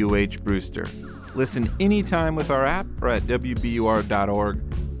 WBUH Brewster. Listen anytime with our app or at WBUR.org.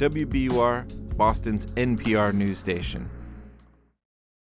 WBUR, Boston's NPR news station.